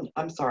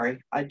I'm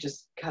sorry, I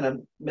just kind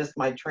of missed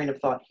my train of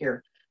thought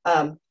here.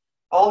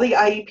 All the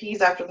IEPs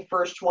after the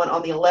first one,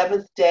 on the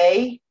 11th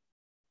day,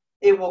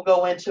 it will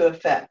go into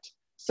effect.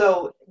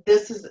 So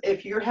this is,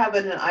 if you're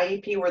having an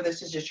IEP where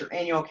this is just your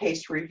annual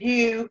case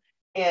review,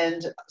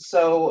 and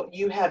so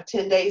you have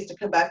 10 days to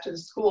come back to the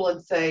school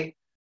and say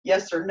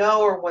yes or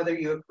no, or whether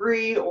you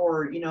agree,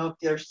 or if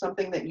there's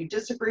something that you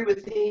disagree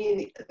with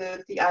the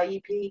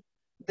IEP,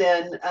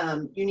 then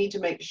you need to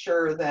make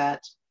sure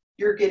that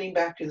you're getting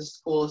back to the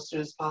school as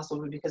soon as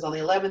possible, because on the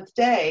 11th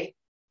day,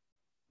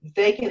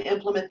 they can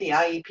implement the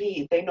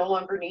IEP. They no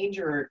longer need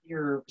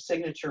your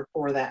signature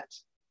for that.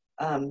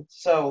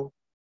 So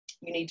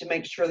you need to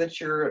make sure that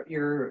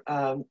you're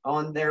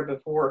on there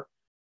before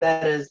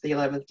that is the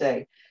 11th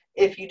day.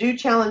 If you do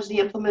challenge the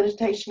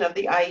implementation of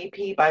the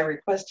IEP by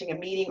requesting a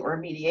meeting or a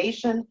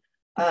mediation,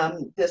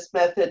 this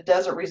method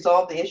doesn't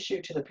resolve the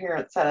issue to the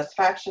parent's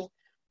satisfaction.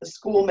 The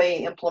school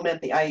may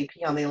implement the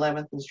IEP on the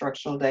 11th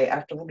instructional day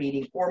after the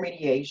meeting or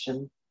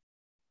mediation,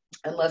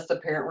 unless the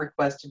parent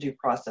requests a due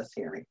process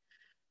hearing.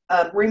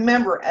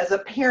 Remember, as a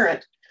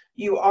parent,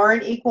 you are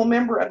an equal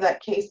member of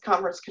that case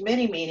conference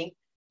committee meeting,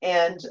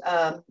 and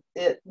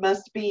it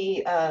must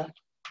be,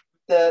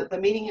 the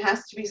meeting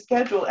has to be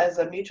scheduled as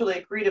a mutually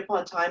agreed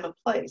upon time and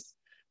place.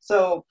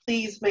 So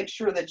please make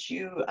sure that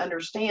you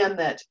understand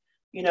that,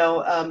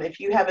 if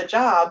you have a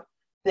job,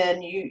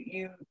 then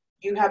you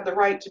have the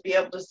right to be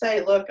able to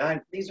say, look,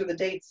 these are the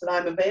dates that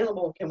I'm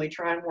available. Can we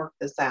try and work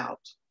this out?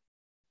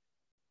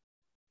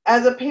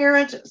 As a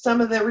parent,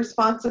 some of the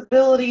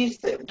responsibilities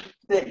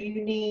that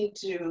you need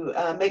to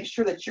make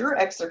sure that you're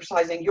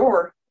exercising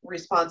your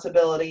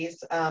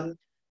responsibilities,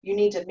 you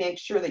need to make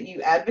sure that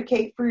you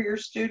advocate for your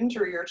student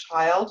or your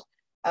child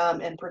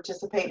and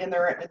participate in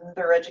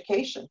their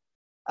education.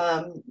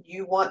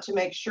 You want to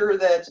make sure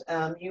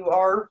that you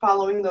are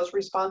following those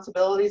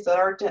responsibilities that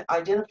are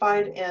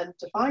identified and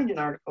defined in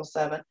Article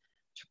 7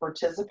 to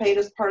participate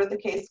as part of the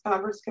case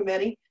conference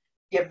committee,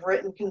 give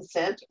written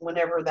consent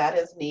whenever that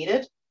is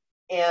needed,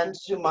 and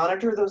to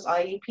monitor those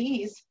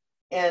IEPs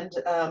and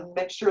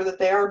make sure that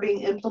they are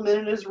being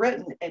implemented as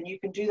written. And you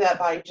can do that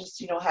by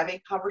just, having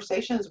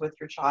conversations with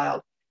your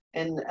child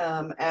and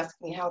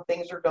asking how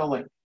things are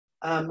going.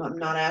 I'm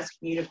not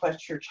asking you to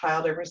question your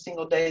child every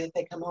single day that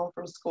they come home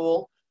from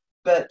school,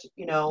 but,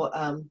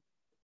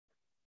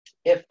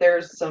 if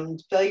there's some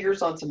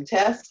failures on some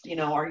tests,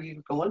 are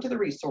you going to the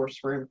resource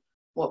room?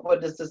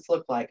 What does this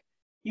look like?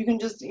 You can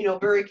just,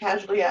 very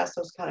casually ask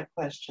those kind of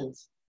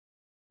questions.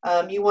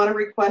 You want to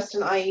request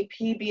an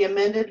IEP be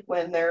amended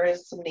when there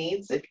is some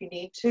needs, if you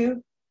need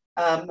to.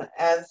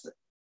 As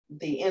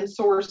the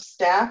in-source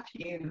staff,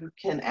 you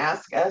can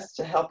ask us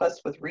to help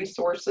us with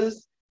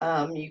resources.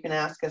 You can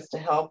ask us to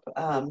help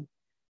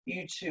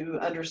you to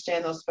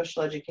understand those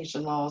special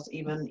education laws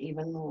even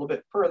a little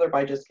bit further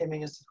by just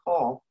giving us a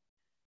call.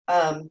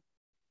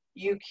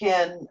 You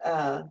can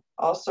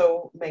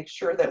also make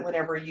sure that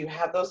whenever you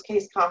have those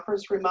case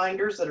conference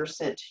reminders that are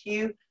sent to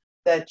you,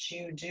 that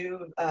you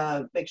do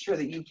make sure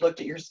that you've looked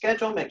at your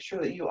schedule, make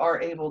sure that you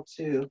are able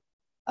to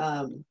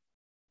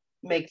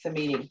make the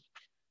meeting,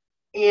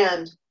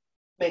 and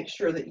make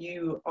sure that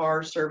you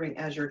are serving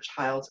as your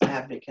child's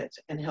advocate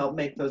and help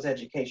make those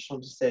educational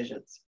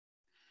decisions.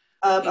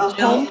 Hey,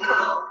 Jill,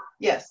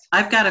 yes.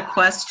 I've got a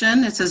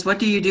question. It says, what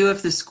do you do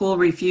if the school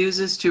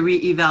refuses to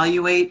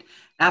reevaluate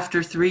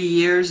after 3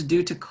 years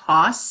due to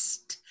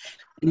cost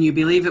and you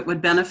believe it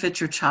would benefit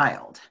your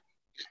child?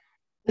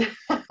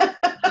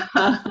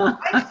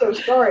 I'm so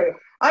sorry.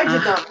 I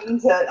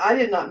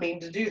did not mean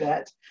to do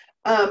that.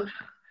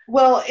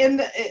 Well,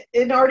 in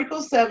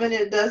Article 7,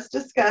 it does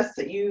discuss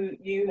that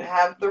you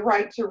have the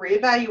right to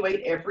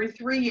reevaluate every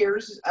 3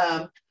 years.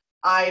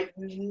 I've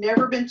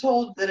never been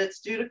told that it's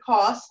due to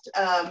cost.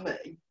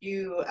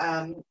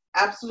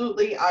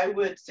 Absolutely, I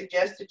would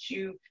suggest that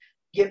you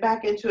get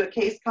back into a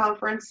case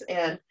conference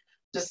and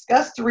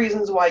discuss the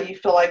reasons why you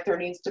feel like there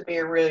needs to be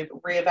a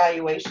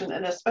reevaluation,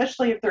 and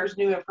especially if there's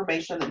new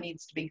information that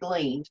needs to be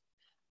gleaned.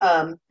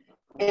 And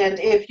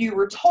if you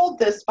were told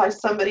this by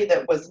somebody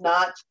that was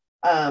not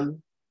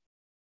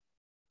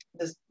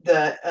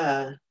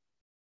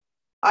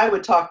I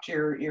would talk to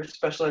your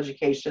special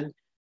education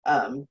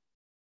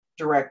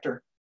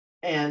director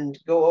and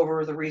go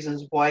over the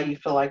reasons why you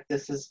feel like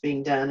this is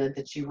being done and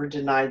that you were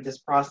denied this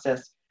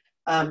process.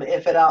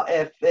 If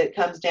it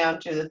comes down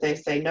to that they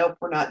say, nope,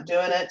 we're not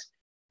doing it,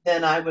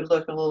 then I would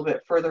look a little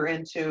bit further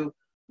into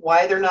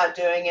why they're not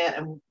doing it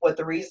and what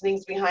the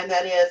reasonings behind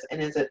that is,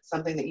 and is it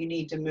something that you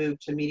need to move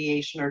to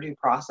mediation or due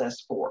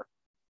process for?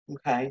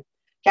 Okay.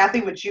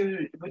 Kathy, would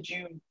you?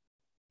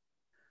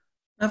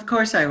 Of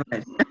course I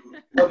would.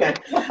 Okay.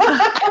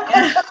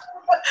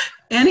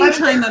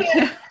 Anytime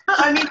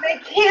they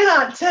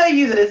cannot tell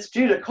you that it's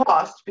due to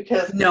cost,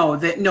 because no.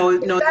 That's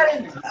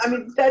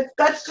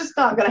just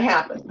not going to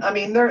happen. I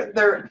mean,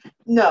 that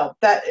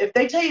if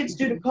they tell you it's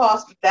due to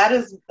cost,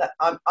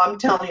 I'm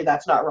telling you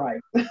that's not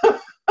right.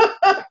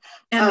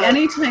 And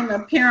anytime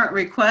a parent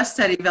requests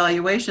that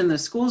evaluation, the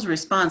school's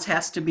response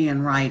has to be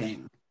in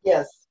writing.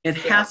 Yes. It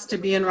has to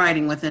be in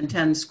writing within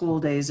 10 school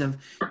days of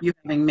you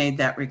having made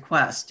that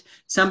request.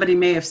 Somebody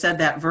may have said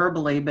that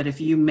verbally, but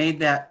if you made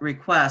that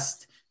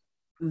request,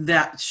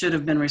 that should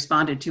have been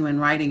responded to in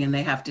writing, and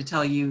they have to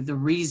tell you the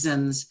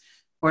reasons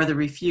for the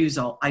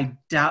refusal. I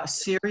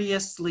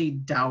seriously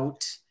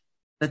doubt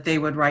that they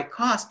would write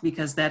cost,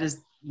 because that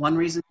is one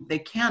reason they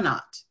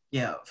cannot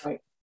give. Right.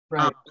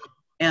 Um, Right.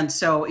 and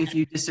so if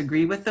you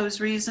disagree with those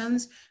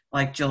reasons,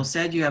 like Jill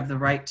said, you have the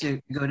right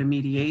to go to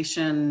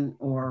mediation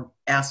or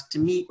ask to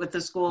meet with the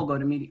school, go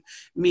to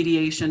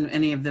mediation,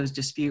 any of those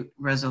dispute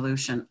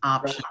resolution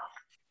options.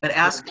 But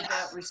ask for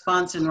that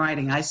response in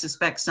writing. I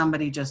suspect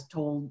somebody just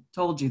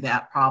told you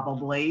that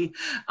probably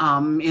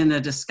in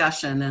a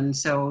discussion. And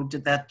so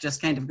that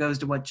just kind of goes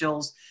to what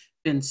Jill's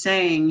been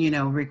saying, you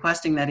know,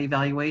 requesting that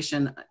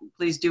evaluation.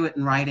 Please do it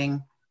in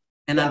writing.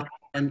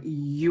 And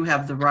you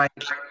have the right,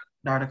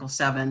 Article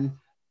 7,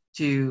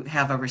 to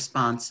have a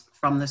response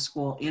from the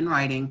school in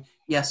writing,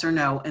 yes or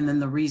no, and then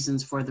the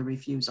reasons for the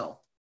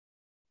refusal.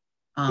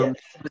 Yes.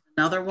 With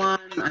another one,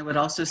 I would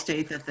also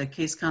state that the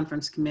case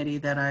conference committee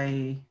that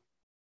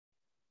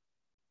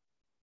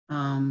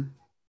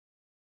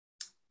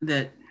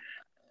that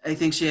I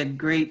think she had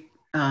great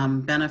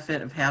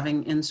benefit of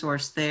having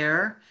in-source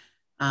there,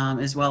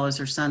 as well as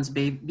her son's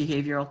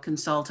behavioral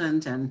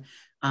consultant and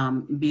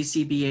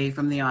BCBA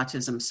from the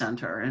Autism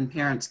Center, and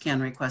parents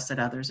can request that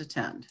others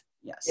attend.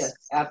 Yes. Yes,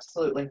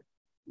 absolutely.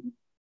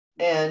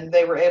 And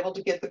they were able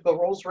to get the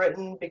rules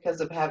written because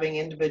of having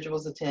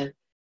individuals attend.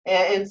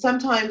 And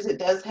sometimes it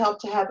does help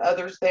to have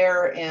others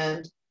there,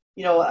 and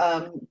you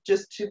know,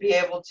 just to be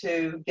able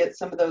to get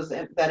some of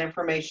that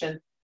information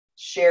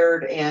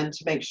shared, and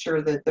to make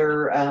sure that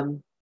they're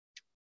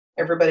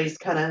everybody's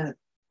kind of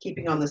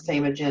keeping on the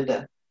same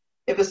agenda.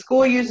 If a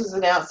school uses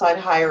an outside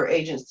hire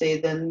agency,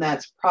 then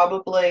that's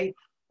probably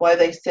why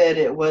they said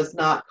it was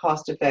not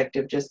cost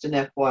effective. Just an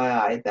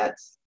FYI.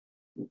 That's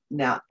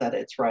not that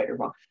it's right or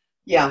wrong.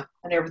 Yeah,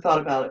 I never thought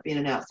about it being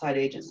an outside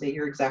agency.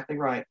 You're exactly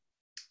right.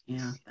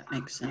 Yeah, that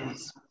makes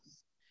sense.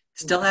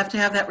 Still have to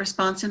have that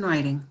response in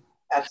writing.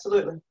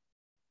 Absolutely.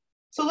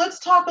 So let's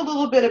talk a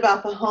little bit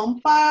about the home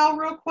file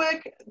real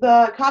quick.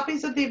 The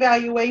copies of the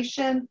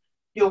evaluation,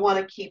 you'll want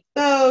to keep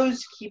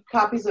those, keep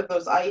copies of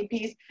those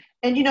IEPs.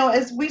 And you know,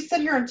 as we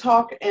sit here and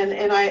talk, and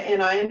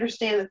I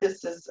understand that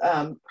this is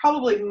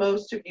probably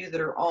most of you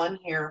that are on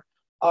here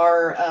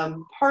are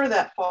part of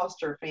that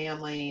foster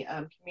family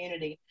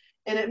community.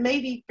 And it may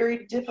be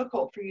very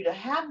difficult for you to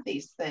have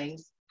these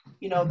things,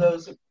 you know,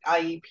 those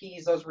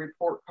IEPs, those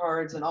report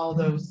cards, and all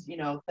those, you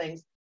know,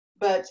 things.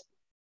 But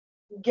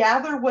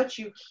gather what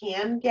you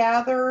can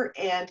gather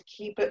and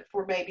keep it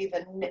for maybe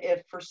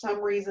if for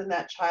some reason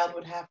that child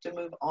would have to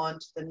move on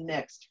to the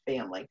next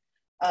family.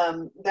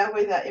 That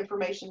way that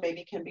information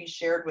maybe can be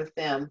shared with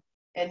them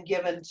and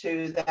given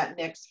to that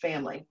next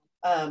family.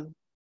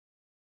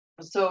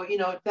 So, you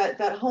know,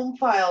 that home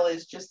file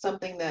is just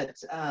something that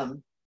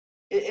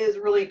it is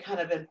really kind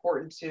of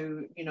important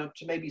to, you know,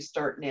 to maybe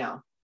start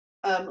now.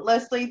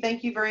 Leslie,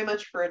 thank you very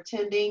much for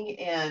attending,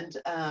 and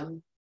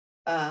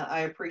I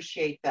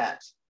appreciate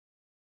that.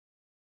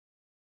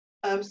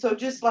 So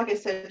just like I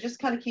said, just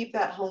kind of keep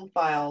that home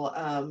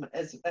file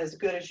as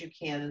good as you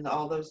can, and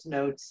all those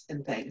notes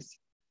and things.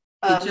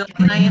 Jill,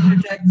 can I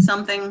interject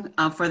something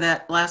for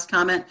that last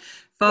comment?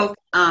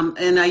 Folks,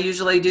 and I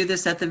usually do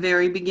this at the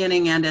very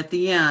beginning and at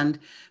the end,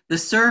 the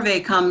survey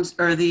comes,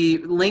 or the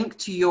link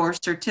to your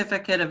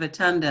certificate of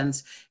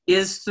attendance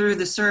is through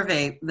the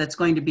survey that's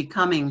going to be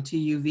coming to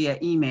you via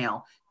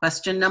email.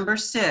 Question number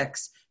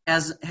 6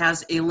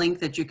 has a link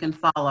that you can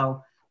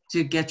follow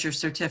to get your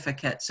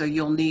certificate. So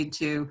you'll need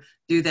to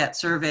do that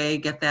survey,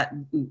 get that,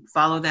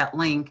 follow that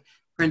link,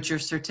 print your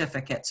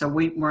certificate. So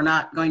we're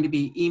not going to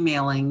be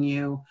emailing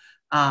you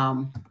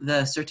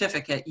the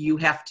certificate. You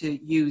have to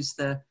use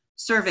the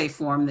survey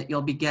form that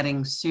you'll be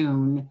getting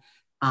soon.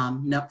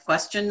 No,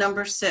 question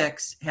number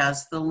 6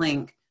 has the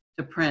link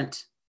to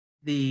print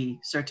the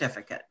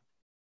certificate.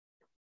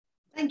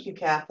 Thank you,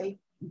 Kathy.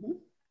 Mm-hmm.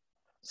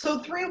 So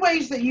 3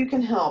 ways that you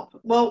can help.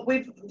 Well,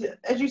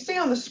 as you see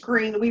on the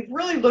screen, we've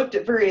really looked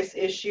at various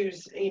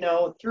issues, you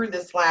know, through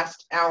this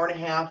last hour and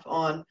a half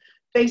on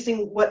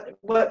facing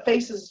what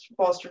faces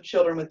foster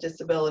children with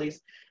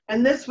disabilities.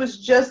 And this was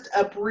just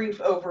a brief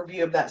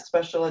overview of that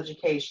special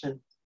education.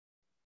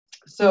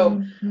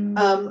 So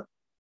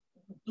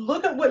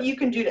look at what you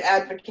can do to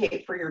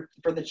advocate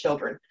for the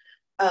children.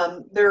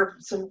 There are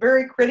some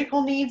very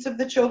critical needs of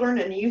the children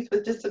and youth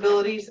with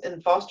disabilities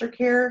in foster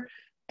care,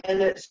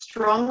 and it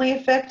strongly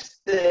affects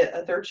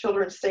their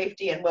children's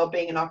safety and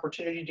well-being and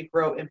opportunity to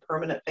grow in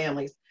permanent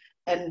families.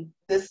 And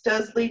this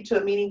does lead to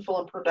a meaningful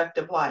and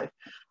productive life.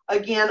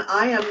 Again,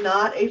 I am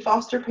not a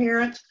foster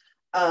parent.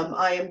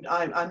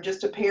 I'm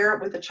just a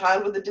parent with a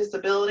child with a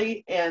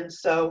disability, and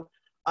so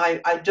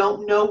I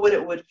don't know what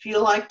it would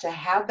feel like to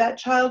have that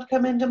child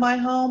come into my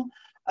home,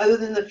 other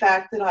than the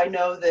fact that I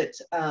know that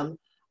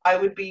I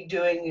would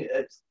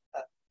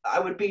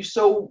be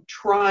so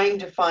trying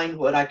to find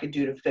what I could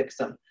do to fix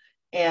them,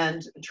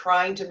 and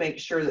trying to make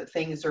sure that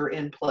things are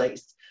in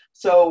place.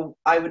 So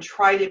I would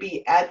try to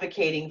be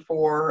advocating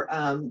for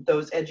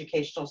those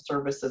educational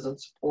services and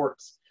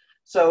supports.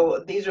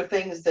 So these are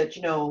things that,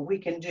 we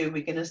can do.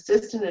 We can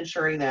assist in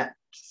ensuring that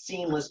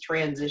seamless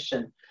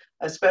transition,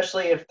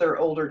 especially if they're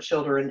older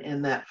children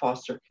in that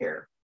foster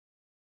care.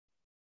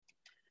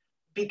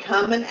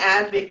 Become an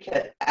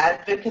advocate.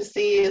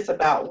 Advocacy is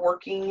about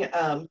working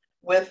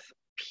with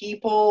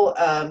people.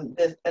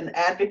 An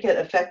advocate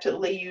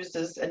effectively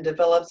uses and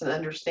develops an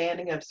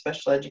understanding of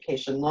special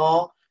education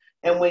law.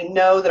 And we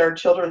know that our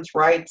children's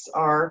rights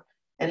are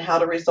and how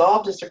to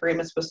resolve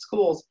disagreements with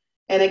schools.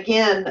 And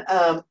again,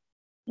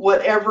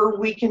 whatever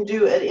we can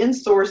do at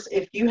InSource,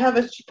 if you have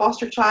a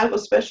foster child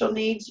with special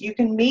needs, you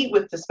can meet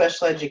with the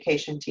special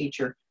education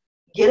teacher.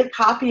 Get a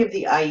copy of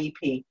the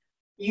IEP.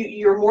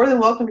 You're more than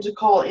welcome to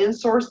call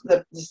InSource,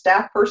 the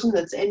staff person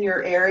that's in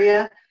your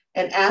area,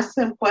 and ask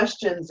them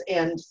questions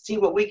and see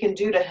what we can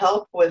do to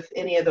help with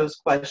any of those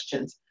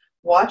questions.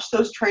 Watch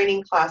those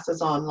training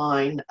classes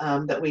online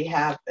that we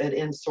have at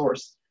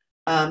InSource.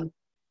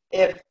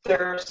 If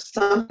there's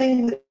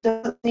something that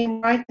doesn't seem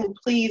right, then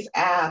please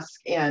ask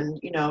and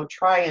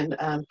try and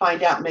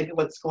find out maybe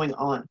what's going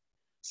on.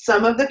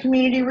 Some of the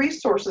community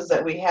resources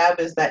that we have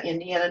is that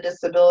Indiana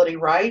Disability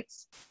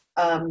Rights.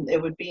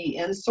 It would be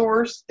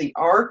InSource, the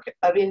ARC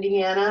of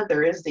Indiana.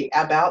 There is the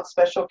About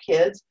Special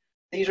Kids.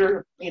 These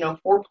are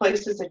 4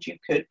 places that you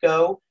could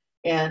go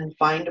and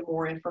find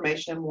more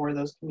information and more of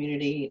those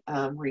community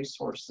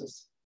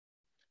resources.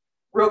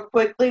 Real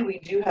quickly, we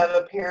do have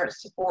a parent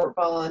support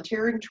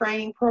volunteering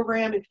training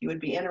program. If you would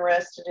be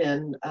interested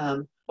in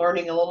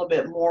learning a little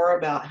bit more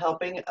about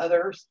helping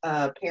other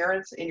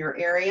parents in your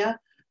area,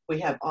 we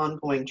have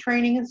ongoing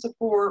training and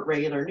support,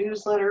 regular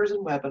newsletters,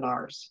 and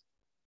webinars.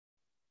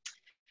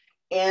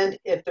 And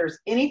if there's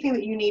anything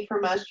that you need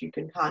from us, you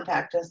can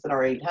contact us at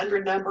our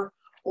 800 number,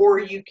 or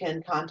you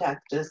can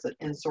contact us at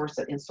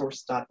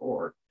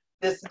insource@insource.org.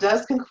 This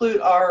does conclude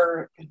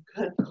our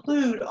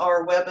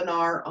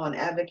webinar on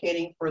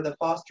advocating for the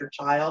foster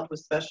child with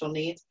special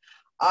needs.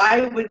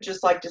 I would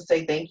just like to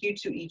say thank you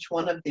to each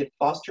one of the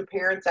foster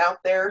parents out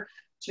there,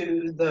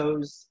 to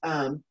those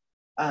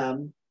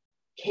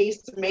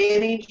case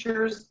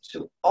managers,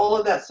 to all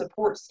of that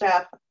support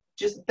staff.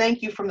 Just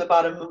thank you from the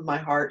bottom of my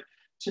heart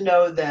to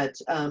know that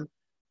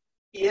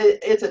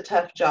it's a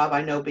tough job,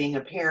 I know, being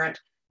a parent.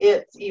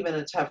 It's even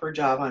a tougher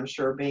job, I'm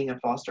sure, being a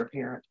foster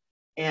parent.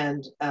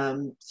 And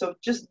so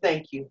just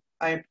thank you.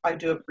 I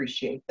do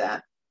appreciate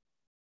that.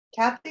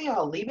 Kathy,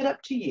 I'll leave it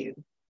up to you.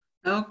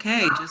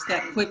 Okay, just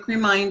that quick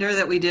reminder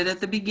that we did at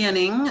the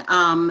beginning.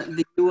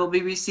 You will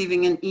be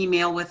receiving an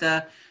email with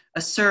a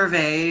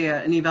survey,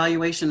 an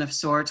evaluation of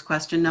sorts.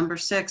 Question number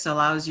 6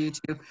 allows you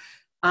to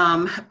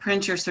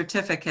print your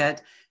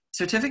certificate.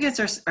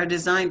 Certificates are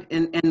designed,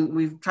 and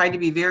we've tried to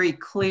be very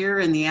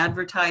clear in the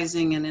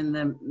advertising and in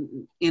the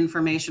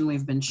information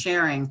we've been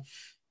sharing.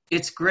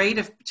 It's great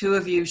if 2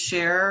 of you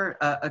share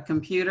a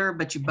computer,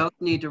 but you both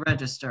need to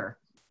register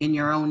in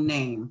your own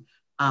name,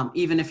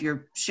 even if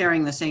you're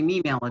sharing the same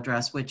email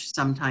address, which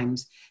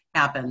sometimes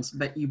happens,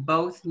 but you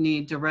both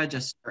need to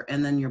register,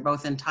 and then you're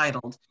both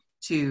entitled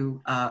to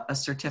a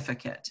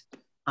certificate.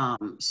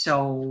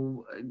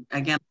 So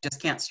again, I just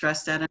can't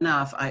stress that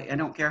enough. I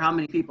don't care how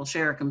many people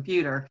share a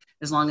computer,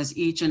 as long as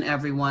each and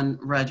every one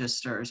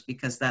registers,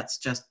 because that's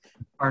just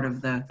part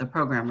of the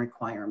program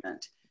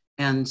requirement.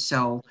 And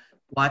so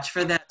watch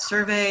for that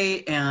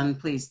survey and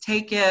please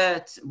take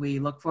it. We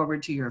look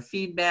forward to your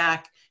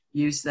feedback.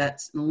 Use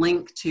that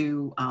link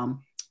to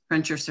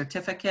print your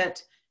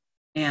certificate.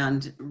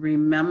 And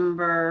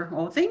remember,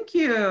 oh, thank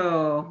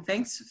you.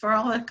 Thanks for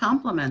all the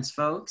compliments,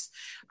 folks.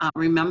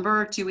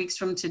 Remember, 2 weeks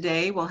from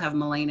today, we'll have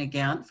Melena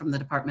Gant from the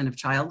Department of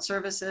Child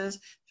Services.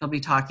 She'll be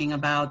talking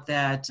about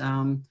that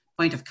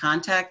point of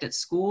contact at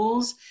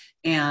schools.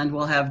 And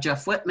we'll have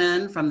Jeff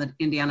Whitman from the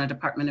Indiana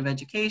Department of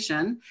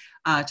Education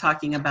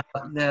talking about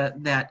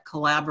that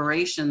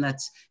collaboration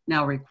that's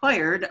now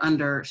required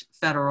under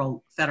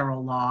federal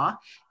law,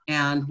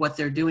 and what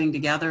they're doing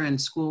together in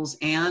schools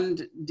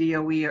and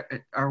DOE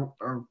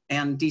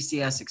and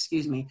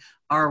DCS,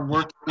 are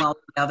working well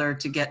together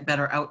to get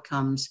better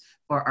outcomes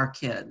for our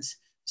kids.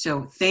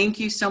 So thank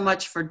you so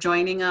much for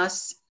joining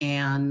us,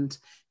 and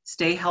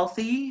stay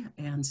healthy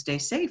and stay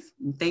safe.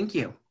 Thank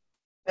you.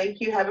 Thank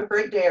you. Have a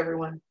great day,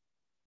 everyone.